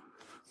rubber.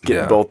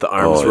 Getting both the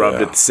arms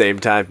rubbed at the same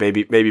time,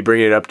 maybe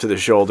bringing it up to the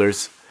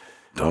shoulders.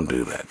 Don't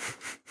do that.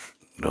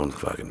 Don't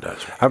fucking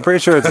touch me. I'm pretty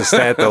sure it's a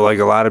stat though. A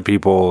lot of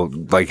people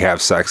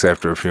have sex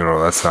after a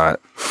funeral. That's not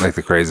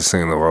the craziest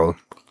thing in the world.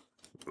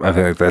 I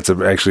think that's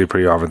actually a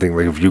pretty often thing.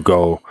 If you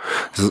go,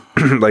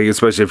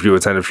 especially if you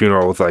attend a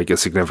funeral with a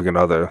significant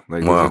other,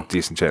 there's a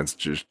decent chance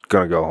that you're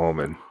gonna go home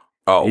and.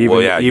 Oh,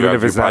 even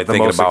if it's not the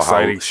most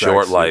exciting, how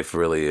short life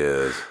really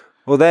is.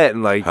 Well, that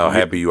and how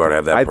happy you are to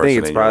have that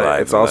person in your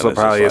life. It's also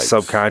probably a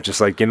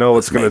subconscious,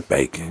 it's gonna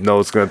bacon.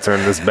 It's gonna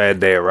turn this bad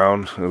day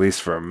around at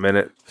least for a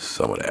minute.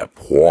 Some of that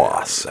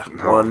poisse.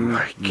 Oh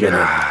my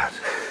God.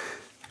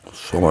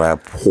 Some of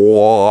that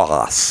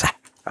poisse.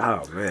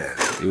 Oh man,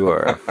 you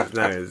are.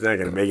 It's not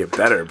gonna make it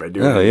better by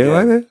doing it. You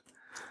like it?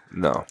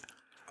 No.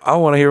 I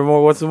want to hear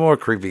more. What's the more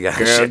creepy guy?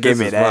 Girl, shit? Give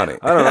me that. Funny.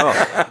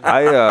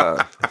 I don't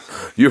know.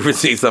 You ever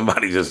see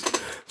somebody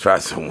just try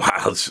some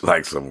wild,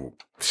 some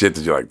shit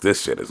that you're like,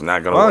 this shit is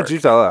not gonna work? Why don't you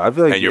tell her? I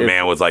feel and your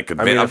man was convinced.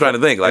 I'm trying to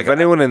think. If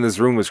anyone in this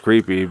room was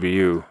creepy, it'd be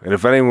you. And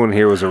if anyone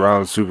here was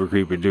around super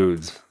creepy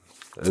dudes,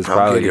 it's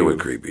probably you. With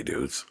creepy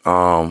dudes.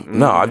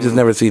 No, I've just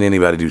never seen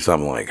anybody do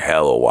something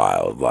hella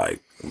wild.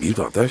 You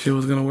thought that shit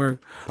was gonna work?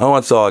 I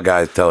once saw a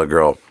guy tell a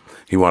girl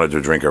he wanted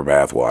to drink her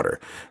bath water,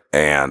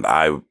 and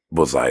I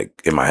was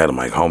in my head, I'm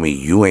like, homie,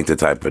 you ain't the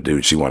type of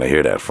dude she want to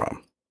hear that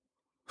from.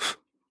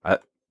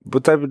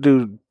 What type of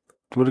dude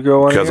would a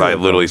girl want to hear? Because I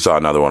literally saw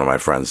another one of my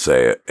friends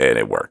say it, and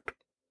it worked.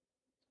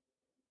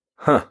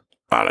 Huh.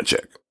 On a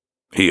chick.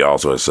 He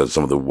also has said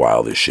some of the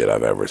wildest shit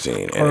I've ever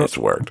seen, and it's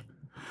worked.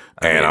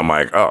 And I'm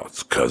like, oh,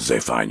 it's because they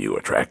find you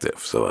attractive,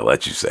 so they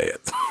let you say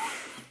it.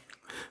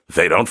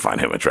 They don't find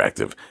him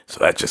attractive, so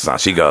that just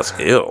sounds. She goes,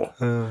 ew.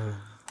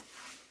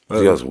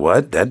 She goes,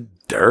 what? That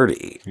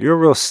dirty. You're a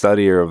real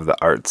studier of the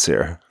arts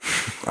here.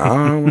 I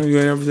don't know. You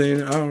ain't ever seen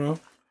it? I don't know.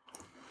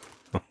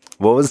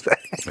 What was that?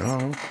 I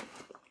don't know.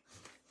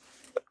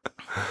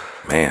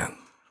 Man,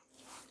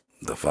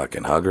 the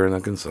fucking hugger and the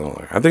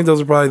consoler. I think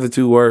those are probably the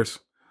two worst.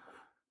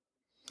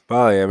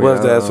 Probably. I mean, we'll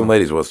have to ask some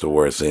ladies what's the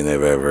worst thing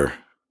they've ever.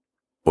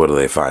 What do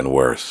they find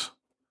worse?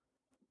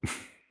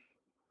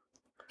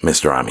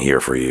 Mister, I'm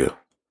here for you.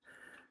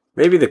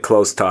 Maybe the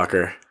close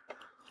talker.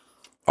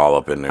 All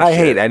up in there. I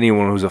hate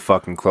anyone who's a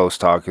fucking close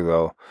talker,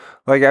 though.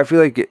 I feel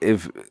like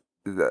if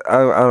I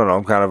don't know,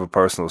 I'm kind of a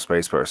personal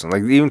space person.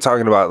 Even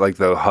talking about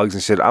the hugs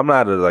and shit, I'm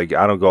not I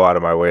don't go out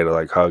of my way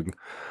to hug.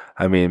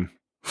 I mean,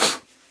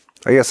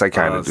 I guess I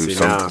kind of do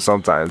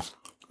sometimes.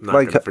 I'm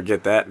not gonna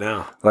forget that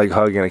now.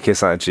 Hugging a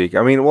kiss on the cheek.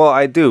 I mean, well,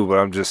 I do, but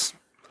I'm just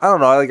I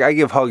don't know. I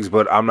give hugs,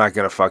 but I'm not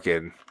gonna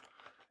fucking.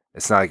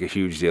 It's not a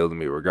huge deal to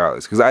me,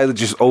 regardless. Because I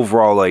just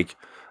overall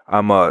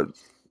I'm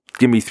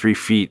give me 3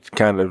 feet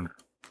kind of.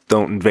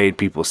 Don't invade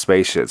people's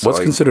space shit. So what's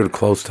considered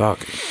close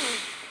talking?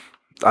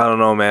 I don't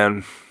know,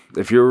 man.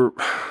 If you're,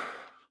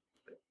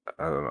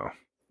 I don't know.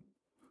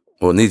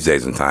 Well, in these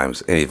days and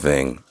times,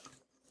 anything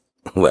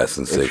less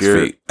than 6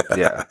 feet.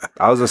 Yeah,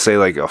 I was gonna say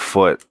a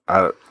foot.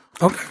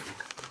 Okay.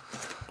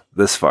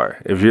 This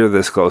far. If you're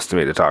this close to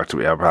me to talk to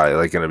me, I'm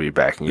probably gonna be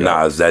backing you.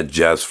 Nah, is that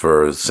just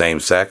for same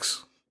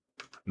sex?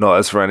 No,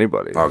 that's for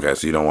anybody. Okay,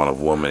 so you don't want a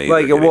woman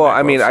either. Well,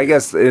 I mean, I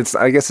guess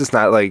it's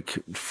not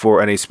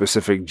for any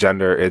specific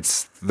gender.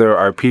 There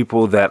are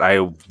people that I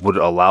would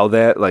allow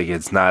that.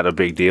 It's not a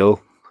big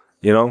deal,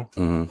 you know.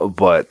 Mm-hmm.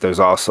 But there's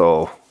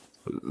also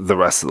the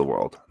rest of the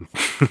world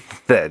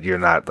that you're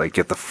not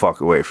get the fuck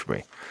away from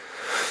me.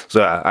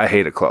 So I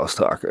hate a close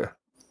talker.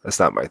 That's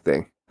not my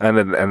thing. And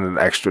an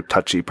extra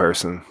touchy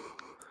person.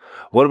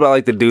 What about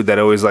like the dude that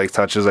always like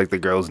touches like the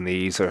girl's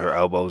knees or her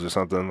elbows or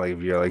something? Like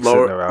if you're like sitting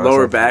around,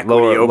 lower back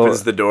when he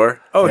opens the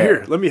door. Oh, Yeah.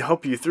 here, let me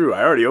help you through.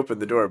 I already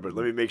opened the door, but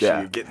let me make sure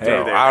you get through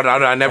there.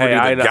 I never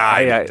Hey, do the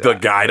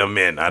guide. Guide them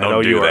in. I don't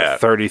know do you are a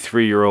that.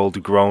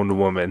 33-year-old grown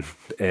woman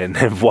and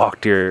have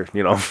walked here,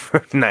 for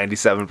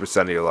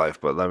 97% of your life.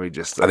 But let me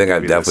just. I think give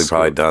I've you definitely this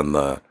probably scoop. done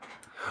the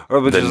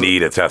Or just- need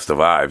to test the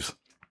vibes.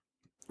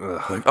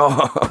 Ugh. Like,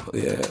 oh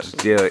yeah,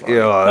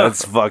 Yeah,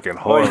 that's fucking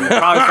Well, horrible. you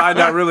probably find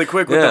out really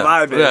quick what the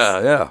vibe is.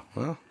 yeah.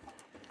 Well,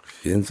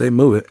 she didn't say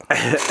move it.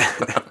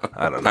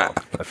 I don't know.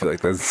 I feel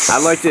like that's. I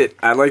liked it.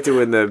 I liked it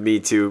when the Me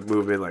Too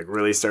movement like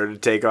really started to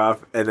take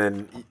off, and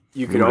then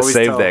you could I'm gonna always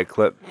save tell, that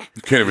clip.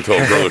 Can't even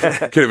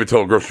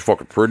tell a girl she's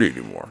fucking pretty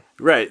anymore.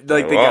 right?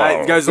 Like the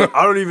guy's like,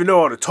 I don't even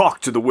know how to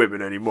talk to the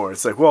women anymore.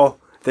 It's like, well,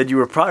 then you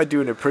were probably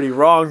doing it pretty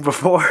wrong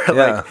before. Yeah.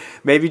 Like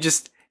maybe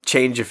just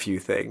change a few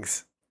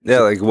things.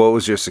 Yeah, like what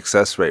was your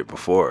success rate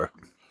before?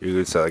 You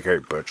could say like, "Hey,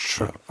 bitch."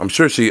 I'm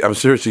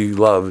sure she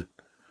loved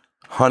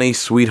Honey,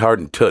 Sweetheart,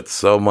 and Toots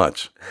so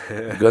much.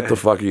 What the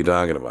fuck are you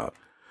talking about?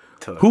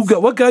 Toots.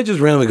 What guy just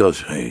randomly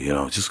goes, hey,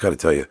 just got to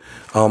tell you,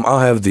 I'll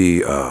have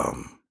the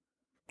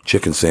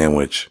chicken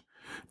sandwich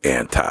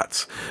and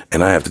tots,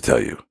 and I have to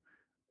tell you,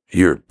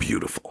 you're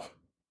beautiful.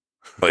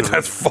 Like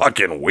that's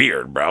fucking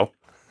weird, bro.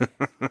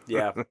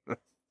 Yeah.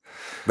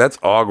 That's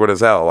awkward as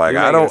hell. Like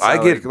You're I making don't. it I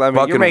sound get like-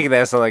 fucking. You're making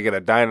that sound like in a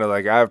diner.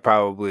 Like I've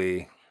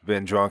probably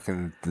been drunk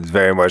and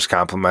very much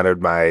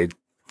complimented my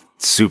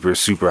super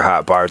super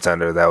hot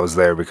bartender that was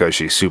there because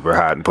she's super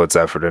hot and puts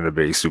effort into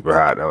being super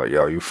hot. And I'm like,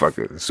 yo, you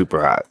fucking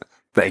super hot.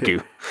 Thank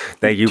you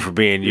for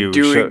being you.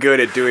 Doing good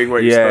at doing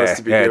what you're supposed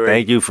to be doing.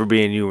 Thank you for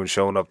being you and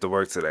showing up to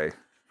work today.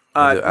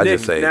 I Nick,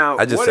 just say, now,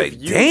 I just what say,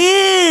 if you-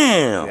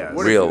 damn, Yeah,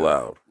 what real if you-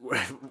 loud.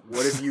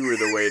 What if you were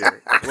the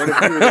waiter? What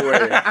if you were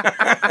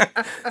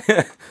the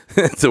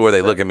waiter? So where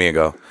they look at me and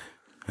go,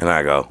 and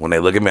I go, when they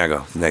look at me, I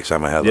go, next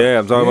time I have, Yeah,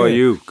 I'm talking about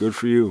you. Good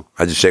for you.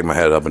 I just shake my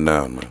head up and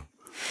down. Man.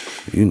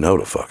 You know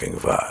the fucking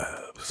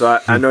vibe. So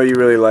I know you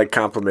really like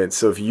compliments.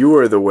 So if you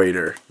were the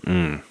waiter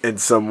Mm.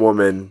 and some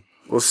woman,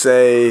 we'll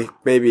say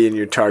maybe in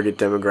your target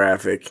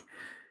demographic,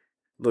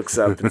 looks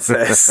up and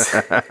says,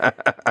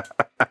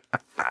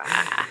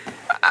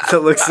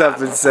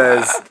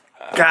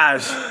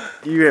 "Gosh,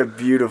 you have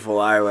beautiful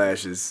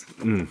eyelashes."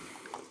 Mm.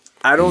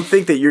 I don't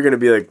think that you're gonna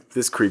be like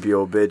this creepy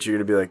old bitch. You're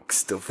gonna be like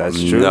still fucking.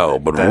 That's true. No,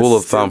 but That's rule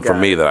of still thumb for got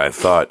me it. that I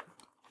thought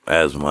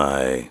as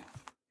my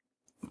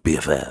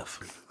BFF.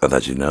 I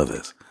thought you know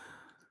this.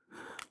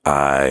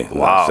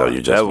 Wow, So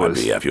you're just that my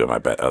was- BF. You're my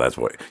best. Oh, that's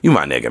what you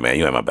my nigga, man.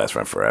 You ain't my best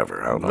friend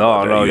forever. I don't know. No,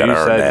 about that. no, you gotta you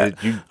earn said that.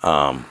 that you-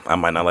 I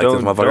might not like this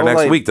Don't- motherfucker don't next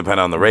like- week, depending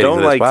on the rating Don't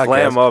of this like podcast.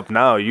 clam up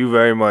now. You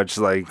very much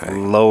like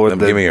lowered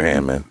the. Give me your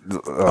hand, man.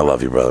 I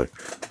love you, brother.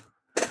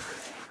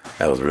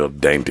 That was real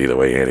dainty the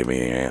way you handed me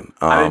your hand.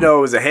 I didn't know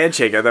it was a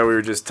handshake. I thought we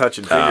were just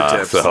touching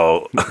fingertips.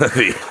 So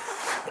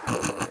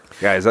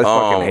Guys, I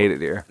fucking hate it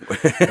here.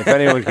 If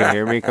anyone can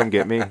hear me, come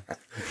get me.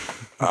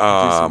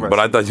 but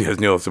I thought you guys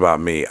knew this about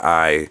me.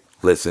 I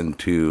listen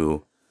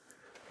to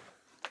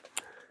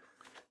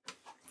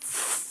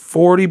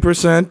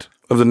 40%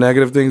 of the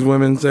negative things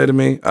women say to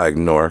me. I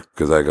ignore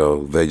because I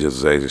go, they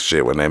just say this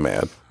shit when they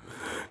mad.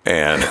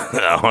 And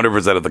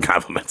 100% of the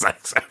compliments I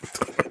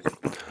accept.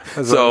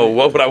 So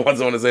what would I want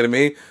someone to say to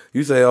me?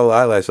 You say, oh,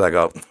 eyelashes. I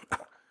go,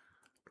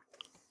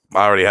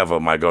 I already have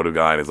my go-to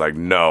guy, and it's like,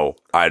 no,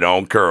 I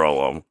don't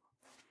curl them.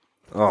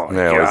 Oh And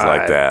my it god. was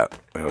like that.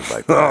 It was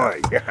like that.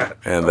 Oh my god.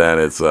 And then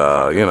it's, you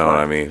know what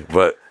I mean?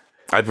 But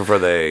I prefer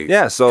they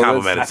Yeah, so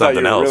complimented I thought you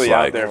something were else. really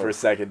Like, out there for a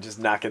second, just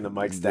knocking the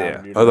mics down.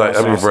 Yeah. You're I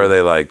not- prefer they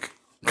like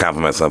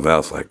compliment something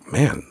else. Like,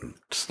 man,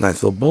 it's a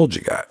nice little bulge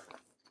you got.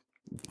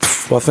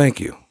 Well, thank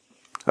you.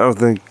 I don't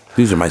think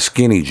These are my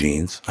skinny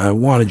jeans. I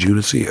wanted you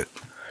to see it.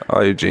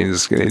 all your jeans are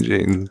skinny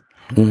jeans.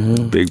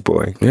 Big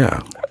boy.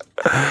 Yeah.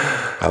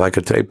 I like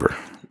a taper.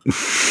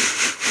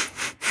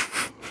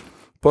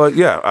 But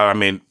yeah, I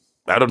mean,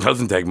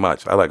 doesn't take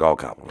much. I like all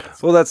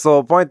compliments. Well, that's the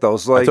whole point, though.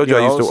 So, like, told you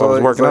I used to- I was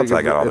like, working out, so I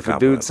if- got all the if a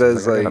dude compliments.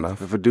 says Like, I got like,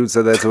 enough. if a dude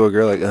said that to a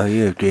girl, like, "Oh,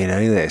 you have great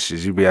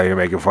eyelashes," you'd be out here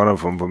making fun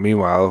of him. But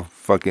meanwhile,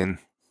 fucking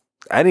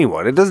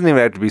anyone, it doesn't even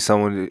have to be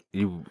someone that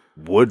you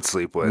would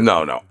sleep with.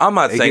 No. I'm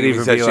not It saying could he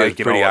even said be she like, has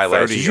you pretty know, a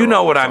eyelashes. You 30-year-old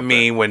know what or I something.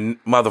 mean when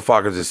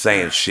motherfuckers are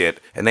saying shit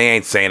and they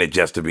ain't saying it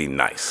just to be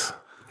nice.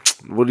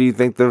 What do you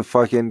think the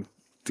fucking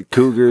the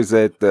cougars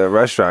at the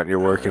restaurant you're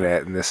working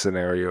at in this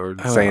scenario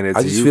are saying it to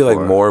I just you feel like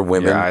for? more Your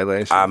women.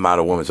 eyelashes? I'm not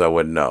a woman, so I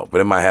wouldn't know.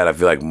 But in my head, I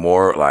feel like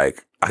more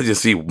like I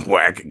just see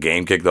whack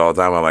game kicked all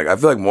the time. I'm like, I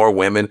feel like more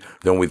women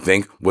than we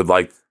think would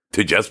like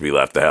to just be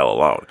left the hell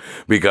alone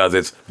because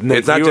it's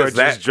Nick, not you just are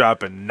that. just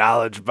dropping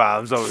knowledge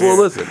bombs over Well,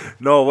 here. listen.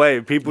 No way.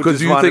 People Because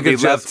just you want to think be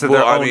it's left just to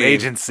their I own mean,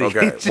 agency.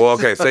 Okay, well,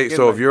 okay. Say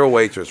so if you're a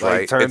waitress, like,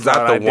 right? turns It's not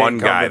out the I didn't one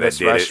come guy to that this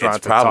did it. restaurant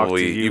It's to talk to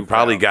probably you, you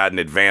probably pal. gotten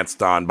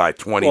advanced on by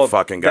 20 Well,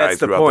 fucking that's guys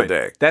the throughout point. the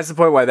day. That's the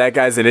point why that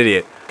guy's an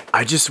idiot.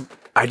 I just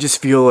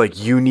feel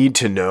like you need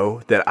to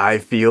know that I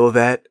feel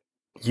that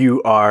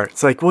you are.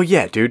 It's like, well,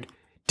 yeah, dude.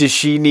 Does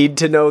she need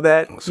to know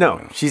that? No,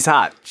 man. she's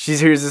hot. She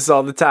hears this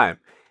all the time.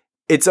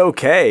 it's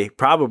okay,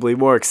 probably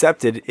more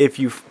accepted if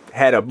you've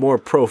had a more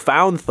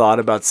profound thought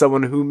about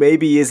someone who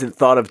maybe isn't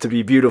thought of to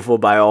be beautiful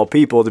by all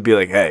people, to be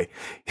like, hey,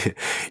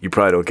 you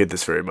probably don't get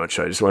this very much.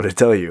 I just wanted to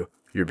tell you,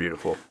 you're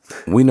beautiful.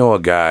 We know a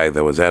guy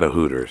that was at a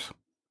Hooters,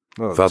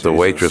 thought the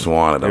waitress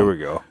wanted him. Here we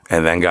go.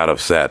 And then got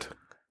upset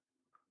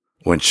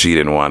when she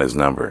didn't want his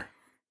number.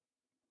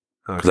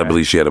 Because I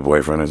believe she had a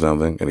boyfriend or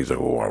something. And he's like,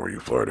 well, why were you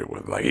flirting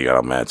with? Like, he got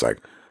all mad. It's like,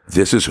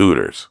 this is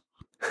Hooters.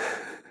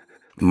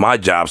 My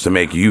job's to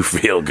make you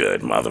feel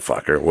good,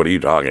 motherfucker. What are you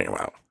talking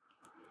about?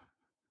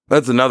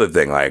 That's another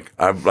thing. Like,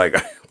 I'm like,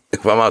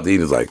 if I'm out to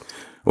eat, it's like,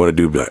 when a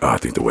dude be like, oh, I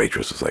think the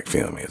waitress is like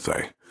feeling me. It's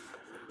like,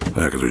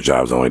 because her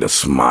job's only to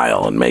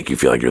smile and make you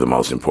feel like you're the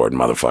most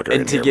important motherfucker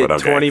And in to here. get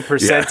But okay.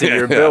 20% of your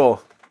Yeah.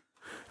 bill.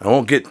 I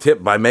won't get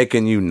tipped by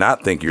making you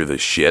not think you're the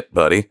shit,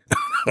 buddy.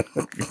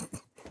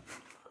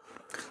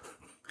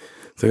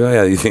 It's like, oh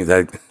yeah, you think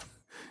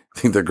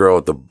the girl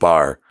at the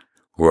bar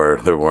where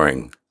they're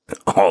wearing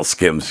all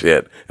skim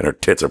shit and her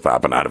tits are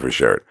popping out of her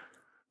shirt.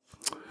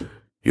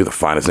 You're the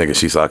finest nigga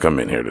she saw come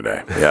in here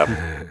today. Yep.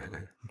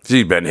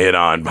 She's been hit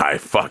on by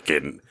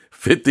fucking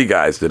 50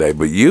 guys today,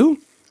 but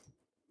you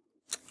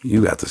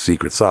got the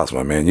secret sauce,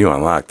 my man. You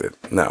unlocked it.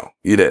 No,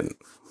 you didn't.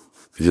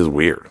 It's just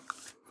weird.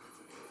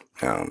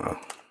 I don't know.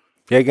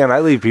 Yeah, again, I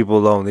leave people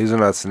alone. These are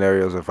not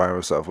scenarios I find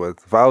myself with.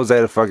 If I was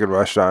at a fucking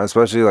restaurant,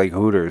 especially like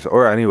Hooters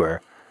or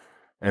anywhere,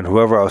 and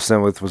whoever I was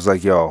sitting with was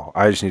like, yo,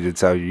 I just need to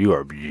tell you, you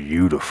are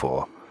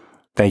beautiful.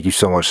 Thank you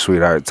so much,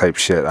 sweetheart, type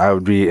shit. I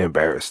would be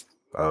embarrassed.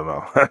 I don't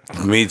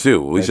know. Me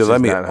too. We That's should let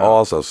just me not how-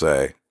 also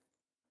say,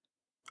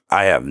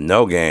 I have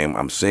no game.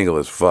 I'm single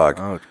as fuck.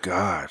 Oh,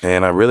 God.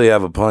 And I really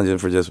have a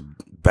penchant for just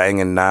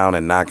banging down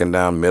and knocking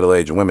down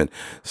middle-aged women.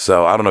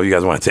 So I don't know if you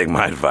guys want to take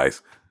my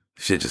advice.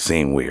 Shit just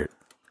seemed weird.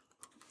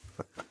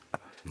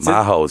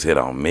 My hoes hit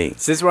on me.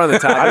 Since we're on the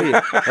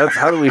topic,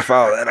 How do we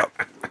follow that up?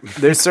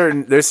 there's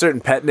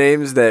certain pet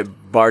names that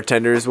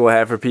bartenders will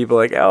have for people,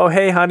 like, oh,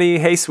 hey honey,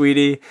 hey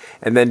sweetie,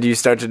 and then do you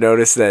start to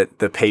notice that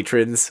the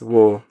patrons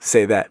will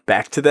say that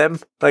back to them,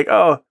 like,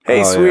 oh,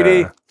 hey Oh, sweetie,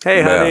 yeah.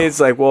 hey honey? Yeah. It's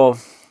like, well,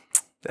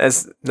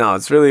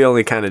 it's really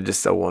only kind of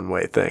just a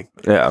one-way thing.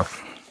 Yeah.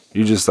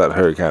 You just let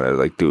her kind of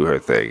like do her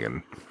thing.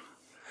 And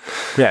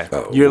yeah.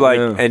 You're like,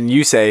 Yeah. and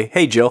you say,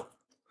 hey Jill.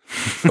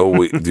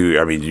 Do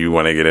you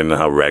want to get into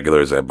how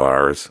regulars at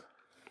bars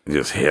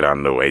just hit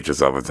on the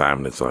waitress all the time?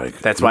 And it's like,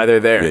 That's why they're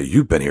there. yeah,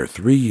 you've been here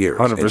 3 years.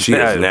 100%. And she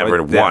has Yeah,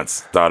 never like, yeah.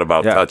 once thought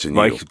about touching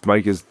you.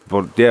 Mike is,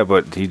 well, yeah,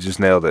 but he just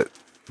nailed it.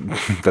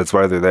 That's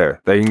why they're there.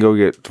 They can go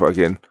get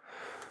fucking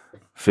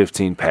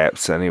 15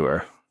 paps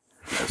anywhere.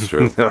 That's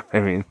true. You know what I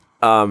mean?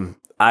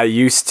 I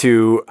used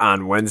to,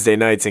 on Wednesday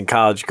nights in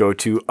college, go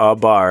to a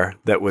bar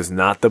that was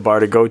not the bar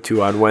to go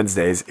to on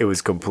Wednesdays. It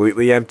was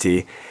completely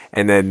empty.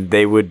 And then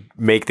they would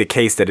make the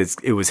case that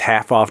it was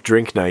half off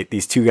drink night,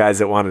 these two guys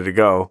that wanted to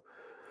go.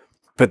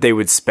 But they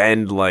would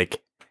spend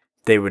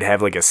they would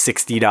have like a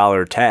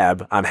 $60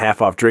 tab on half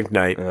off drink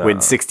night when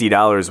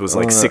 $60 was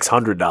like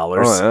 $600.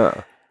 Oh,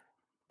 yeah.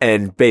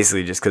 And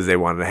basically just because they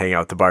wanted to hang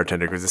out with the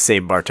bartender, because the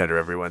same bartender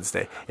every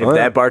Wednesday. If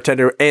that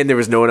bartender, and there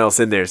was no one else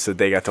in there, so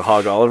they got to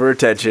hog all of her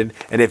attention.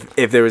 And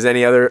if there was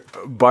any other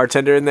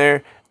bartender in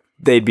there,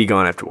 they'd be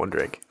gone after one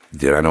drink.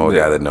 Dude, I know a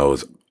guy that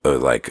knows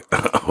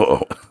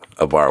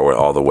a bar where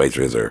all the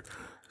waitresses are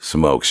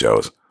smoke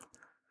shows.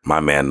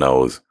 My man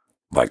knows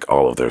like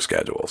all of their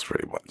schedules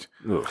pretty much.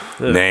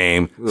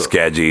 Name,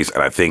 schedules,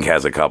 and I think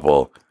has a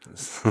couple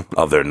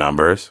of their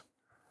numbers.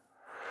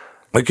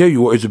 Like, hey,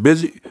 is it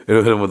busy? And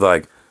hit him with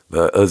like,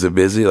 is it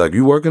busy? Like,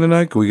 you working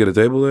tonight? Can we get a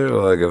table there?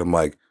 Or like, and I'm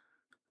like,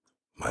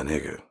 my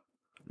nigga,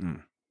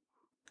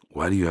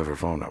 why do you have her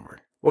phone number?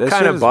 What That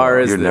kind shit of is bar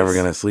wild. is You're this? never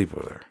gonna sleep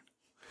with her.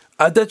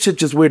 That shit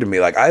just weird to me.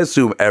 Like, I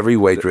assume every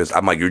waitress,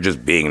 I'm like, you're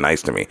just being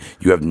nice to me.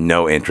 You have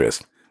no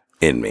interest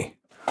in me.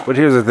 But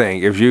here's the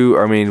thing.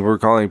 We're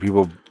calling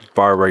people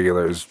bar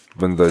regulars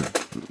when the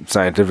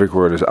scientific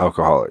word is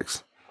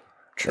alcoholics.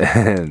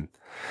 And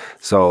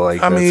so,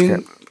 like,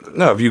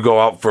 No, if you go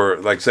out for,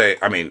 like, say,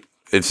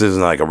 this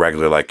isn't like a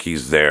regular, like,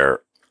 he's there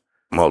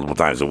multiple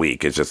times a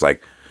week. It's just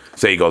like,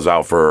 say he goes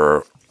out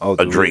for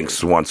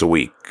drinks once a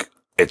week.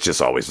 It's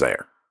just always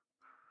there.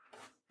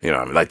 You know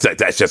what I mean? Like,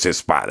 that's just his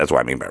spot. That's what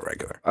I mean by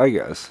regular. I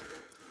guess.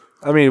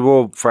 By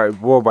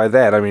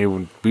that,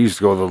 when we used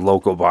to go to the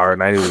local bar,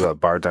 and I knew the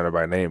bartender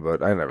by name,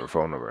 but I never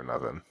phone number or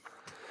nothing.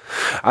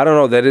 I don't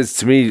know. That is,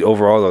 to me,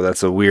 overall, though,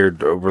 that's a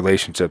weird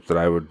relationship that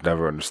I would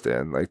never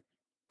understand. Like,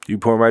 you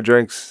pour my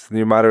drinks, and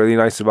you're moderately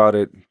nice about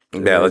it.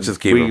 Yeah, let's just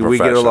keep it We get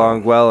professional.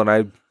 along well, and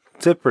I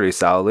tip pretty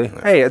solidly.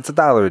 Hey, it's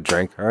 $1 a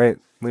drink, all right?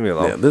 Leave me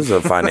alone. Yeah, this is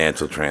a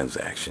financial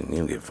transaction. You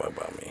don't give a fuck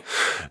about me.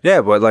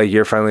 Yeah, but like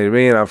you're friendly to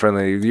me and I'm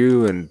friendly to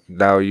you, and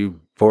now you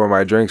pour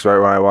my drinks right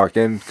when I walk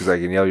in because I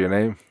can yell your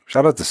name.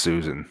 Shout out to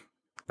Susan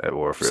at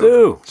Warfield.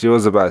 Sue. She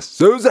was the best.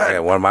 Susan. Yeah,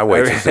 one of my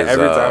waitresses,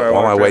 Every time I one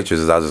of my walk in.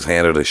 waitresses, I'll just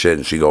hand her the shit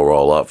and she go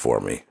roll up for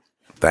me.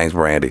 Thanks,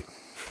 Brandy.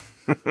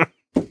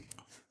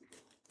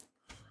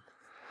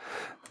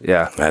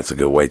 Yeah. That's a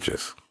good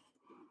waitress.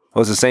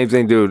 Well, it's the same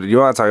thing, dude. You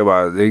want to talk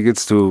about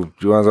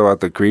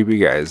the creepy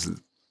guys.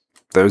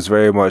 There's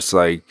very much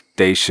like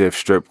day shift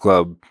strip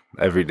club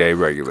everyday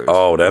regulars.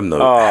 Oh, them the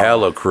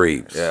hella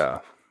creeps. Yeah,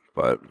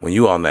 but When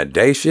you on that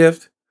day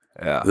shift,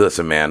 yeah,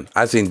 listen, man,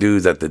 I seen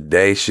dudes at the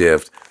day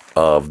shift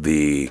of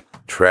the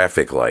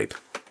traffic light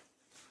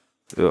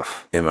ugh.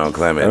 in Mount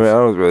Clemens. I mean, I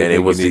don't really and it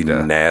think was you the need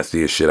to-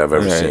 nastiest shit I've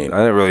ever Right. seen. I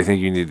didn't really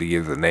think you need to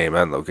give the name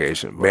and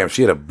location. But Bam,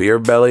 she had a beer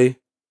belly.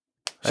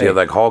 She Hey. had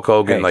like Hulk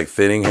Hogan, Hey. like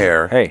thinning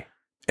hair, hey,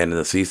 and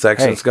the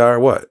C-section Hey. scar.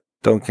 What?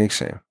 don't kink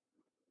shame.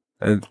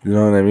 You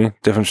know what I mean?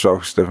 Different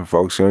strokes, different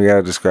folks. You don't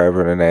gotta describe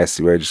her in a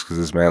nasty way just because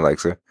this man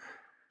likes her.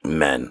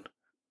 Men.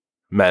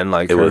 Men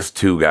like It her. was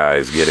two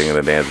guys getting in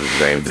the dance at the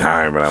same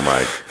time, and I'm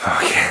like,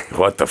 Okay.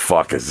 what the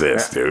fuck is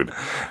this, dude?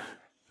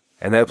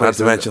 And that place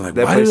Not to mention, like,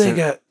 that why do place they didn't-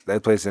 get?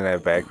 that place didn't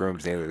have back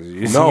rooms either.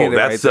 You see No, it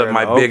right that's there in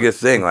my the open.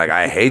 biggest thing. Like,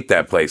 I hate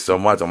that place so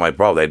much. I'm like,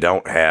 bro, they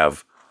don't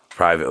have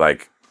private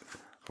like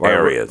Why would-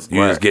 areas.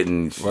 You're why- just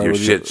getting why your would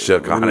you- shit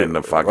shook what on are it you- in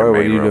the fucking What are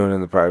main you room. doing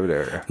in the private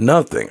area?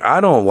 Nothing.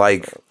 I don't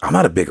like. I'm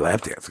not a big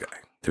lap dance guy,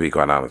 to be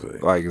quite honest with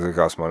you. Like, does it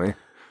cost money?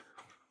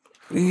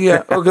 Yeah,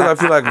 because I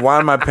feel like, why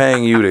am I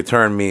paying you to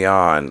turn me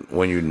on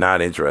when you're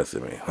not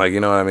interested in me? Like, you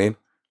know what I mean?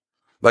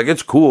 Like,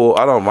 it's cool.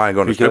 I don't mind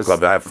going to strip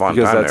club. I have fun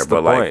because time that's there.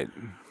 the But point.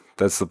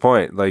 That's the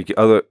point. Like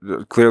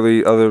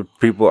clearly other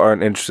people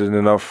aren't interested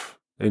enough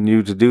in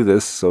you to do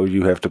this, so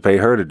you have to pay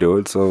her to do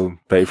it. So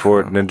pay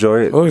for it and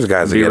enjoy it. well, there's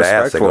guys that Be get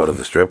ass that go respectful. to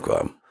the strip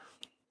club.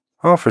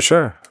 Oh, for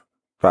sure.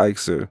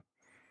 Bikes or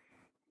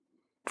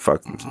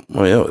fuck.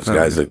 Well, yeah, there's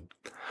guys that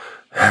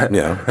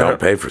don't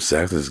pay for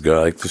sex. Just go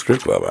like the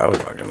strip club. I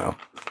would fucking know.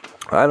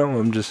 I don't.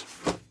 I'm just.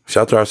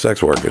 Shout to our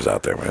sex workers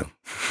out there, man.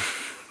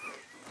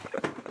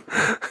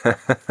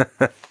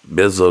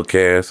 Bizzle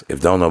cares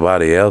if don't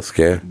nobody else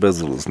care.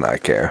 Bizzle does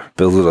not care.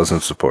 Bizzle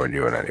doesn't support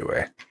you in any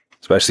way,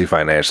 especially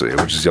financially,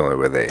 which is the only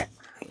way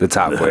the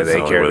top way they That's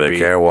the care. only way to they be.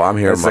 care. Well, I'm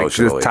here That's like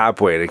emotionally. the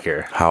top way to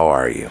care. How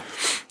are you?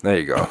 There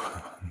you go.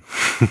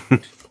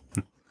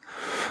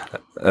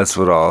 That's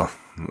what all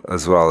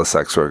the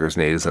sex workers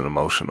need is an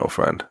emotional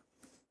friend.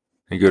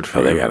 And good for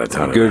Oh, you. they got a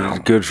ton of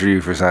them. Good for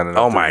you for signing up.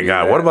 Oh to my be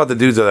god! that. What about the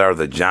dudes that are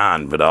the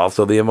John, but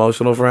also the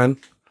emotional friend?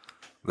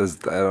 I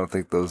don't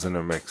think those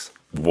intermix.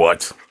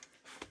 What?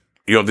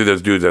 You don't think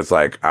there's dudes that's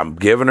like, I'm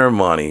giving her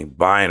money,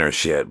 buying her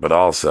shit, but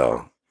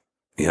also,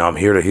 I'm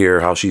here to hear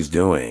how she's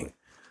doing.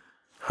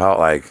 How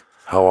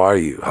are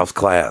you? How's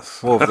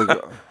class? Well,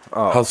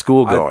 How's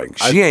school going?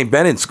 She ain't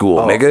been in school,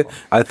 nigga.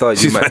 I thought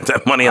She you meant spent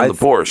that money on the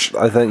Porsche.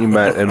 I thought you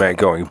meant it meant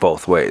going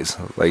both ways.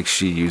 Like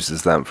she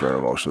uses them for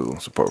emotional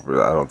support, but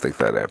I don't think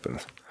that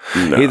happens.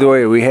 No. Either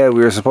way, we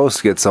were supposed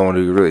to get someone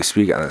who could really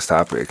speak on this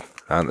topic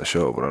on the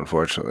show, but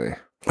unfortunately,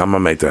 I'm gonna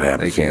make that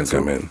happen. they can't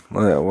come in.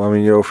 Well, yeah, well, I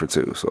mean, you're 0 for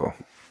 2, so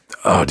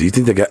Oh, do you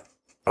think they got?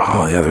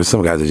 Oh yeah, there's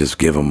some guys that just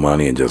give them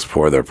money and just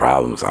pour their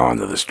problems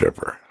onto the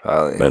stripper.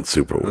 probably That's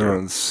super they're weird.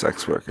 on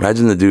sex worker.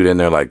 Imagine the dude in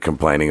there like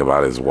complaining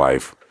about his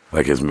wife,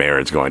 like his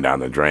marriage going down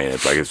the drain.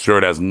 It's like it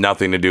sure has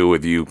nothing to do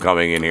with you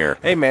coming in here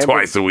Hey, man,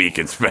 twice a week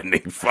and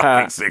spending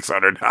fucking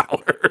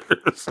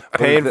 $600.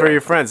 Paying for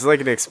your friends. It's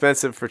like an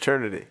expensive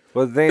fraternity.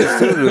 But the thing is,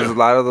 too, there's a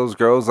lot of those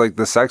girls, like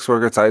the sex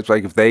worker types,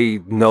 like if they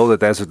know that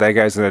that's what that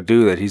guy's going to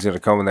do, that he's going to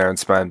come in there and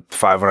spend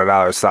 $500,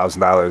 $1,000,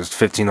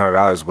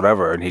 $1,500,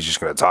 whatever, and he's just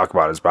going to talk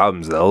about his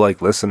problems, they'll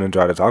like listen and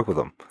try to talk with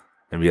him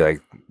and be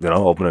like,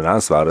 open and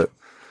honest about it.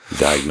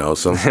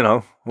 Diagnose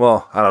him.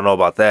 Well, I don't know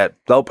about that.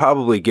 They'll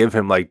probably give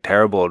him like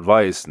terrible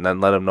advice and then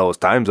let him know his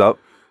time's up.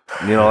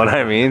 You know what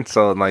I mean?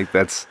 So, like,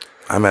 that's.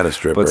 I met a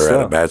stripper But still,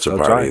 at a bachelor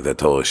they'll party try. that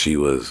told us she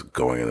was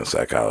going into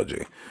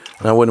psychology.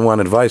 And I wouldn't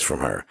want advice from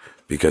her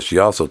because she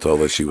also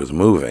told us she was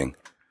moving.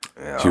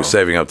 She was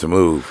saving up to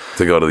move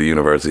to go to the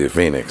University of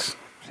Phoenix.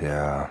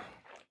 Yeah.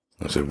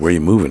 I said, where you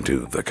moving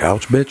to? The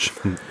couch, bitch?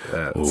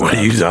 What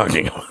are you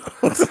talking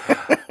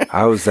about?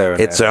 I was there.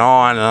 It's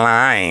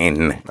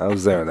online. I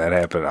was there when that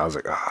happened. I was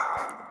like,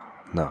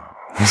 no.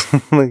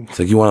 Like, It's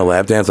like, you want a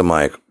lap dance? I'm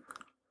like,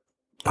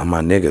 on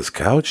my nigga's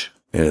couch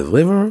in his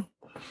living room?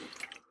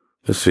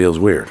 This feels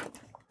weird.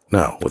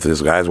 No, with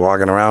this guy's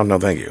walking around? No,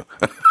 thank you.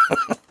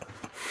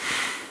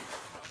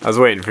 I was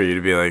waiting for you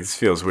to be like, this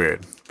feels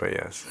weird, but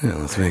yes. Yeah,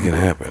 let's make it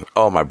happen.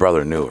 Oh, my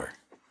brother knew her.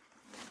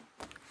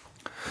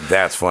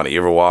 That's funny. You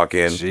ever walk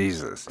in,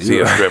 Jesus. see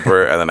a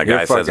stripper, and then a You're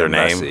guy says her fucking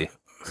name? messy.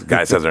 The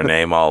guy says her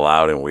name all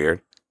loud and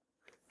weird.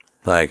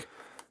 Like,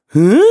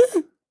 huh?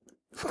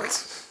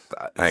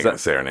 I ain't gonna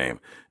say her name.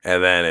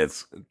 And then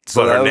it's,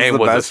 So but that her was name the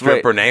was a best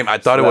stripper way- name. I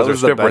thought so it was that her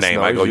was the stripper best name.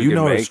 I noise go, you you can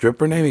know her make?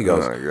 stripper name? He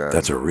goes, Oh my God.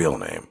 that's her real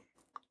name.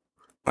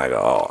 I go,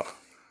 oh,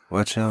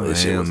 What's your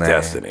this shit real was name?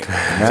 Destiny.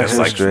 Not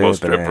Just your like most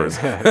stripper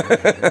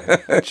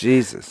strippers. name.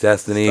 Jesus.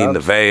 Destiny, Stop.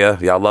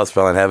 Nevaeh. Y'all love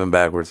spelling heaven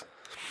backwards.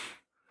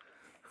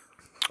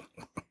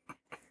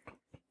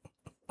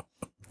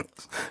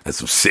 That's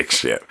some sick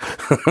shit.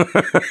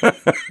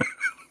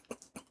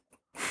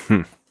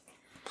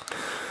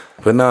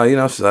 But no,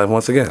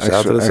 once again, shout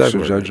out to the sex extra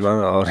workers.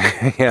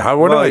 judgmental. Yeah. How,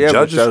 where do Well, I yeah,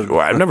 judge? but Well,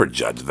 I've never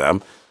judged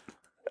them.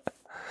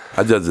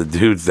 I judge the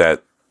dudes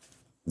that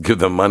give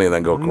them money and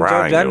then go Don't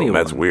crying. judge to them.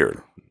 That's anyone.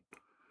 weird.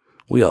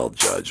 We all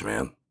judge,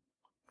 man.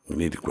 We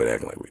need to quit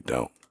acting like we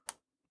don't.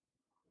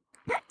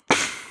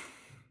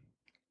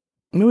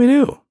 We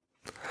do.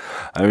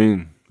 I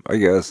mean, I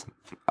guess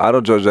I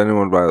don't judge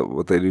anyone by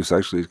what they do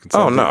sexually.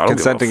 Consenting, no, I don't give a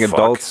consenting fuck.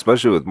 adults,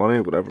 especially with money,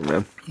 whatever,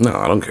 man. No,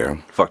 I don't care.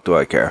 Fuck, do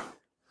I care?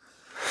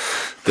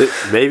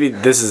 Maybe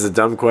this is a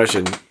dumb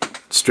question.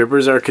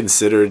 Strippers are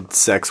considered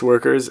sex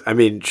workers. I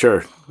mean,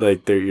 sure,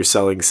 like you're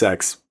selling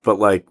sex, but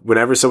like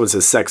whenever someone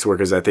says sex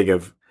workers, I think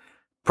of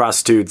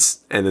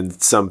prostitutes and then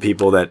some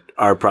people that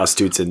are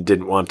prostitutes and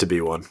didn't want to be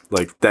one.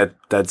 Like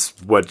that's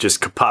what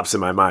just pops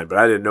in my mind. But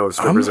I didn't know if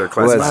strippers are I'm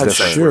classified not as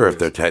sex sure workers. if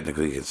they're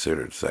technically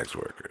considered sex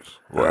workers.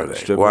 Well, Are they?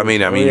 strippers- Well, I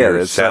mean, yeah, you're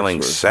that's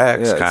selling sex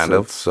sex, work. Yeah, kind it's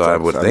of. sex- So I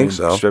would sex. I think mean,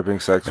 so. stripping,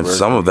 sex And work.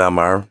 some of them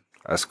are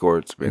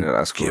Escorts, being an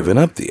escort. giving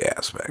up the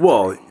aspect.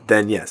 Well,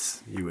 then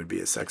yes, you would be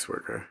a sex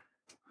worker.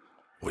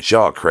 Which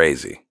y'all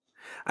crazy.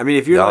 I mean,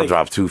 if you're Y'all like,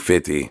 drop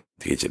 $250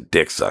 to get your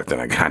dick sucked in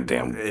a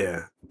goddamn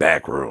yeah,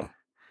 back room.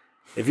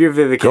 if you're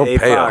Vivica Go A.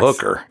 pay a Fox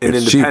hooker. in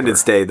It's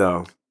Independence cheaper. Day,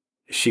 though,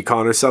 is she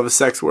calling herself a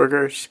sex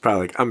worker? She's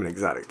probably like, I'm an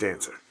exotic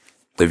dancer.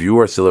 If you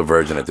were still a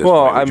virgin at this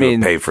Well, point, I would you have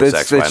mean, paid for it's,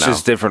 sex by it's now?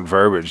 just different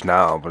verbiage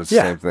now, but it's the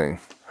Yeah. same thing,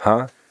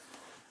 huh?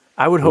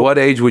 I would hope. What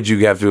age would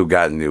you have to have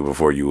gotten to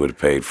before you would have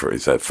paid for it? You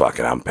said, fuck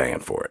it, I'm paying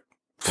for it.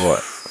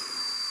 What?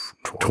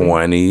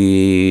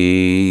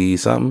 20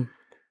 something?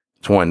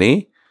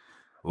 20?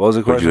 What was the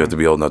Would question? you have to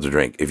be old enough to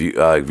drink? If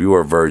you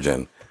were a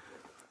virgin,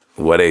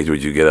 what age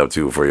would you get up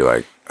to before you're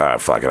like, all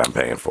right, fuck it, I'm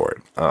paying for it?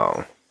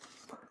 Oh,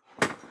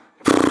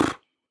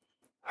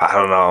 I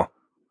don't know.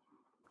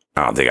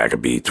 I don't think I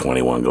could be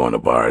 21 going to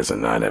bars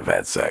and not have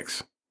had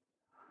sex.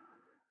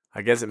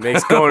 I guess it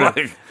makes going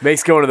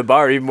to the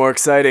bar even more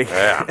exciting.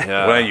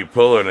 Yeah. When you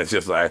pull her and it's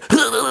just like, what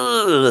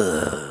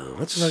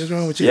the fuck is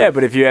wrong with you? Yeah,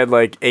 but if you had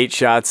like 8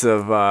 shots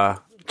of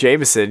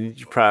Jameson,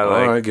 you probably All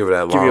like right, give it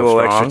that give long, you a little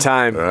strong. extra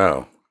time.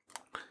 Oh.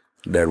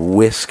 That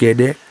whiskey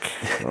dick.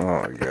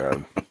 Oh my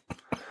god.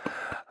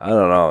 I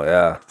don't know.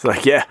 Yeah. It's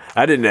like, yeah,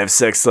 I didn't have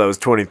sex till I was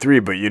 23,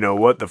 but you know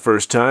what? The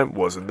first time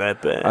wasn't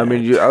that bad. I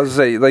mean, I was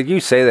say like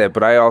you say that,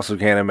 but I also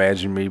can't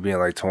imagine me being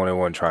like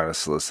 21 trying to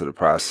solicit a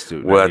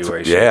prostitute. Well, in any way,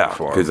 that's, shape, or yeah,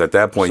 form. because at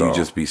that point So, you'd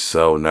just be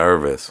so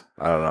nervous.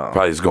 I don't know.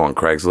 Probably just go on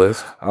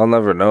Craigslist. I'll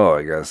never know.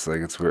 I guess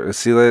like it's weird.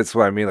 See, that's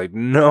what I mean. Like,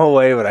 no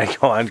way would I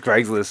go on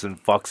Craigslist and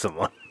fuck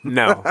someone.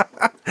 no.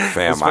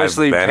 Fam, I've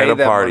been at a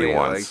that party money,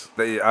 once.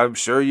 I'm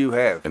sure you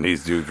have. And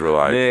these dudes were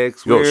like,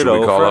 Nick's yo, should we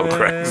weirdo call up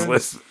friend.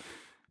 Craigslist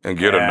and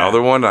get Yeah.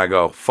 another one? I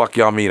go, fuck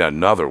y'all mean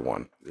another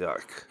one.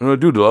 Yuck. And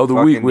dude, the other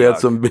week Fucking we had yuck.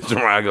 some bitch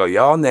around. I go,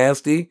 y'all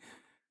nasty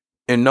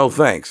and no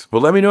thanks.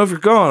 But let me know if you're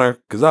calling her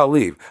because I'll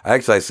leave. I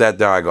sat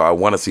down. I go, I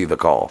want to see the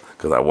call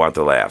because I want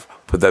to laugh.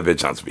 Put that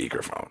bitch on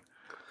speakerphone.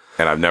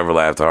 And I've never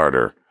laughed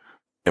harder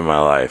in my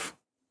life.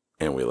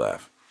 And we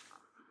laugh.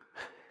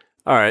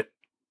 All right.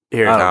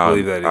 Here. I don't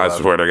believe that he I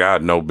laughed. swear to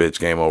God, no bitch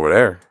came over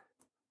there.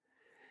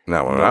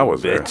 Not when I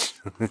was bitch.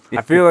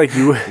 I feel like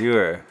you You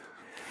were.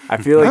 I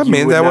feel like I you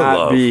mean would that with not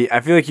love. be I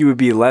feel like you would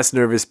be less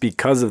nervous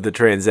because of the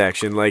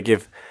transaction. Like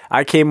if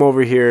I came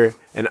over here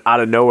and out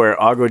of nowhere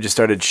Augo just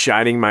started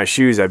shining my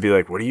shoes, I'd be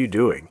like, "What are you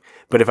doing?"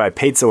 But if I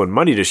paid someone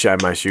money to shine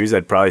my shoes,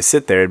 I'd probably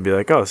sit there and be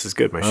like, "Oh, this is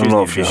good. My I shoes don't know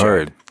need if to be you shined."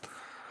 heard.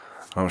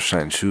 I don't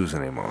shine shoes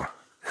anymore.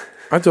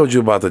 I told you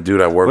about the dude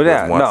I worked But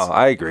yeah, with once no,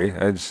 I agree.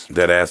 I just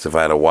that asked if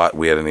I had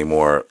we had any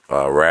more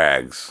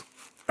rags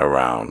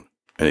around,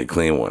 any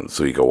clean ones,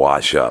 so he could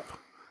wash up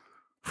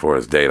for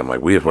his date. I'm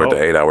like, we just worked an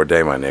 8-hour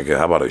day, my nigga.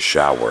 How about a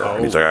shower?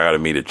 And he's like, I gotta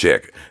meet a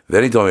chick.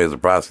 Then he told me he was a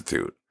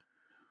prostitute.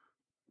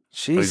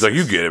 He's like,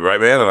 you get it, right,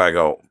 man? And I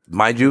go,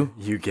 mind you,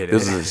 You get it.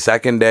 this is the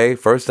second day.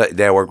 First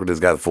day I worked with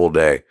this guy the full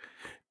day.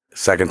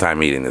 Second time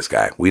meeting this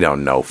guy. We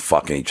don't know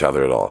fucking each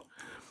other at all.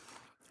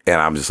 And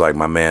I'm just like,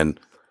 my man,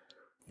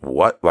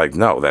 what? Like,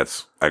 no,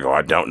 I go,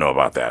 I don't know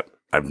about that.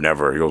 I've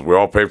never. He goes, we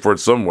all pay for it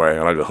some way.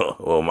 And I go,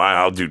 well,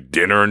 I'll do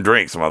dinner and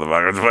drinks,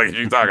 motherfucker. What the fuck are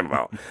you talking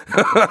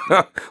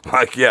about?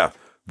 Like, yeah,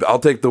 I'll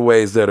take the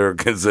ways that are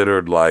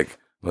considered like,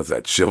 what's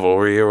that,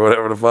 chivalry or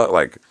whatever the fuck?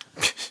 Like,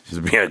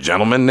 just being a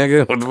gentleman,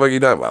 nigga? What the fuck are you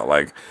talking about?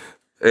 Like,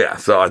 yeah,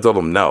 so I told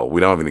him, no, we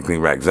don't have any clean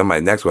rags. Then my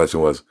next question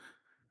was,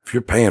 if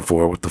you're paying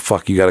for it, what the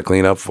fuck you got to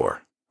clean up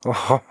for?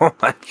 oh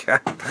my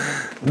god.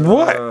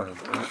 What?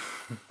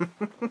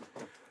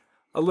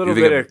 a little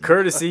You think bit I'm- of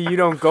courty. You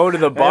don't go to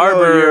the Barber,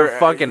 barber. you're a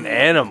fucking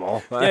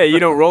animal. Yeah, you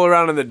don't roll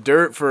around in the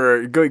dirt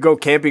for go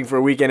camping for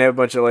a weekend, have a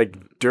bunch of like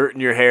dirt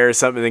in your hair or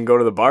something, and then go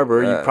to the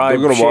barber. You probably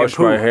I'm gonna wash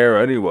shampoo. my hair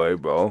anyway,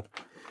 bro.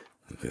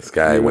 This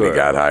guy, when he were.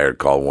 got hired,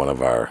 called one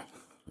of our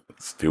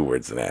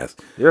stewards and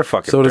asked, You're a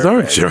fucking. so does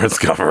our dirtbag. insurance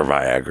cover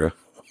Viagra?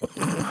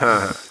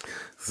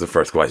 This is the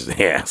first question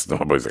he asked.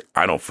 Nobody's like,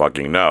 I don't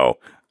fucking know.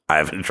 I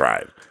haven't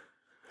tried.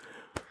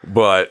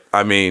 But,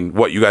 I mean,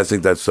 what, you guys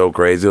think that's so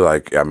crazy?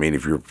 Like, I mean,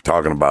 if you're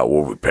talking about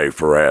what we pay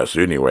for ass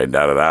anyway,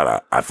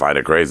 I find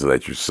it crazy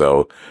that you're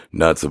so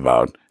nuts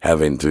about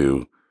having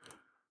to,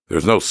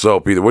 there's no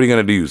soap either. What are you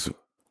going to use?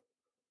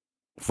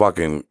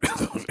 Fucking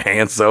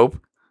hand soap?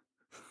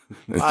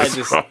 I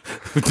just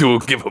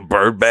give a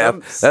bird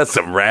bath. That's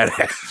some rat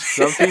ass.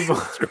 some people.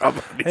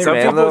 Hey, Some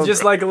man, people little-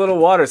 just like a little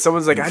water.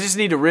 Someone's like, I just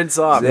need to rinse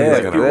off. Yeah,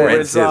 Like, yeah. people Rinse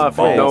rinse his off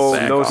balls with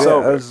back no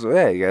off. soap.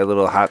 Yeah, you got a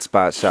little hot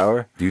spot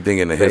shower. Do you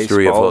think in the Face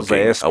history of balls,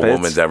 hooking, ass a pits.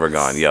 woman's ever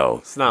gone, yo,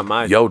 It's not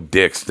mine. yo,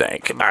 dick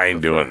stank. I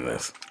ain't doing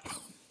this.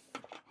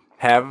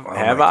 Have my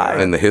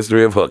I? In the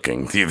history of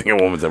hooking, do you think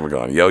a woman's ever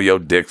gone, yo,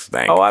 dick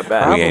stank? Oh, I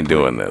bet. We ain't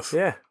doing this.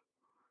 Yeah.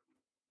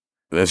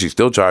 And then she's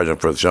still charging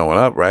for showing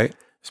up, right?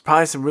 There's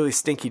probably some really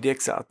stinky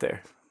dicks out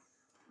there.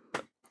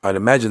 I'd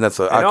imagine that's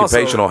an And also-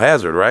 occupational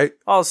hazard, right?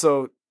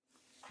 Also,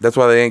 That's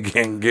why they ain't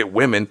can't get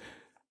women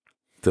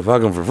to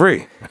fuck them for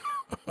free.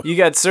 you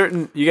got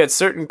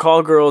certain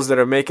call girls that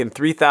are making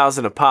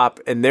 $3,000 a pop,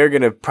 and they're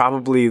gonna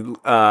probably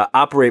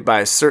operate by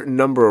a certain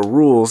number of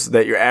rules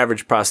that your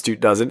average prostitute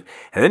doesn't.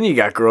 And then you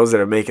got girls that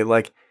are making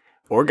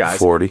or guys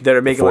 40 that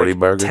are making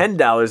burger.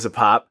 $10 a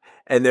pop,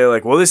 and they're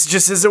like, well, this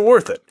just isn't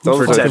worth it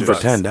Those for are $10. for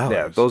 $10.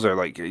 Yeah, those are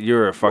like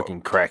you're a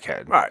fucking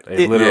crackhead. Right.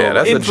 They It- literally- Yeah,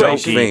 that's a joke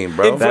Inflation. theme,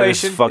 bro. that is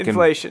Inflation. fucking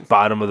Inflation.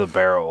 bottom of the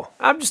barrel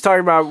I'm just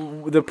talking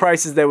about the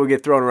prices that would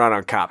get thrown around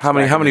on cops. How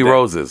many back in the day.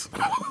 roses?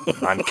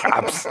 on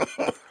cops.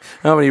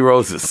 How many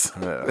roses?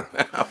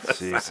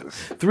 Jesus.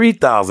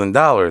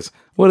 $3,000.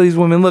 What do these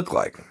women look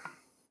like?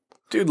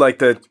 Dude, like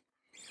the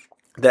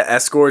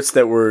escorts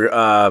that were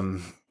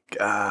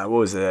what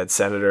was it, that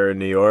senator in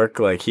New York?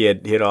 Like he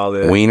had all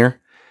the Wiener?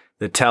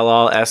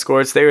 tell-all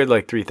escorts. They were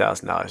like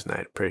 $3,000 a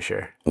night, pretty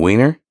sure.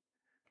 Wiener?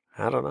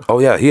 I don't know. Oh,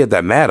 yeah. He had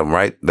that madam,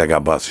 right? That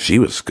got busted. She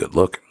was good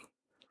looking.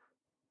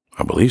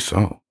 I believe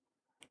so.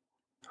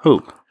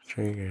 Who?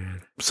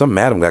 Some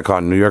madam got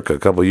caught in New York a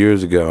couple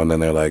years ago, and then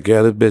they're like,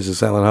 yeah, this bitch is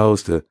selling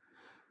hoes to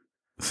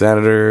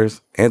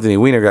senators. Anthony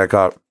Weiner got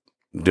caught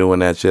doing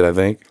that shit, I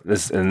think.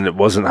 And it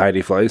wasn't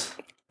Heidi Fleiss.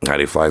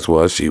 Heidi Fleiss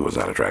was. She was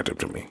not attractive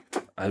to me.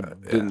 I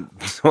didn't.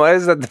 Why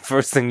is that the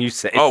first thing you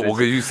say? Oh, well,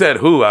 because you said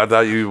who. I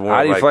thought you wanted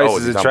Heidi like, Fleiss oh,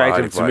 is you're talking about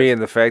attractive Heidi to me Fleiss. in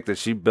the fact that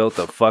she built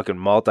a fucking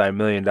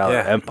multi-million-dollar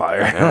Yeah. empire.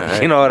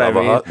 Yeah, You know what I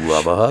love a mean?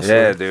 love a hustler.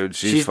 Yeah, dude.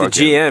 She's the fucking-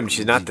 GM.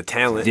 She's not the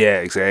talent. Yeah,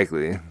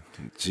 exactly.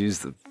 She's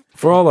the.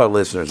 For all our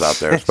listeners out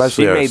there,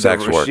 especially our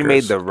sex workers, She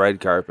made the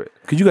red carpet.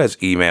 could you guys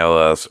email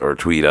us or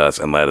tweet us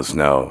and let us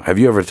know? Have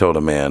you ever told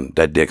a man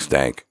that dick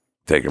stank?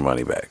 Take your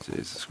money back.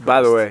 Jesus Christ.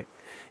 By the way,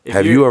 if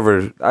Have you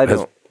ever? I has-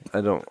 don't.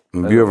 Have I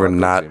you don't ever want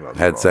those not emails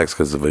had at all. sex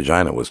because the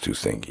vagina was too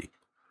stinky?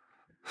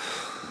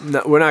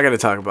 No, we're not going to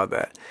talk about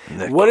that.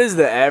 What is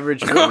the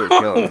average? You're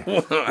killing me.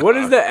 What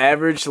is the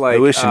average like? I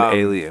wish an um,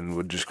 alien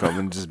would just come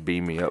and just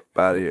beam me up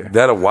out of here.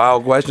 That a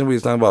wild question? We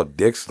was talking about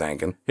dick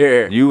stanking.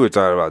 Here, You were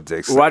talking about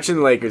dicks. watching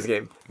the Lakers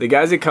game. The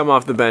guys that come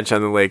off the bench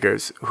on the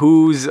Lakers,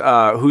 who's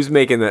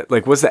making that?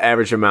 Like, what's the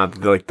average amount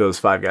that like those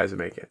five guys are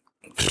making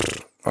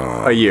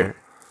a year?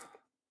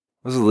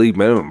 What's the league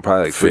minimum?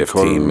 Probably like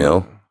 15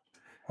 mil.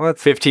 What?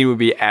 15 would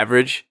be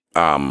average.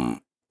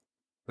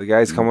 The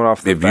guy's coming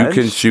off the If bench?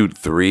 you can shoot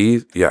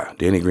threes, yeah,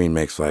 Danny Green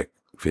makes like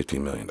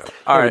 $15 million.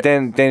 All Yeah, right.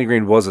 but Danny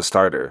Green was a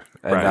starter.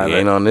 And Right, now he that-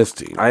 ain't on this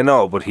team. I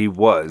know, but he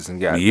was and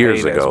got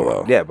Years paid as ago, one.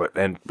 though. Yeah, but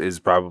and is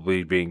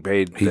probably being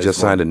paid. He just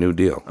signed a new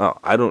deal. Oh,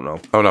 I don't know.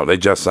 Oh no, they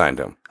just signed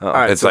him. Oh.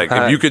 right, It's so- like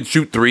if you can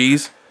shoot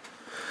threes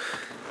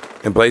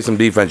and play some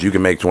defense, you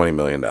can make $20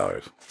 million.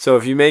 So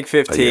if you make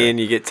 15,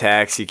 you get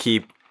taxed. You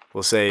keep.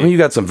 We'll say. I mean, you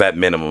got some vet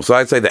minimum, so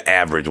I'd say the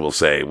average we'll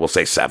say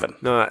 7.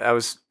 No, I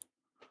was.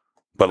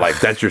 But like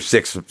that's your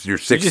sixth,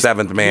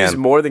 seventh You man. just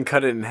more than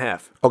cut it in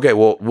half. Okay,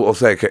 well we'll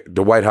say okay,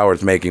 Dwight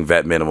Howard's making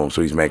vet minimum,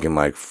 so he's making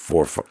like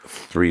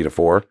 3 to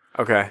 4.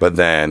 Okay. But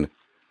then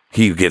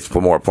he gets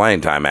more playing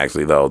time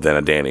actually though than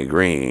a Danny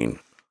Green,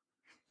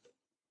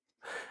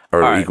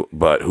 or All right. equal,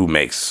 but who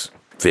makes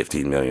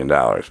 $15 million,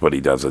 but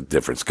he does a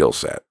different skill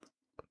set.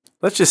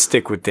 Let's just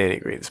stick with Danny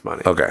Green's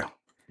money. Okay,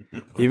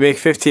 You make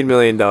 $15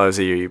 million a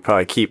year. You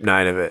probably keep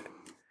 9 of it.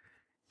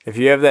 If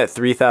you have that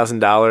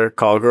 $3,000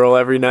 call girl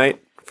every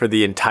night for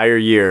the entire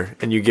year,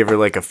 and you give her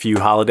like a few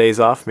holidays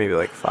off, maybe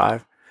like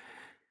 5,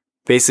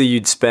 basically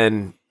you'd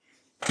spend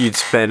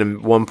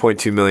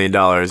 $1.2 million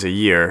a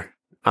year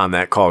on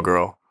that call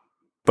girl,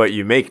 but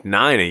you make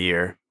 9 a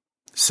year.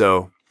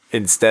 So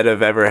instead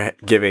of ever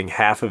giving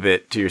half of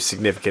it to your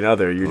significant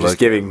other, you're Look just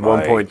giving at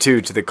Mike.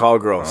 1.2 to the call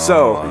girl.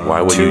 So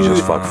why would you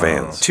just fuck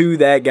fans? to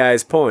that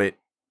guy's point,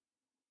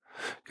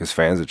 Because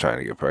fans are trying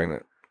to get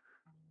pregnant.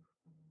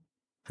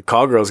 the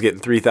call girl's getting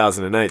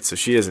 $3,000 a night, so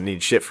she doesn't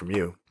need shit from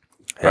you.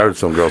 I heard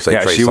some girls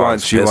say Trey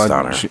Songz pissed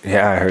on her.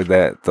 Yeah, I heard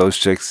that. Those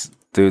chicks,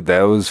 dude,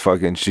 that was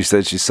fucking. She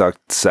said she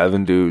sucked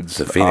 7 dudes.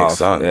 The Phoenix off.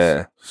 Suns.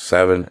 Yeah,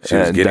 7. She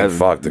was And getting Devin-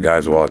 fucked. The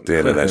guys walked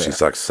in, and then she Yeah.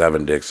 sucked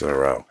 7 dicks in a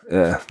row.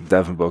 yeah.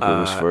 Devin Booker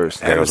was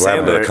first. And it was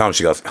Adam right after Sandler- the come.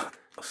 She goes,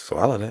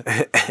 swallow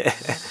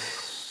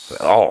that.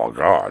 Oh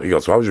God! He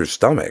goes, "Why was your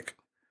stomach?"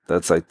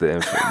 That's like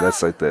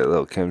that's like the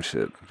little Kim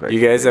shit. You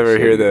guys ever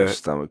hear the-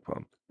 stomach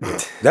pump?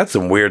 That's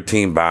some weird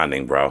team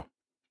bonding, bro.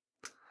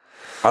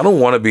 I don't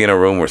want to be in a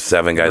room where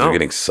 7 guys No. are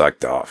getting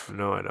sucked off.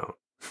 No, I don't.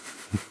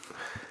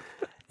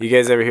 You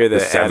guys ever hear the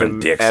seven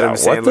dicks Adam out.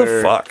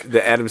 Sandler? What the fuck?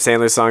 The Adam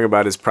Sandler song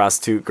about his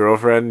prostitute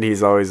girlfriend.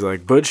 He's always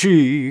like, "But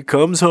she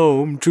comes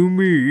home to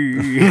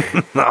me."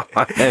 No,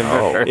 I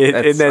haven't heard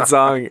In that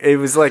song, it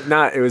was like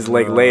not. It was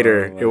like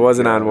later. It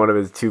wasn't on one of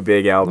his two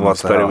big albums, What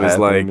the but it hell was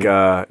happened?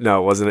 like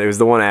no, it wasn't. It was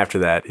the one after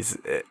that.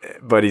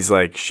 But he's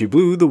like, she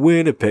blew the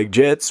Winnipeg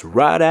Jets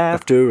right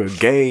after a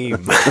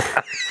game.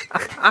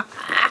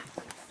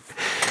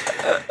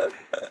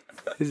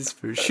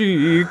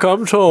 She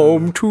comes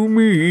home to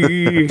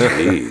me.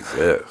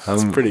 Jesus.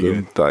 It's pretty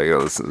good. I gotta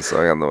listen to the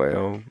song on the way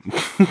home.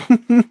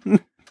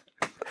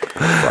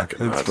 Fucking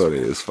It's nuts. funny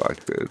as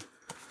fuck, dude.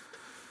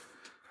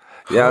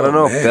 Yeah, I don't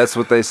Oh, know. man. That's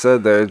what they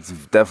said there. It's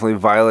definitely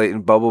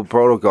violating bubble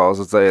protocols.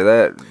 I'll tell you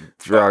that.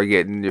 You're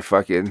getting your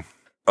fucking.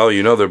 Oh,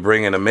 you know they're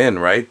bringing him in,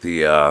 right?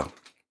 The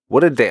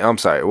What did Dame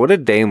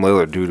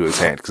Lillard do to his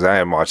hand? Because I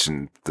am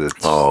watching the.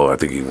 I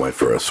think he went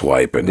for a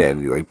swipe and Yeah,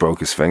 and he like broke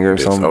his finger or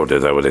something. oh,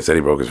 is that what they said?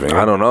 He broke his finger.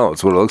 I don't know.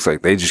 It's what it looks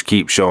like. They just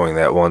keep showing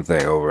that one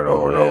thing over and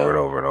over and yeah. over and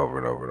over and over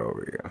and over and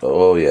over again.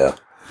 Oh yeah,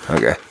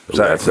 Okay, so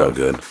that's no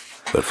good.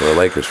 But for a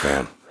Lakers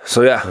fan,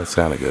 So yeah, that's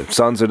kind of good.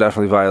 Suns are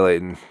definitely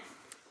violating.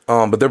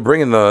 But they're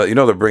bringing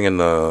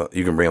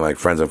you can bring like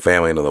friends and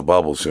family into the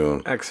bubble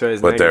soon. X-rays.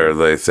 But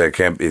they said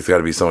it's got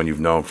to be someone you've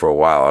known for a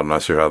while. I'm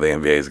not sure how the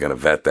NBA is going to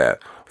vet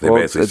that. They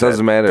Well, basically it doesn't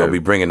said matter. They'll be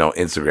bringing no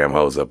Instagram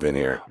hoes up in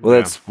here.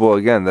 Well,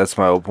 again, that's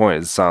my whole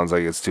point. It sounds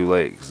like it's too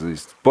late.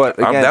 But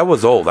again, That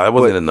was old. I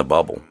wasn't in the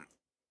bubble.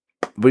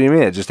 what do you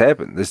mean? It just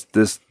happened.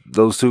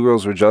 Those two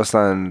girls were just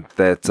on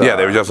that. Yeah,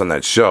 they were just on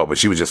that show, but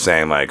she was just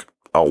saying like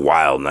a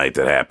wild night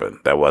that happened.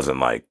 That wasn't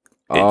like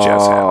it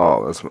just happened.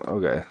 Oh, that's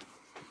okay.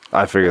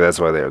 I figured that's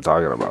why they were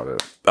talking about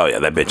it. Oh yeah,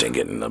 that bitch ain't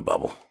getting in the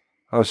bubble.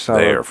 Oh, shut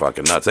They up. are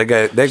fucking nuts. They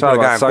put a Shout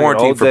out guy in sucking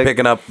quarantine old for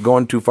dick.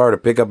 going too far to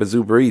pick up his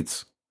Uber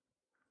Eats.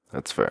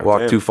 That's fair.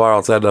 Walked too far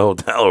outside the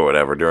hotel or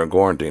whatever during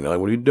quarantine. They're like,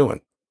 what are you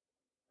doing?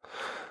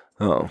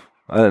 Oh,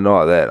 I didn't know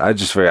all that. I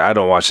just figured I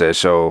don't watch that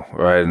show,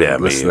 right? And Yeah,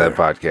 me listen to that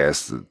either.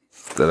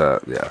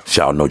 podcast. Yeah.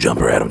 Shout no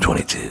jumper Adam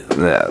 22.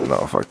 Yeah,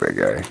 no, fuck that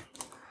guy.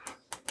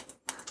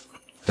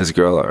 His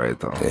girl, all right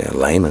though. Yeah,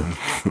 Lena,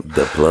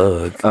 the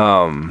plug.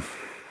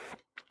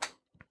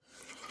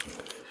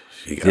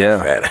 She got yeah. a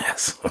fat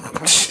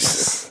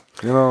ass.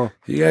 You know,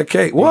 You got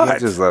cake. you What?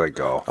 just let it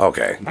go.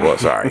 Okay. Well,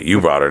 sorry.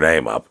 You brought her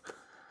name up.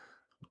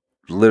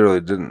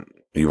 Literally didn't.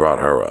 You brought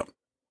her up.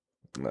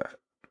 Nah.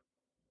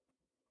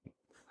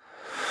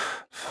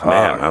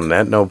 Man, Fuck. on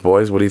that note,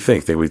 boys, what do you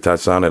think? Think we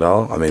touched on it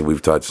all? I mean,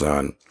 we've touched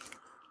on.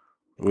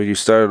 Well, you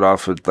started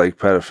off with like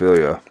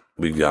pedophilia.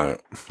 What's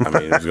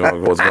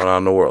going on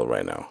in the world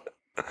right now?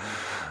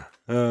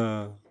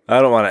 I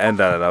don't want to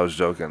end on it. I was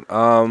joking.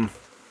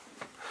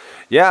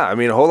 Yeah, I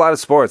mean a whole lot of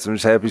sports. I'm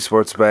just happy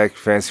sports are back.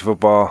 Fantasy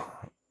football,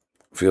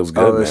 Feels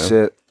all good, this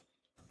man. shit.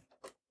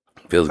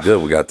 Feels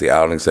good. We got the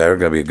outing Saturday.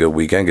 Gonna be a good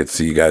weekend. Get to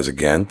see you guys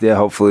again. Yeah,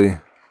 hopefully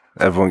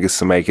everyone gets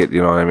to make it.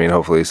 You know what I mean?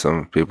 Hopefully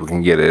some people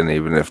can get in,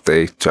 even if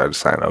they try to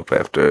sign up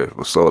after it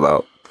was sold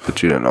out.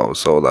 But you didn't know it was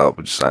sold out,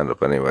 but you signed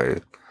up anyway.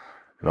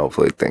 And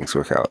hopefully things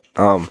work out.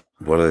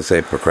 What do they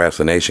say?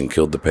 Procrastination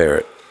killed the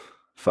parrot.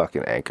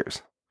 Fucking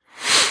anchors.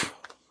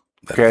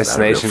 That's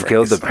Procrastination not a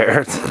real killed the phrase.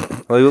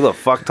 parrots. Well, who the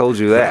fuck told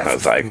you I that?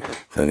 was like,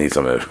 I need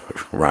something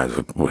that rhymes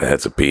with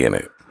has a P in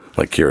it.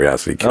 Like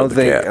curiosity I killed don't the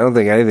think I cat. don't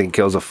think anything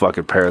kills a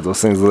fucking parrot.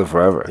 Those things live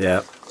forever.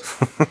 Yeah.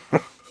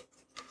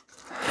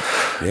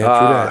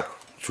 Yeah,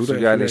 true that. So you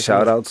got any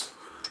shout outs?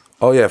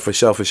 Oh yeah, for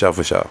sure. Want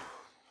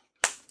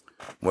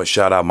to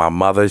shout out my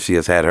mother. She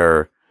has had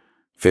her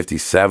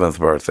 57th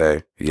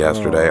birthday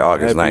yesterday,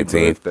 August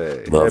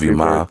 19th. Love you,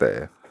 Ma.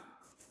 Birthday.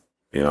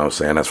 You know what I'm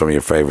saying? That's from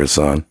your favorite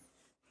son.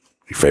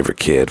 Your favorite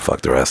kid.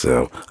 Fuck the rest of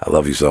them. I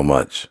love you so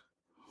much.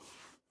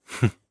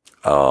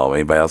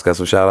 Anybody else got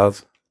some shout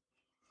outs?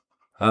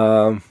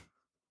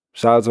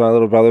 Shout out to my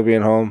little brother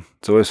being home.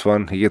 It's always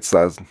fun. He gets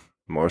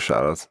more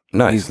shout outs.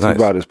 Nice, He nice.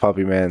 brought his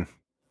puppy, man.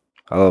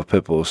 I love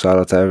pit bulls. Shout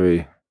out to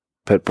every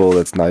pit bull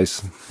that's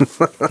nice.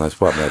 Nice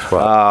spot.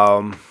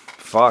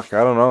 Fuck,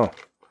 I don't know.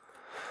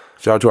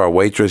 Shout out to our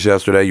waitress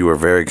yesterday. You were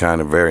very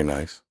kind and very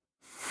nice.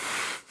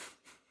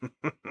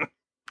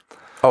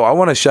 Oh, I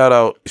want to shout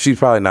out. She's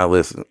probably not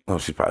listening. Oh,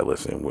 she's probably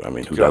listening. I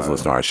mean, who doesn't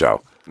listen to our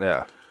show?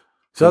 Yeah.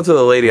 Shout out to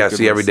the lady I Good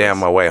see every day on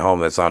listeners. my way home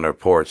that's on her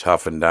porch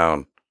huffing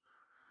down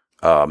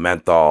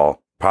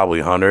menthol, probably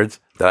hundreds,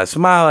 that I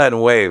smile at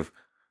and wave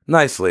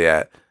nicely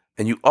at.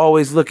 And you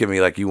always look at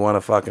me like you want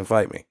to fucking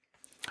fight me.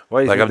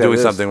 Why do you Like think I'm that doing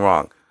is? something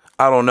wrong.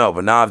 I don't know,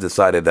 but now I've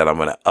decided that I'm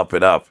going to up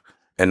it up.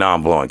 And now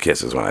I'm blowing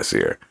kisses when I see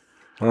her.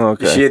 Oh,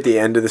 okay. Is she at the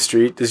end of the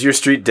street? Does your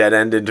street dead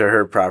end into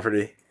her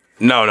property?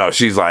 No,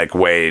 she's like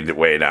way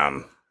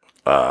down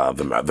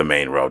the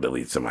main road that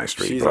leads to my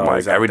street. She's But I'm like,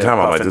 always out every there time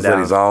I'm like, puffing this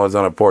lady's down. always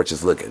on her porch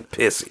just looking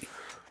pissy.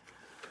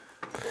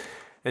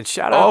 And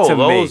shout out to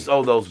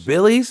Those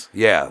Billies?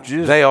 Yeah,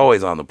 Just- they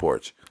always on the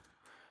porch.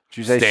 Did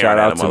you say Staring shout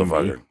at out a to me?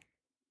 motherfucker. me.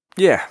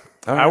 Yeah.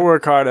 All I right.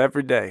 work hard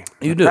every day.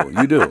 You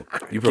do.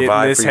 You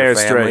provide this for your hair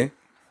family. straight.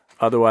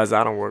 Otherwise,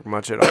 I don't work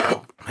much at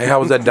all. Hey, how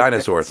was that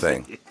dinosaur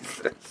thing?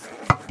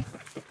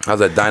 How's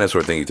that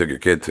dinosaur thing you took your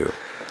kid to?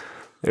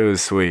 It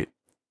was sweet.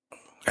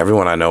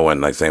 Everyone I know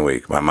went like same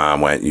week. My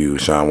mom went, you,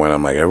 Sean went.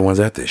 I'm like, everyone's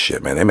at this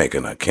shit, man. They're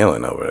making a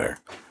killing over there.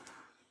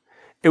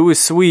 It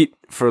was sweet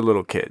for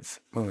little kids.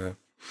 Okay.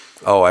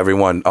 Oh,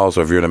 everyone.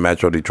 Also, if you're in the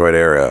Metro Detroit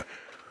area,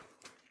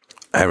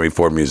 Henry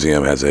Ford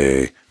Museum has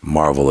a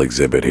Marvel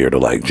exhibit here to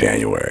like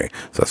January.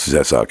 So I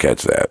suggest I'll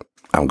catch that.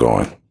 I'm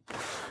going.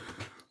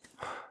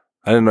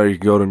 I didn't know you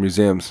could go to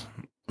museums.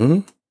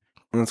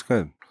 Mm-hmm. That's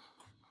good.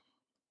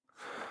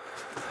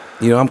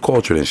 You know, I'm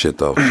cultured and shit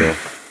though. So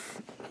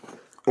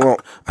Well,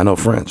 I know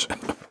French.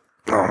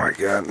 oh my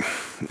God.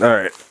 All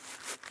right.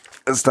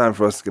 It's time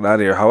for us to get out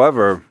of here.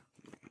 However,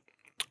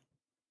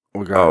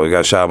 we got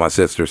to shout out my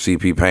sister,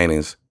 CP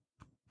Paintings.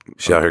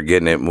 She out here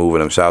getting it, moving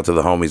them. Shout out to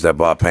the homies that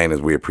bought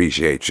paintings. We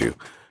appreciate you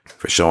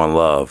for showing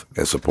love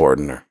and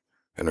supporting her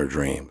and her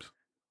dreams.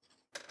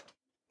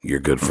 You're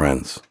good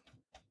friends.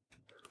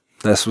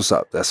 That's what's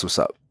up. That's what's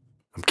up.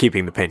 I'm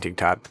keeping the painting,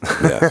 Todd.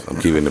 Yes, I'm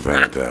keeping the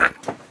painting tab.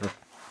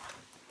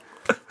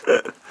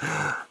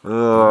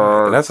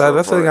 And that's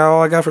like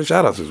all I got for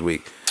shout outs this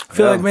week. I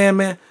feel like,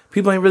 man,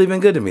 people ain't really been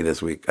good to me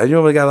this week. I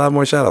normally got a lot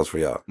more shout outs for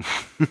y'all.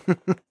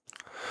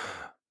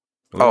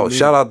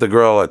 Shout out the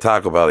girl at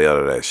Taco Bell the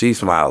other day. She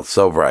smiled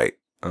so bright.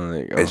 Oh,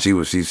 there you go. And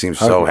she seemed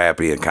so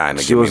happy and kind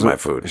to give me my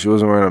food. She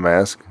wasn't wearing a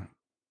mask.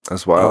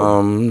 That's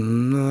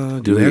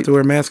wild. Do they have to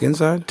wear a mask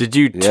inside? Did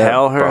you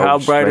tell her how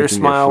Bob's bright her making your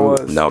smile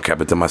food. was? No,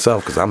 kept it to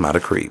myself because I'm not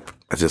a creep.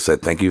 I just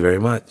said thank you very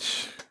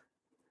much.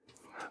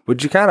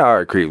 But you kind of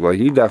are a creep. Like,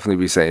 you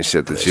definitely be saying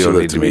shit that you don't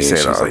need to be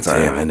saying all the like,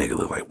 time. damn, that nigga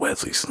look like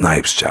Wesley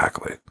Snipes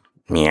chocolate.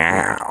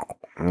 Meow.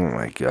 Oh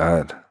my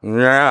God.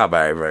 Yeah,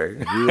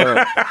 baby.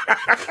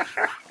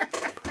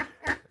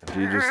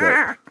 You just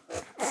said,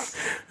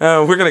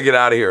 We're going to get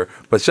out of here.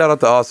 But shout out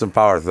to Austin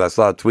Powers. I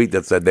saw a tweet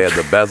that said they had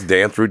the best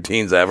dance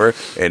routines ever,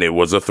 and it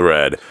was a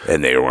thread,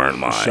 and they weren't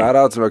mine. shout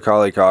out to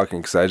Macaulay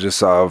Culkin, because I just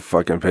saw a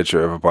fucking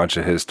picture of a bunch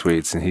of his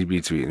tweets, and he'd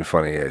be tweeting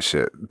funny ass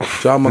shit.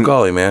 John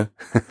Macaulay, man.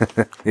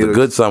 The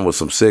good son was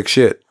some sick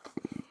shit.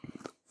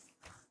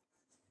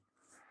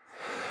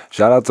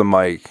 Shout out to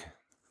Mike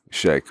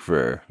Sheck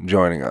for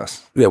joining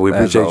us. Yeah, we As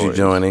appreciate you always.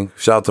 joining.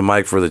 Shout out to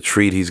Mike for the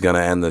treat he's going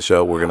to end the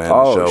show. We're going to end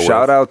the show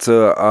shout with. out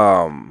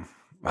to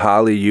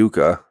Holly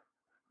Yuka,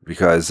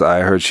 because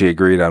I heard she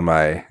agreed on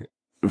my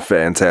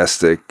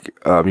fantastic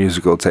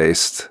musical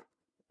taste,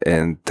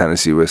 and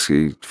Tennessee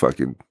whiskey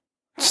fucking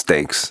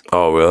stinks.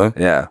 Oh, really?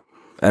 Yeah.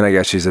 And I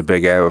guess she's a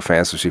big ABBA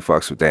fan, so she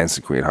fucks with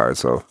Dancing Queen hard.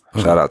 So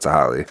shout out to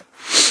Holly.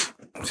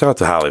 Shout out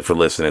to Holly for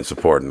listening and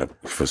supporting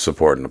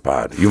the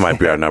pod. You might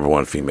be our number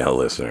one female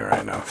listener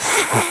right now.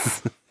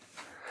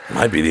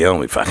 Might be the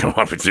only fucking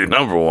one, but you're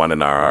number one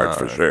in our hearts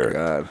for sure.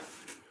 God.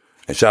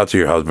 And shout out to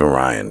your husband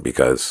Ryan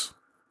because,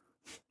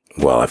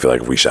 well, I feel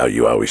like if we shout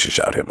you out, we should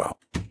shout him out.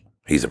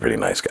 He's a pretty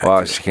nice guy.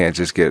 Well, too. she can't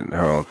just get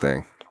her own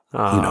thing. You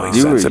know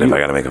he's sensitive. I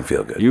got to make him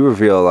feel good. You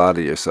reveal a lot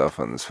of yourself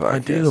on this podcast. I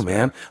do,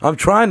 man. I'm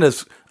calling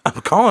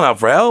out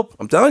for help.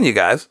 I'm telling you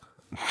guys.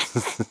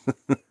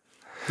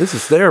 This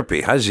is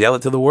therapy. I just yell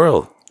it to the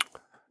world.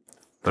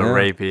 The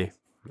rapey.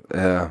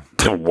 Yeah.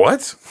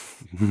 What?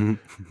 You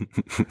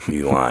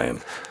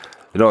lying.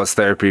 You know what's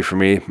therapy for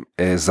me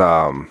is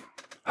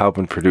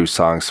helping produce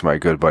songs for my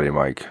good buddy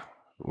Mike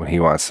when he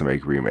wants to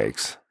make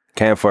remakes.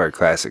 Campfire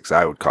classics,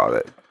 I would call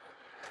it.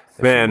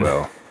 Man,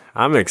 Well,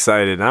 I'm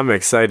excited. I'm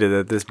excited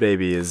that this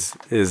baby is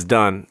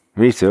done.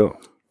 me too.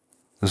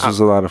 This was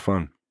a lot of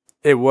fun.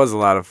 It was a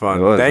lot of fun.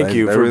 It was. Thank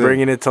you for Everything-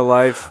 bringing it to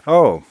life.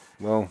 Oh,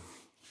 well,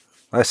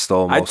 I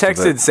stole most I of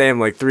texted it. Sam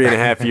like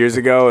 3.5 years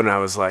ago, and I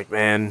was like,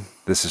 man,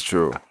 This is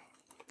true.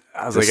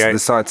 I was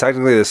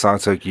This song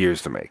took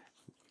years to make.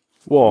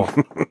 well,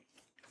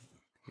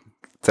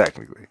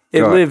 Technically. it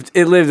Go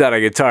ahead. lived on a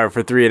guitar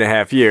for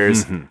 3.5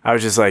 years. Mm-hmm. I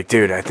was just like,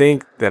 dude, I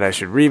think that I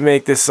should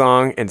remake this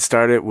song and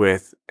start it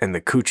with "And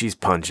the Coochie's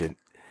Pungent."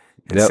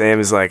 And Yep. Sam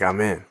is like,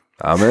 I'm in.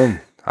 I'm in.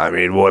 I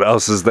mean, what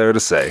else is there to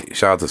say?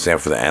 Shout out to Sam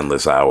for the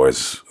endless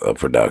hours of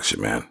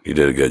production, man. You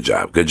did a good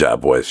job. Good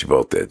job, boys. You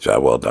both did.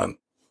 Job well done.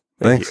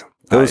 Thanks.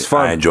 It was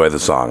fun. I enjoy the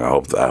song. I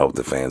hope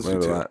the fans do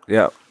Learned a too. lot.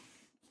 Yeah.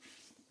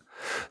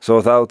 So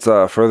without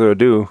further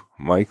ado,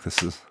 Mike,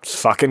 this is Just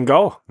fucking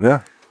go.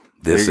 yeah,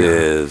 This There you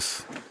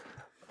is.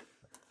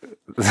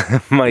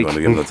 Mike. You want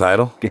to give him the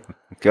title?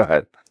 Go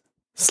ahead.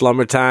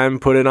 Slumber time,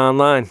 put it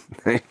online.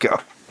 There you go.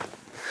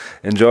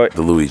 Enjoy.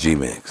 The Louis G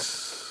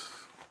mix.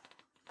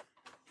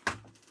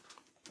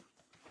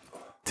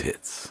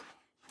 Tits.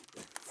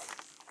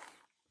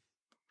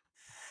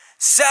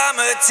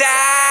 Summertime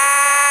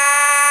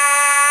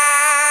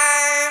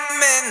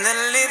and the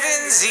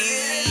living's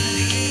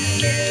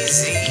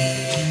easy.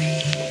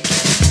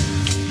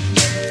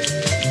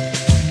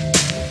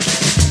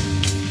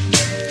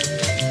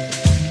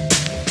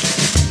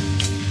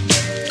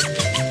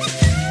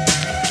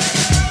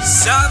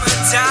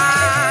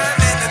 Summertime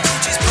and the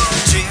Gucci's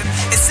punching.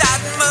 It's hot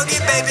and muggy,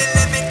 baby,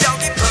 let me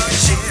doggy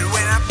punch it.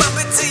 When I bump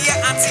into your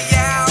auntie,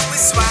 I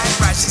always swipe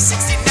right. She's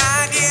 69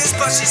 years,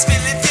 but she's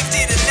feeling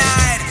 50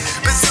 tonight.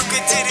 Bazooka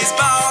titties,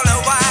 ball of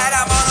white.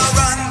 I'm on a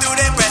run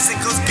through them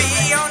breasticles,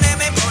 be on them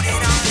and put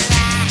it on.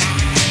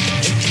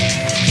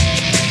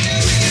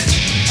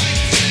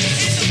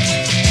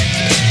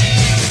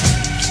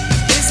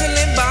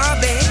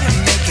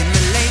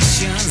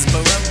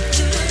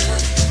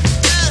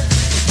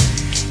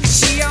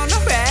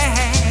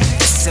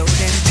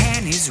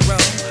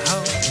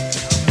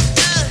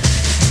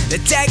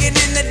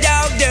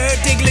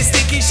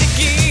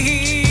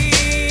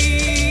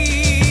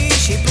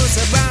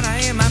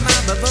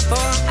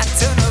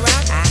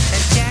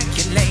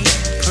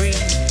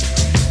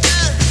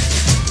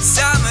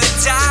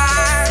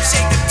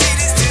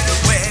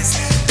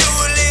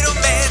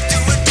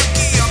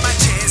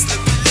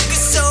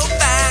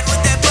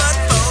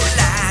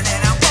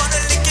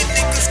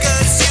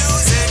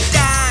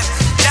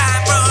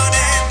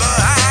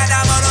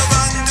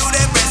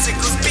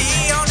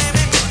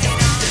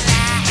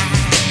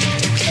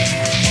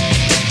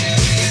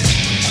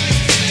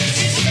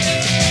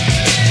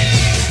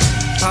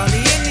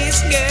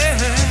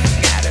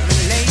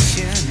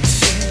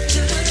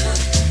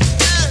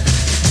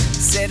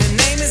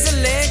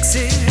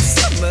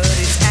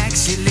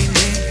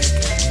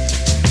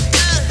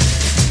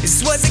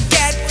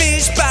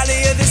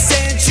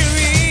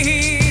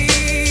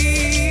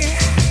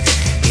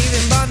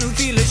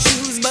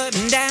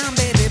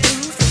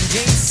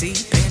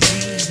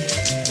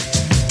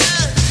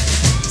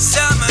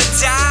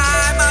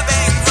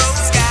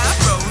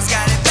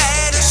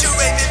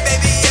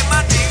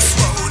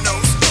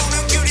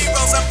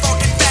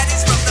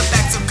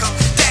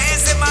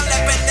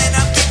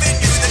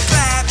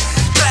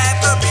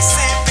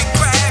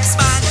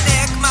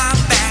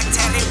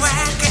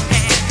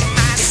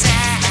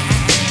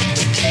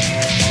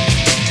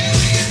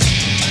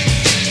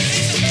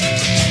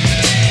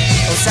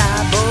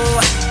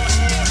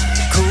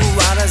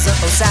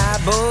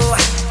 Sabo,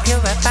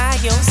 purify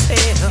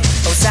yourself.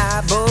 Oh,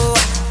 Sabo,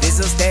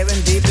 Bizzle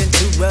staring deep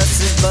into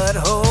Russ's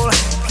butthole.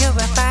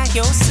 Purify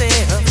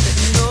yourself.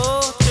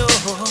 No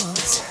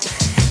doors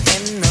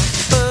and no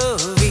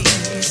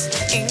furries.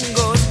 In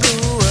goes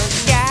blue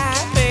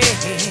agave.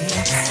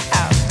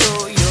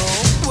 Outgrow your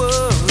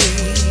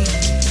worry.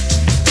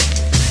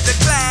 The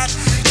clap,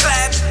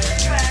 clap,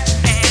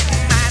 at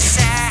my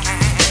side.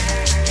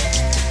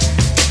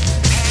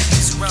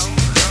 Panties roll.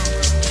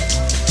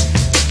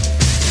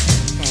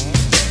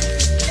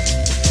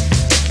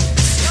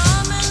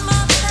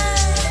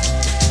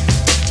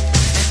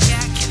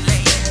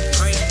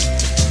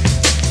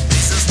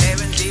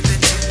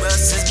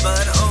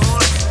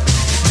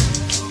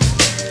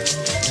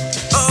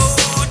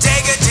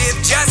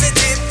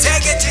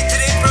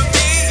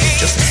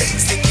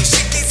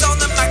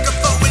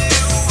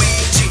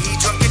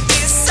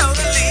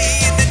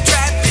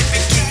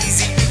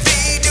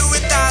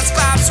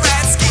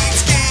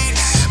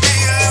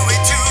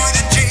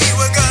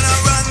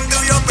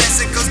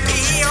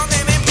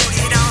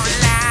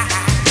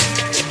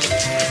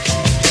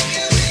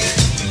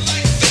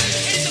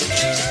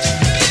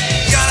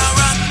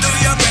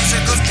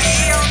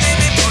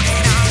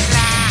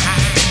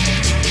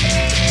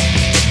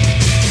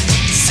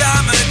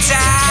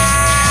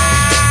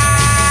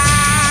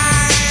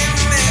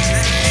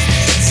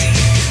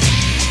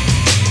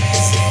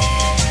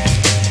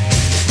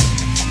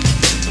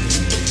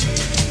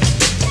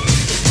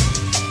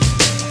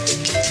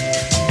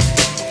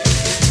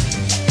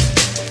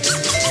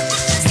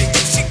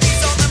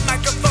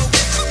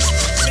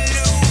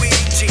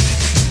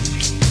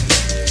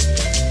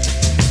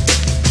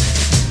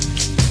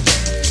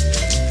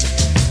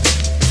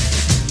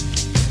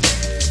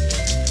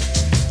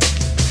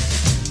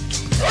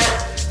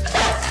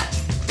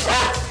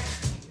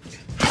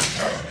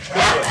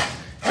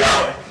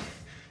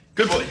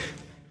 Good boy.